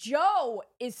realize Joe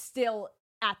is still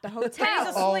at the hotel.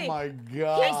 He's Oh asleep. my He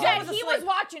god. said was he was asleep.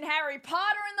 watching Harry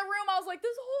Potter in the room. I was like,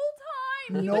 this whole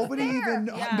time he Nobody was there. even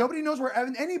Yeah. nobody knows where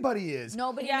anybody is.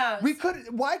 Nobody Yeah. knows. We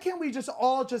could. Why can't we just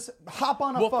all just hop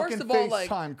on a Well, fucking first of all, like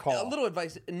FaceTime call? a little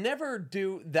advice: never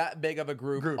do that big of a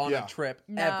group on yeah. a trip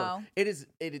No. ever.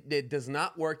 It does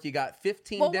not work. You got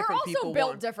 15 well, we're different also people built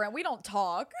wanting- different. We don't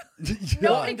talk. wanting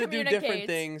Nobody to do different communicates.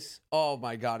 things. Oh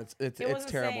my god, it's It was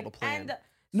terrible insane. to plan. And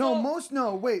No, so-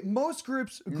 most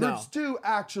groups No. do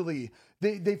actually.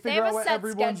 They They figure have out a what set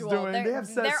everyone's schedule. doing. They're, They have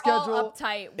set they're schedule. all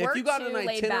uptight. We're if you got too an laid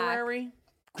back. itinerary,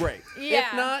 great. Yeah.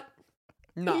 If not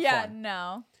Yeah, fun.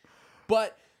 no.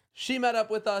 But she met up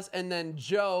with us, and then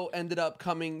Joe ended up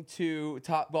coming to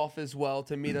Topgolf as well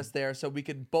to meet us there, so we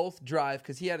could both drive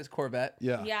because he had his Corvette.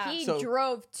 Yeah. Yeah. He So-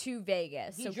 drove to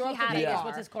Vegas. He so drove he to had Vegas a car.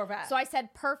 with his Corvette. So I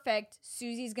said, perfect.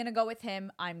 Susie's going to go with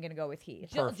him. I'm going to go with Heath.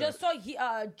 Just so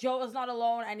Joe is not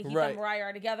alone, and he Right. and Mariah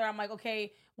are together. I'm like,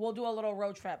 okay, we'll do a little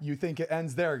road trip. You think it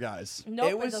ends there, guys? Nope,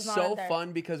 It was does not so end there.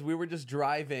 fun because we were just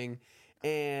driving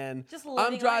and Just I'm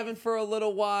living driving life. for a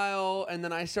little while and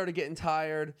then I started getting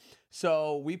tired.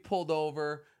 So we pulled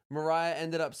over. Mariah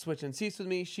ended up switching seats with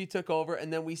me. She took over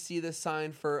and then we see this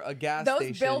sign for a gas Those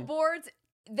station. billboards,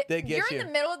 They get you're you. in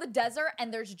the middle of the desert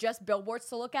and there's just billboards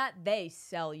to look at. They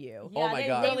sell you. Yeah, Oh my they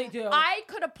God. really do. I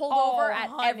could have pulled Oh, over at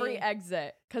every honey.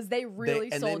 exit because they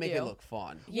really and sold they make you. it look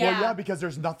fun. Yeah. Well, yeah, because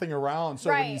there's nothing around. So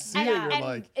when you see and, it, you're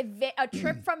and like, a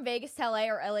trip from Vegas to LA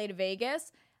or LA to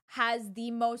Vegas has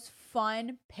the most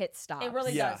fun pit stops. It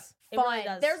really Yeah. does. It fun. really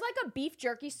does. There's like a beef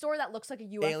jerky store that looks like a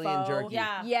UFO. Alien jerky.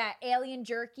 Yeah. Yeah, alien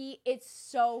jerky. It's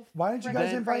so. why didn't you guys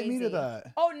freaking invite me to crazy.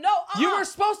 that? Oh no! You were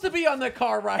supposed to be on the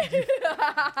car ride.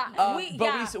 We- but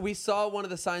yeah. we saw one of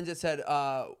the signs that said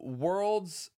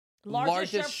world's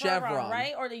largest chevron. chevron,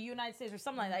 right? Or the United States, or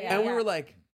something like that. Yeah, And we yeah. were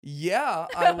like, yeah,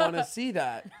 I want to see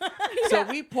that. So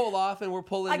we pull off and we're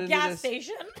pulling a into gas this,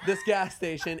 station. this gas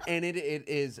station, and it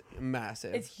is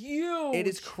massive. It's huge. It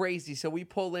is crazy. So we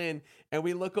pull in and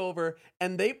we look over,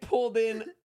 and they pulled in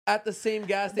at the same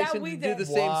gas That station we to did. do the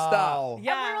same stop.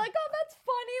 Yeah. And we were like, oh, that's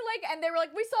funny. Like, and they were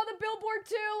like, we saw the billboard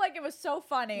too. Like, it was so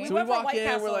funny. We So we went for walk White in,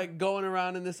 Castle. we're like going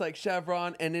around in this like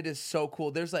chevron, and it is so cool.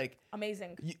 There's like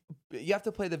Amazing. you have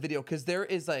to play the video because there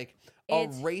is like a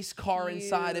It's race car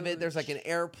inside of it. There's like an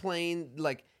airplane.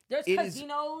 Like There's it is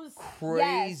casinos.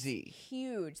 crazy. Yes,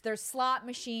 huge. There's slot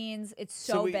machines. It's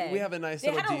so, So we big. have a nice They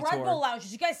little had a detour. Red Bull lounge.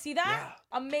 Did you guys see that?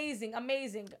 Yeah. Amazing,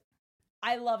 amazing.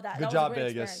 I love that. Good That was job, a great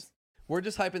Vegas. experience. We're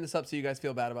just hyping this up so you guys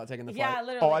feel bad about taking the flight. Yeah,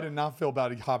 literally. Oh, I did not feel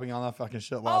bad hopping on that fucking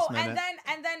shit last minute.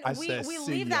 and then I we say we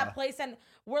see leave ya. that place and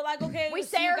we're like, okay, We we'll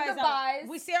say see you our guys out. goodbyes.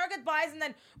 We say our goodbyes, and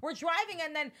then we're driving,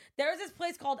 and then there's this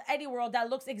place called Eddie World that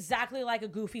looks exactly like a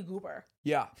Goofy Goober.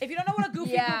 Yeah. If you don't know what a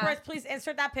Goofy Yeah. Goober is, please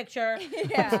insert that picture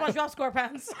Yeah. from SpongeBob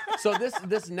SquarePants. So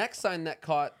this next sign that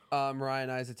caught Mariah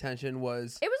and I's attention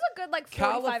was It was a good like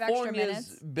 45 extra California's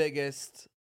minutes. biggest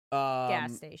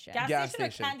Gas station. Gas, Gas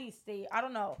station, station. or Candy State? I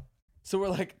don't know. So we're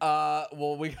like,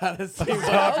 well, we gotta see what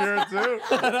Stop else, here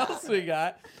too. what else we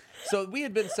got. So we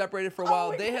had been separated for a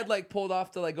while. my They had like pulled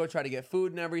off to like go try to get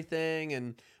food and everything,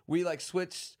 and we like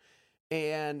switched,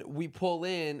 and we pull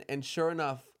in, and sure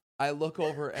enough, I look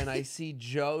over and I see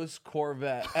Joe's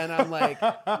Corvette, and I'm like,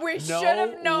 We No should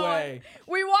have known. way.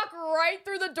 We walk right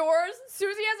through the doors.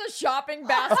 Susie has a shopping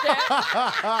basket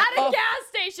at a gas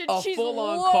station. a She's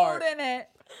full-on loading cart. it.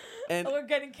 and We're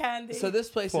getting candy. so this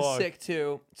place is Fuck. sick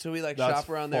too. So we like That's shop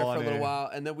around there for a little funny. while,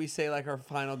 and then we say like our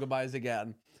final goodbyes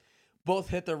again. both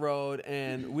hit the road,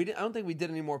 and I don't think we did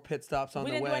any more pit stops on the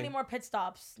way. We didn't do any more pit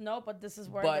stops. No, but this is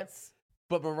where it gets.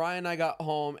 But Mariah and I got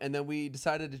home, and then we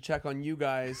decided to check on you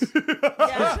guys.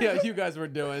 Yeah. See how you guys were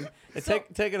doing. And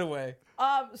take it away.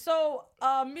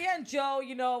 Me and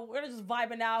Joe, we're just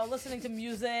vibing out, listening to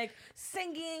music,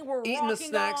 singing. We're Eating rocking the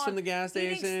snacks on, from the gas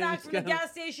station. Eating snacks from the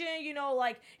gas station.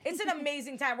 It's an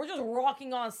amazing time. We're just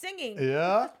rocking on, singing.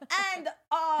 Yeah. And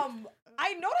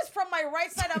I noticed from my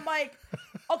right side, I'm like,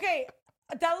 okay,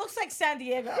 that looks like San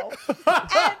Diego.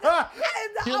 And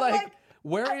You're I'm like,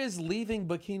 where is leaving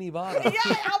Bikini Bottom? Yeah,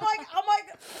 I'm like,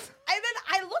 and then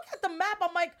I look at the map.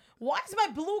 I'm like, why is my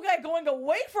blue guy going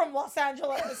away from Los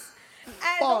Angeles?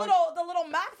 And the little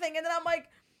map thing, and then I'm like,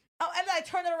 and then I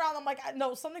turn it around. I'm like,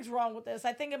 no, something's wrong with this.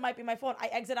 I think it might be my phone. I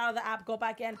exit out of the app, go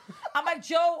back in. I'm like,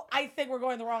 Joe, I think we're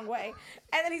going the wrong way.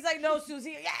 And then he's like, no,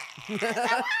 Suzy,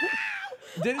 yeah.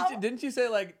 Didn't you say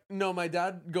like, no, my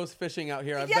dad goes fishing out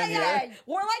here. I've been here.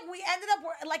 We ended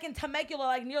up in Temecula,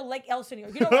 like near Lake Elsinore.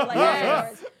 You know where Lake Elsinore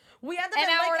is? We ended up an in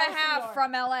hour Lake and a half Elsinore.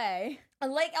 from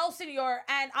LA. Lake Elsinore,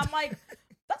 and I'm like,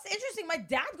 that's interesting. My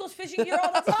dad goes fishing here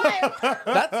all the time.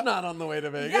 That's not on the way to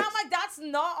Vegas. Yeah, I'm like, that's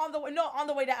not on the way. No, on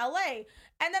the way to LA.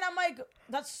 And then I'm like,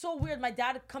 that's so weird. My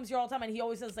dad comes here all the time, and he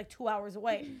always says like 2 hours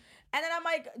away. And then I'm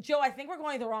like, Joe, I think we're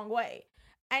going the wrong way.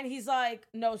 And he's like,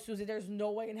 no, Suzy, there's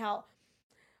no way in hell.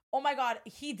 Oh my God,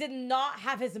 he did not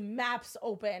have his maps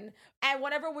open. And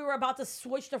whenever we were about to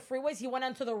switch the freeways, he went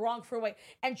onto the wrong freeway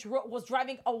and was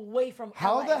driving away from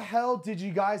How LA. the hell did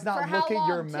you guys not For look how at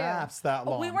your long, too? maps that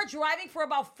long? We were driving for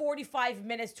about 45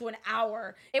 minutes to an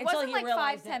hour. It until wasn't he like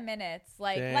realized 5-10 minutes.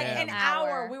 Like Damn. an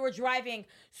hour we were driving.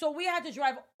 So we had to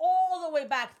drive all the way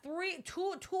back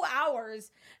 2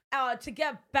 hours to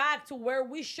get back to where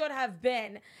we should have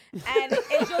been. And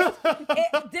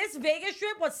this Vegas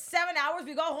trip was 7 hours.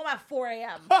 We got home at 4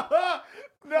 a.m.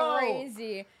 No.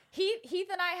 Crazy. Heath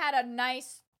and I had a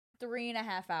nice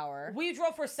 3.5 hour. We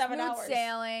drove for 7 Smooth hours.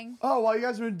 sailing. Oh, while you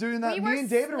guys were doing that, We me were and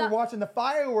David were watching the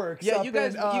fireworks. Yeah, up you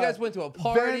guys went to a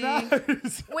party. Van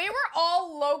Nuys. We were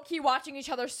all low key watching each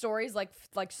other's stories, like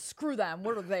screw them.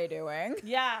 What are they doing?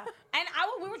 Yeah. And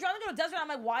we were driving to the desert. I'm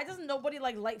like, why doesn't nobody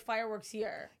light fireworks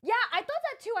here? Yeah, I thought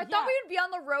that too. I thought we would be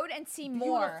on the road and see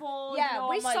more. Beautiful, Yeah,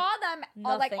 we I'm like, saw them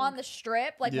nothing. on the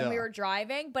strip, when Yeah. we were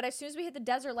driving. But as soon as we hit the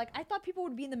desert, I thought people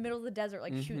would be in the middle of the desert,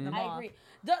 shooting them I off. agree.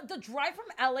 The drive from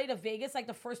LA to Vegas,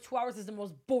 the first 2 hours is the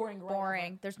most boring ride ever.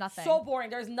 Boring. There's nothing. So boring.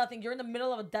 There's nothing. You're in the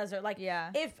middle of a desert.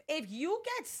 Yeah. If you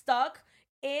get stuck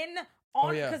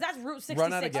because that's Route 66,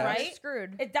 Run out of gas. right?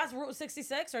 Screwed. That's Route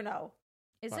 66 or no?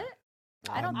 Is Wow. it?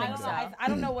 I don't I think don't so. know. I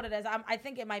don't know what it is. I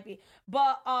think it might be.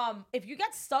 But if you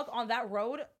get stuck on that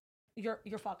road, you're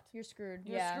fucked. You're screwed.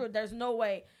 You're screwed. There's no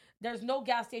way. There's no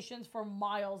gas stations for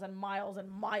miles and miles and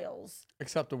miles.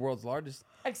 Except the world's largest.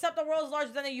 Except the world's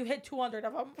largest, then you hit 200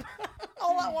 of them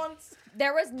all at once.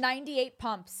 There was 98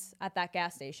 pumps at that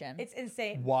gas station. It's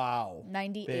insane. Wow.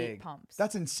 98 big. pumps.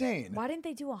 That's insane. Why didn't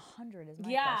they do 100 is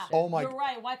my Yeah. question. Oh my- You're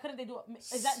right. Why couldn't they do it?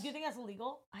 Do you think that's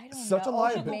illegal? I don't Such a know.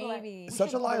 liability. Maybe. We Such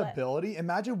should a Google it. liability.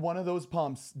 Imagine one of those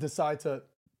pumps decide to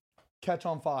catch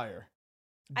on fire.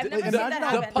 I've Like, never seen imagine that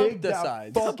how happen. pump big that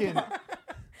decides. fucking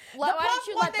Why don't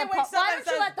you let the pump? Why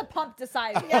don't you let the pump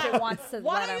decide if it wants to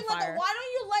Why let don't on you fire? why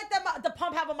don't you let the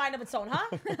pump have a mind of its own,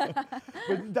 huh?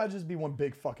 that'd just be one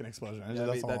big fucking explosion.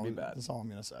 that'd be bad. That's all I'm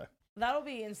gonna say. That'll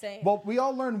be insane. Well, we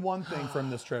all learned one thing from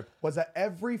this trip was that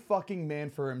every fucking man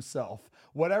for himself.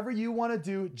 Whatever you want to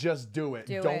do, just do it.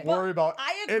 Do Don't it. worry about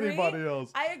I agree. anybody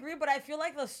else. I agree, but I feel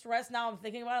like the stress now I'm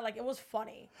thinking about it, it was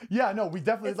funny. Yeah, no, we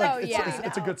definitely It's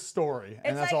it's a good story,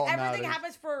 and It's that's all that everything matters.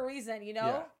 happens for a reason, you know?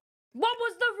 Yeah. What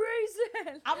was the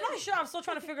reason? I'm not sure. I'm still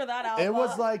trying to figure that out. It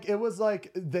was but-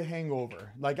 like The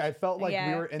Hangover. Like I felt like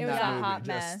we were in it was that a movie. hot Just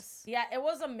mess. Yeah, it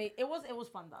was amazing. It was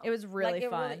fun though. It was really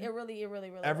fun. It really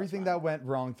everything was that fun. went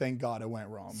wrong. Thank God it went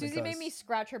wrong. Suzy because- made me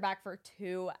scratch her back for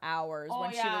 2 hours Oh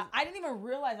when she yeah, was. I didn't even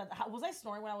realize that. Was I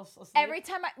snoring when I was asleep? Every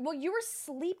time you were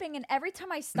sleeping, and every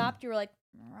time I stopped, you were like,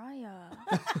 Mariah.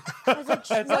 I was like,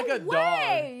 It's no like a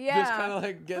way. dog. Yeah. Just kind of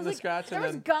I getting was the like, scratch there and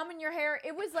was then. gum in your hair.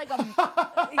 It was like a.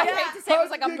 Yeah. I hate to say it was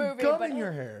like a How'd you get movie, gum but in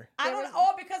your hair. I don't know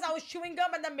because I was chewing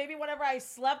gum and then maybe whenever I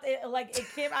slept, it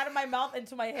came out of my mouth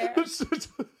into my hair.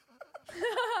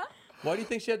 Why do you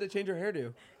think she had to change her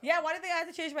hairdo? Yeah, why do you think I had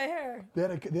to change my hair? They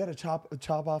had to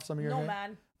chop off some of your No, hair.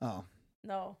 man. Oh,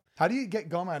 No. how do you get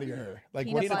gum out of your hair? Like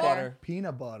Peanut what's butter. it?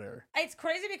 Peanut butter. It's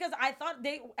crazy because I thought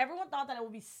everyone thought that it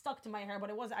would be stuck to my hair, but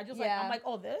it wasn't. I just Yeah. I'm like,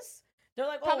 oh, this? They're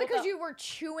like, oh, Probably what because the- you were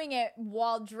chewing it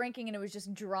while drinking and it was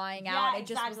just drying Yeah, out. It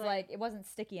just was exactly. like, it wasn't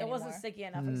sticky It anymore. wasn't sticky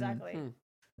enough, exactly.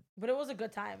 But it was a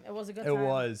good time. It was a good It time.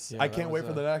 was. Yeah, I that can't was wait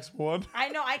for the next one. I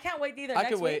know. I can't wait either. I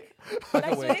Next can wait. week. I Next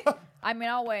can wait. week. I mean,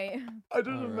 I'll wait. I just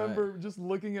remember just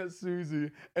looking at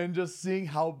Suzy and just seeing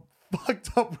how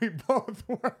fucked up we both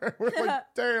were. We're like,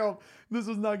 damn, this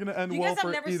is not gonna end You well guys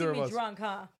have for never either seen of me us. drunk,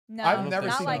 huh? No, I've never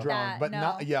not seen like you drunk, that, but no.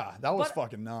 not. Yeah, that was But-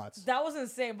 fucking nuts. That was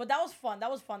insane, but that was fun. That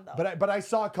was fun though. But I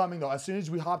saw it coming though. As soon as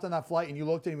we hopped on that flight and you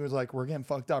looked at me, and was like, "We're getting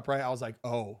fucked up, right?" I was like,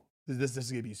 "Oh, this is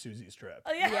gonna be Suzy's trip."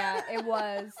 Oh, yeah. Yeah, it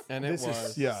was. And This it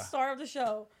was. is yeah. Star of the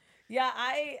show. Yeah,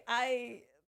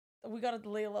 we gotta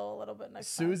lay low a little bit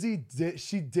next time. Suzy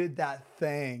did that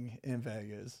thing in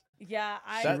Vegas. Yeah,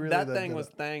 That, really that did thing it. was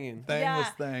thanging. Thing yeah. was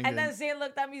thing. And then Zane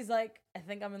looked at me. He's like, "I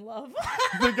think I'm in love."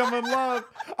 I think I'm in love.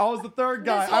 I was the third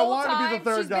guy. This I whole wanted to be time, the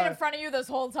third she's been guy. in front of you this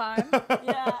whole time.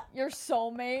 yeah, Your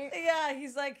soulmate. yeah.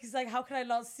 He's like, "How can I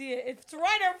not see it? It's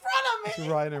right in front of me."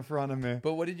 It's right in front of me.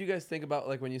 But what did you guys think about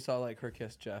like when you saw like her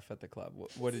kiss Jeff at the club?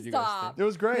 What did you guys Stop. It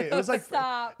was great. It was like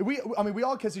Stop. we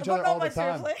all kiss each But other no, all the but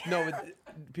time. seriously. think? No,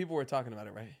 but people were talking about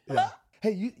it, right? Yeah.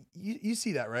 Hey, you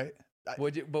see that, right? But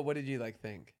what did you like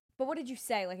think? But what did you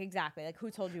say? Like, exactly. Like,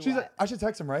 who told you She's what? like, I should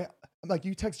text him, right? I'm like,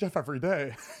 you text Jeff every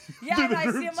day. Yeah, Do and the I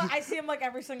group see him. chat. I see him like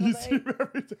every single You day. see him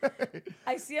every day.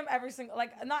 I see him every single,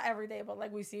 like not every day, but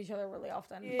like we see each other really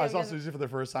often. I saw Suzy for the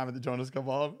first time at the Jonas Come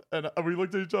Up, and we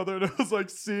looked at each other, and it was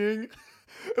like seeing.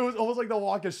 It was almost like the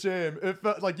walk of shame. It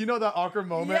felt like, you know, that awkward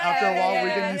moment Yeah, after a long yeah,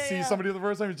 weekend, yeah, you yeah, see yeah. somebody for the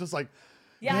first time. It's just like,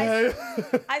 Yeah, hey.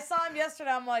 I saw him yesterday.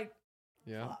 I'm like,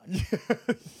 Yeah.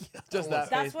 Just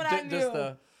that That's face. what I Just knew.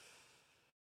 the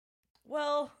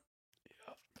well,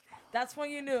 that's when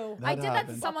you knew. I did that to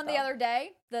happened. someone the other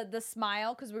day. The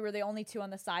smile, because we were the only two on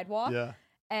the sidewalk. Yeah.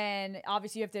 And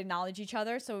obviously you have to acknowledge each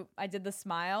other. So I did the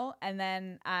smile, and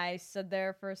then I stood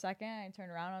there for a second. I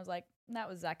turned around, and I was like, that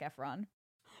was Zac Efron.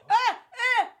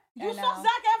 You I saw know.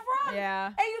 Zac Efron? Yeah.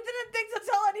 And you didn't think to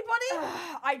tell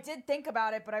anybody? I did think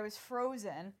about it, but I was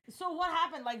frozen. So what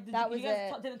happened? Like, did That you was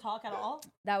guys it. didn't talk at all?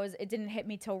 It didn't hit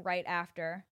me till right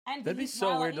after. And did that'd he be so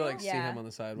smile weird at to you? like see Yeah. him on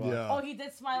the sidewalk. Yeah. Oh, he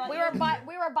did smile at We you?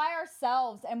 were by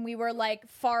ourselves, and we were like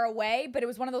far away, but it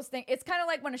was one of those things. It's kind of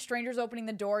like when a stranger's opening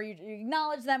the door, you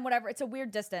acknowledge them, whatever. It's a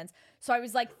weird distance. So I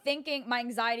was like thinking, my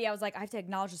anxiety, I was like, I have to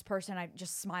acknowledge this person. I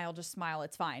just smile,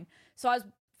 it's fine. So I was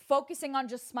focusing on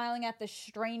just smiling at the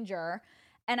stranger,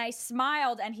 and I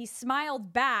smiled, and he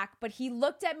smiled back, but he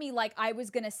looked at me like I was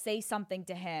gonna say something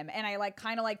to him, and I like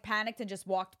kind of like panicked and just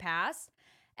walked past,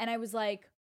 and I was like,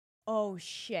 oh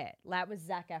shit, that was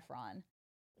Zac Efron.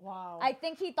 Wow. I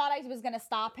think he thought I was gonna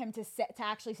stop him to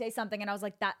actually say something, and I was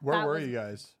like, Where that were was you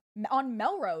guys? on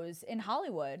Melrose in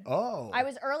Hollywood. Oh. I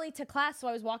was early to class, so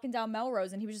I was walking down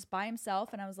Melrose, and he was just by himself,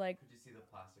 and I was like,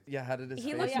 Yeah. How did his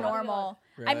he face looked Yeah. look? normal.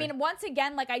 I Really? mean, once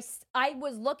again, like I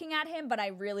was looking at him, but I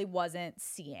really wasn't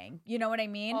seeing. You know what I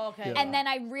mean? Oh, okay. Yeah. And then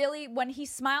I really, when he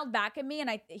smiled back at me,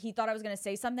 and he thought I was gonna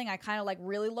say something, I kind of like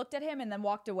really looked at him and then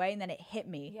walked away, and then it hit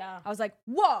me. Yeah. I was like,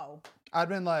 whoa, I'd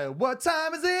been like, what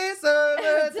time is this?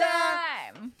 Time.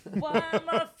 time. Why am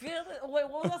I feeling? Wait,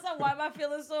 what was that song? Why am I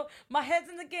feeling so? My head's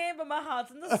in the game, but my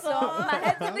heart's in the song. My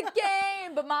head's in the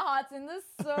game, but my heart's in the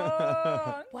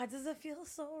song. Why does it feel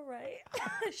so right?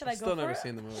 Should I go Still for never it?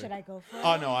 seen the movie. Should I go for it?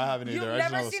 Oh, no, I haven't either. You've I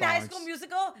just never know the seen High songs. School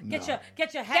Musical? Get No.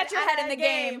 your head in the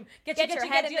game. Get Get your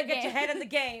your head head in the Get your game. head in the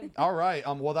game. All right.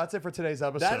 Well, that's it for today's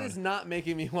episode. That is not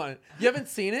making me want it. You haven't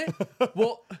seen it?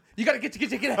 Well, you gotta get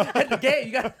ahead of the game.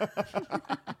 You got.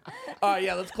 All right,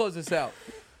 yeah. Let's close this out.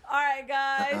 All right,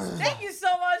 guys. Thank you so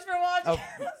much for watching.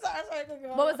 sorry,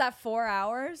 What was that? 4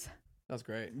 hours? That's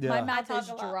great. Yeah. My mouth I talk is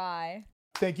a lot. dry.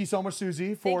 Thank you so much,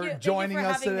 Suzy, for thank you joining for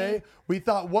us having today. me. We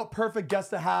thought, what perfect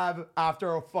guest to have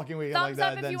after a fucking weekend like Thumbs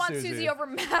that up if than you want Suzy. Suzy over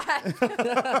Matt.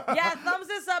 Yeah, thumbs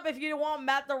this up if you want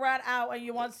Matt the Rat out and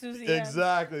you want Suzy in.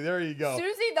 Exactly. There you go.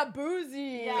 Suzy the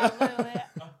boozy. Yeah, literally.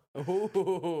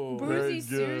 Ooh. Very Boozy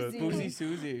good. Suzy. Boozy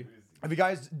Suzy. If you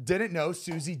guys didn't know,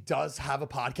 Suzy does have a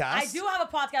podcast. I do have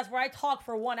a podcast where I talk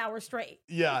for 1 hour straight.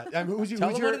 Yeah. And who's Tell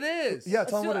who's them what it is. Yeah,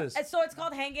 tell them what it is. So it's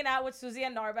called Hanging Out with Suzy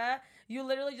and Narba. You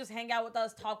literally just hang out with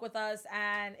us, talk with us,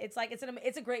 and it's like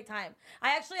it's a great time.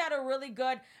 I actually had a really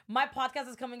good. My podcast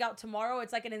is coming out tomorrow.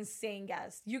 It's like an insane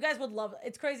guest. You guys would love it.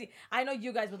 It's crazy. I know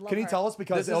you guys would love. Can you her. tell us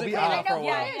because This it'll isn't be coming out out for a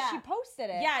Yeah, while. it is. She posted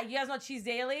it. Yeah, you guys know Cheese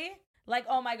Daily. Like,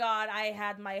 oh my God, I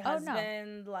had my Oh, no.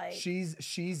 husband. Like, She's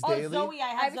oh daily. Zoe, I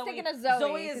had I was Zoe. thinking of Zoe,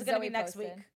 Zoe is 'cause gonna be Zoe next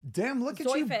posted. week. Damn, look at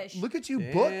Zoe you. Fish. Look at you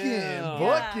Damn. booking.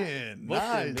 Yeah. Booking.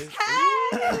 Listen, Nice.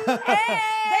 They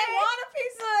want a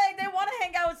piece of. They want to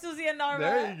hang out with Suzy and Narba.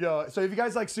 There you go. So if you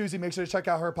guys like Suzy, make sure to check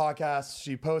out her podcast.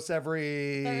 She posts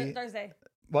every Thursday.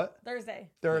 what? Thursday.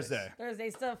 Thursday. Thursday.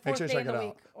 It's the Make fourth sure to day check in it the out.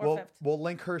 week or fifth. We'll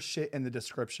link her shit in the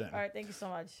description. All right. Thank you so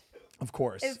much. Of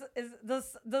course.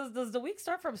 Does the week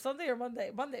start from Sunday or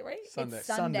Monday? Monday, right? Sunday. It's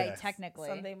Sunday, Sunday. technically.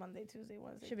 Sunday, Monday, Tuesday,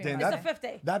 Wednesday. Should be Damn, Monday. It's the fifth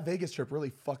day. That Vegas trip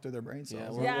really fucked with their brain cells. Yeah,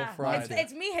 we're Yeah, fried.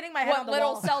 it's me hitting my head on What the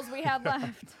little wall. cells we had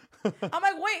left. I'm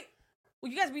like, wait,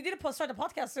 well, you guys, we need to start the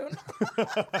podcast soon.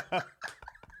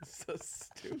 So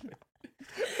stupid.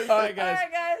 All right, guys. All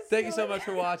right, guys. Thank you so much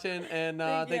for watching, and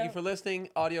thank you you. for listening.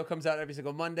 Audio comes out every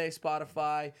single Monday,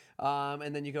 Spotify,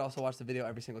 and then you can also watch the video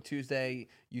every single Tuesday,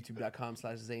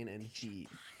 youtube.com/Zane and Heat.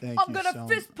 Thank I'm you gonna so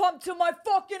fist pump till my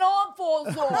fucking arm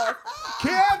falls off.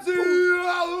 Kansas!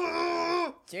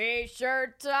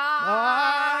 T-shirt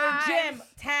time. Gym,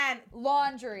 tan,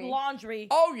 Laundry. laundry.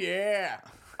 Oh yeah.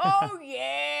 Oh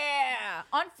yeah.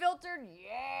 Unfiltered.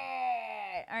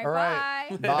 Yeah. All right.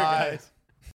 All right. Bye. Bye. Guys.